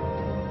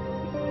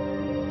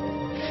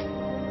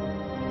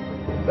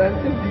 Dad,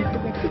 nandito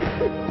ko.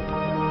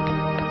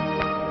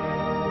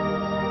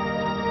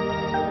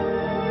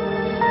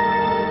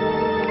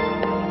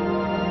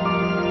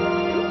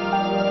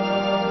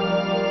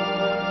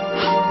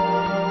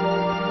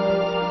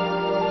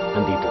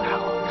 Nandito na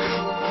ako.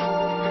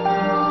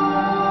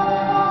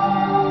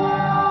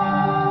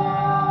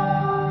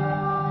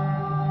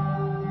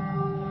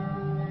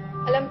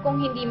 Alam kong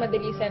hindi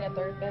madali,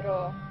 Senator,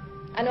 pero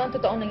ano ang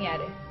totoong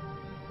nangyari?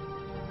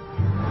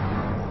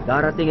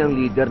 Darating ang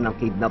leader ng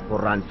kidnap for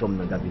ransom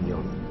ng gabing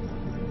yun.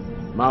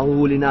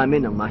 Mahuhuli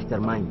namin ang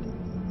mastermind.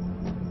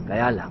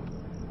 Kaya lang,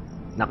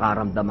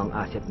 nakaramdam ang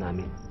asset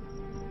namin.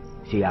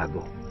 Si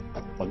Yago.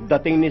 At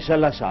pagdating ni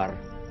Salazar,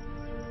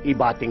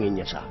 ibatingin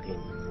niya sa akin.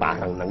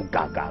 Parang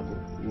nanggagago,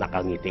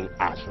 nakangiting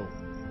aso.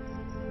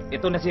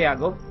 Ito na si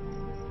Yago.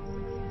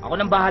 Ako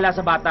nang bahala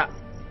sa bata.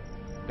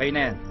 Kayo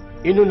na yan.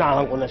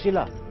 Inunahan ko na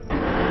sila.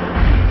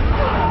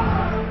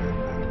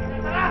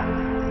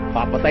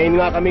 Papatayin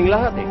nga kaming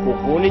lahat eh.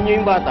 Kukunin niyo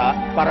yung bata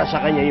para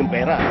sa kanya yung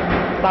pera.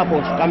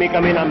 Tapos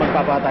kami-kami na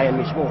magpapatayan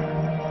mismo.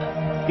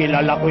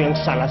 Kilala ko yung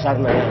Salazar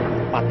na yan.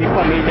 Pati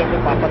pamilya ko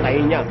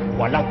papatayin niya.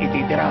 Walang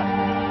ititira.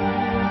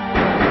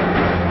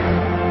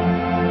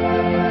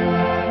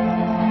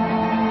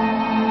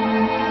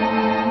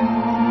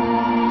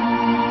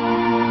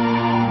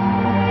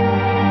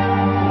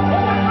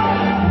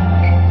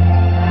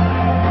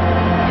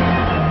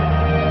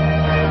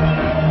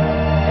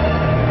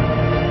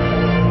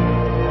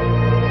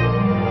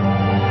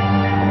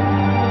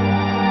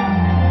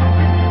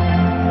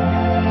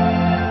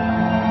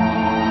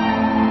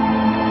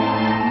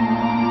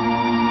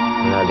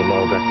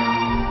 Ugat.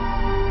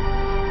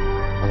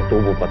 Ang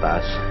tubo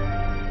pataas.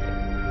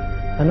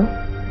 Ano?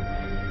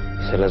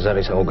 Si Lazar,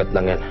 isang ugat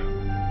lang yan.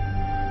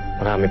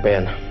 Marami pa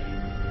yan.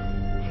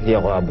 Hindi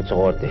ako abot sa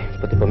korte.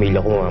 Pati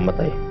pamilya ko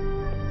mamamatay.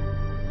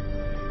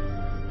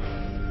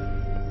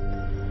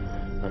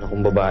 Anak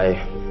kong babae.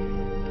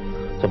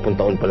 10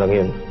 taon pa lang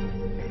yun.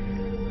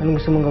 Ano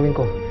gusto mong gawin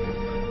ko?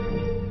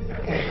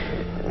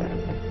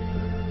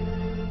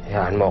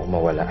 Hayaan mo ako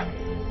mawala.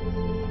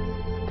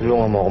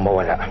 Tulungan mo ako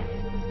mawala.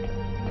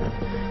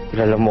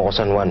 Kilala mo ako,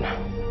 San Juan.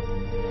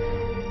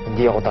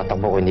 Hindi ako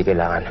tatakbo kung hindi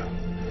kailangan.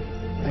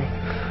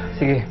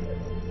 Sige.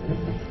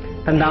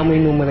 Tandaan mo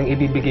yung numero ng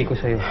ibibigay ko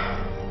sa'yo.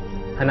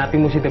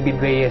 Hanapin mo si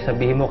David Reyes,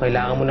 sabihin mo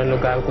kailangan mo ng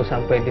lugar kung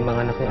saan pwede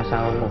manganak yung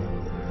asawa mo.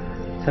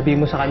 Sabihin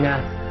mo sa kanya,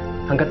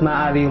 hanggat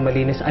maaari yung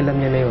malinis, alam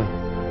niya na yun.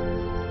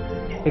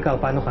 Ikaw,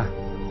 paano ka?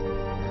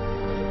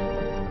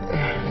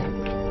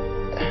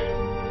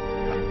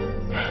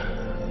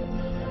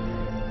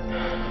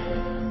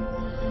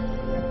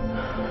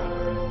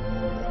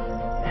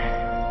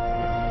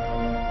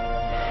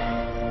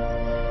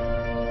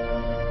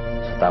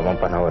 Sa tamang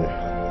panahon,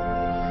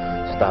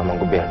 sa tamang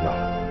gobyerno,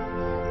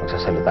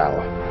 magsasalita ako.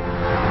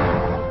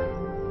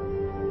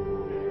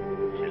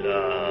 Sila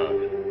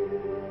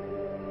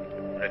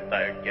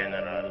retired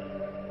General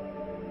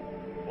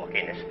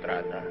Joaquin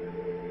Estrada,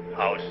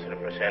 House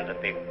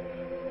Representative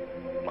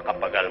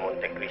Macapagal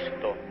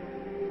Montecristo,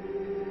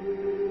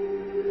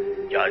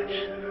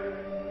 Judge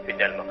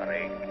Fidel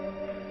Macarig,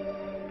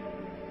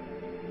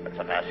 at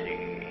saka si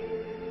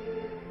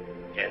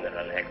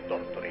General Hector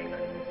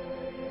Torinan.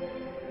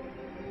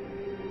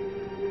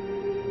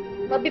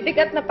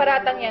 Mabibigat na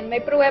paratang yan.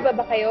 May pruweba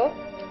ba kayo?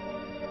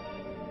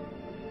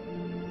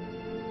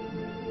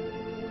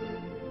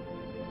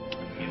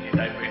 Hindi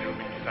tayo pwede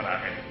umigil sa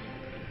racket.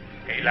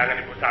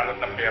 Kailangan ibusangot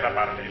ng pera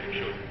para sa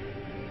eleksyon.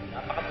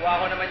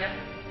 Napakabuha ko naman yan.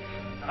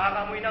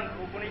 Nakakamoy ng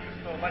grupo ni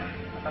Cristobal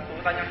at ang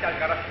tutan niyang si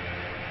Alcaraz.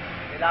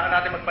 Kailangan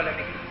natin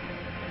magpalamig.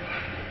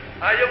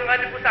 Ayaw nga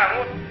ni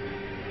Busangot.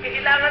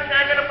 Kailangan nga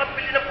niya ng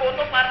pambili ng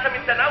boto para sa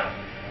Mindanao.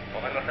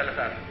 O ano,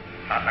 Salazar?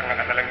 Tatanga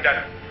ka na lang dyan.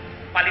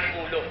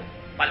 Palipulo.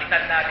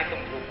 Palitan natin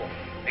itong grupo.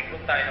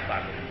 Nag-group tayo ng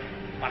bago.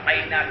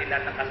 Patayin natin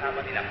lahat ng kasama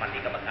nila,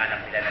 pati kamag-anak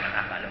nila na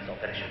nakakaalam sa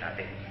operasyon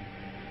natin.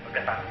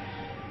 Pagkatapos,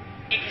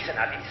 igisa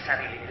natin sa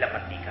sarili nila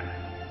mantika.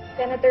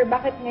 Senator,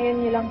 bakit ngayon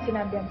niyo lang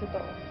sinabi ang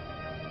totoo?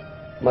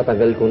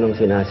 Matagal ko nang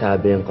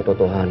sinasabi ang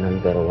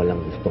katotohanan pero walang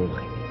gustong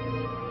makinig.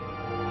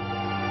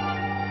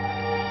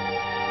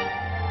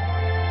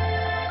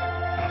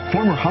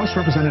 Former House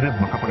Representative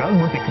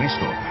Macapagal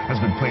Montecristo has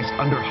been placed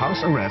under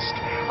house arrest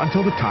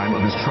until the time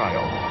of his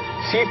trial.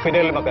 Si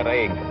Fidel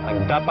Macarig,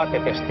 ang dapat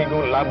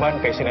testigo laban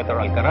kay Senator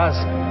Alcaraz,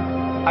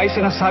 ay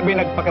sinasabi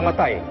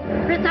nagpakamatay.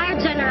 Retired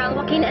General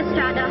Joaquin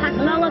Estrada has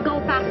long ago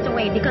passed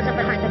away because of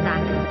a heart attack.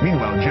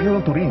 Meanwhile,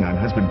 General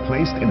Torinan has been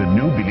placed in the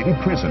new Bilili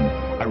prison,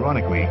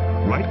 ironically,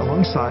 right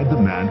alongside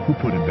the man who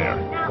put him there.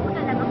 Ako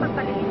na lang ang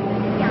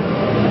magpalilitin niya.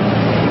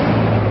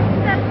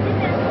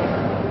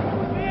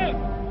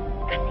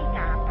 Kasi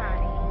nga,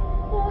 pare,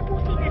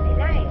 uubusin na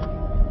nila eh.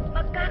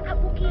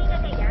 Magkakabukingan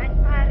na yan,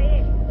 pare.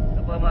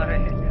 Aba, Mare,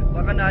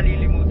 baka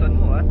nalilimutan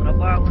mo at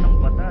trabaho ng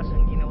batas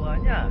ang ginawa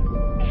niya.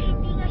 Eh,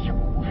 hindi nga siya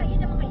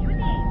bubuhayin ng mga yun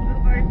eh. Pero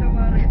kahit na,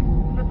 Mare,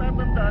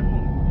 natatandaan mo,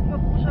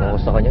 mapusa. Ako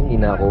sa kanya, hindi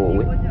na ako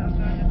uuwi.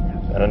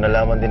 Pero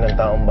nalaman din ng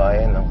taong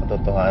bayan ang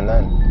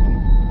katotohanan.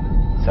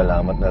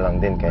 Salamat na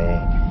lang din kay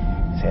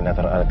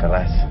Senator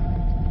Alcaraz.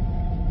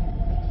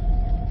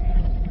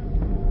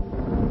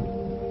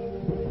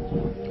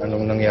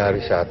 Anong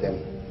nangyari sa atin?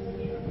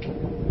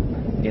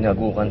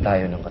 Ginagukan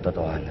tayo ng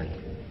katotohanan.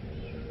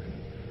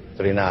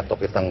 Trinato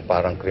kitang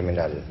parang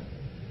kriminal.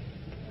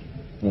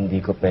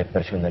 Hindi ko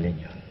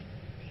pe-personalin yun.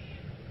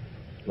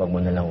 Huwag mo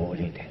na lang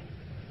uulitin.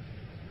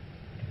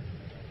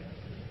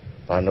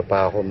 Paano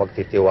pa ako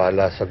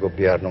magtitiwala sa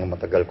gobyernong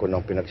matagal ko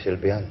nang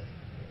pinagsilbihan?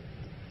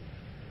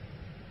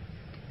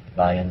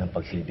 Bayan ng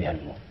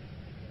pagsilbihan mo.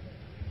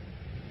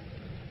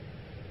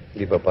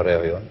 Di ba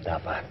pareho yun?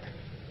 Dapat.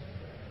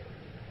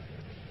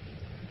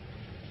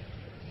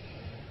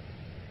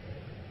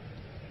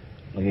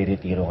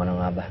 Maghiretiro ka na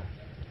nga ba?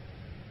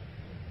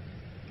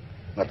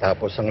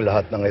 Matapos ang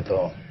lahat ng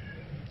ito,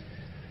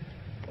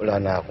 wala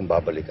na akong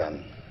babalikan.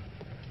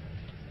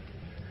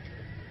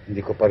 Hindi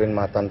ko pa rin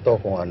matanto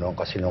kung ano ang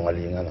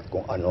kasinungalingan at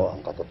kung ano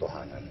ang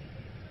katotohanan.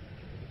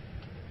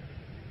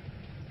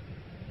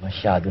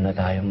 Masyado na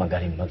tayong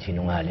magaling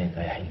magsinungaling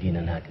kaya hindi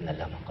na natin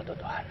alam ang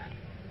katotohanan.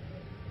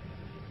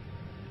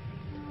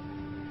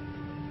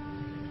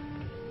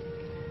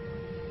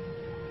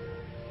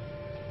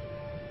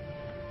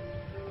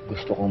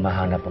 Gusto kong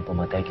mahanap ang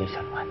pumatay kay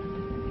San Juan.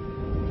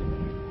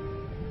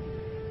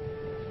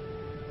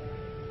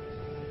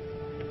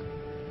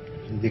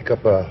 Hindi ka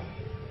pa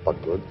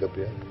pagod,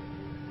 Gabriel?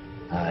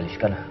 Aalis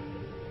ka na.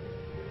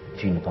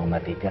 Sino pang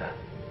matitira?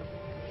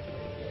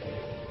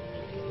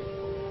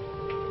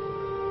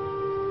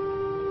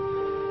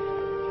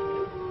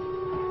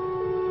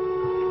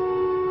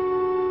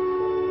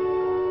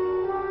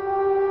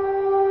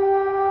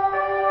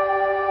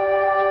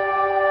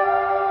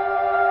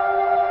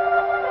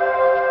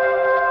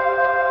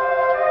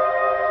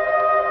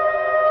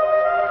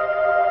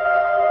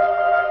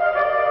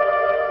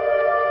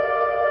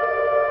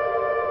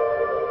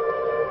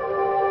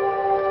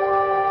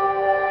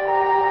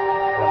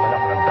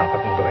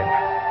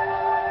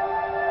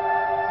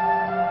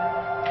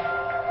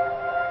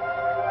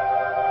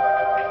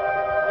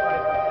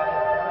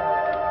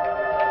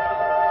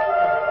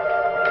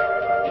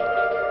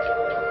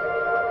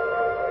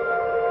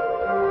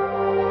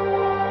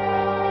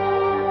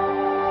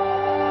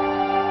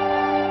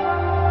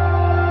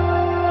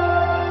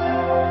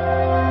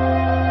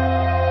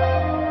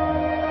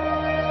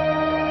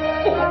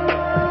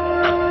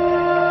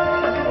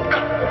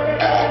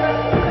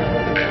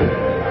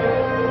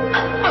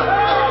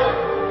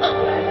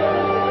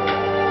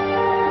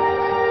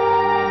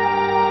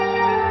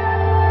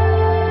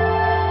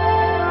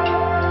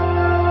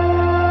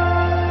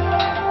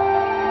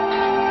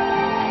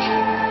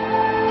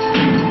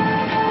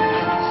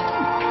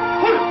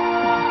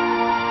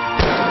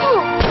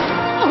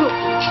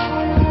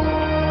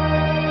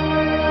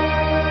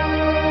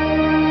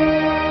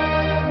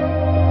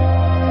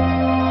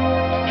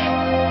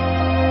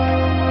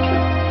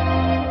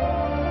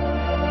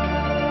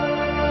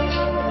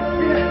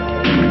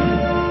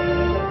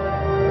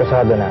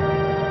 Pasado na.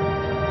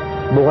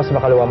 Bukas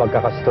makalawa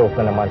magkaka-stroke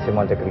na naman si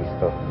Monte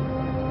Cristo.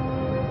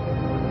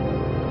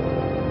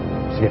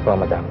 Sige po,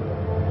 madam.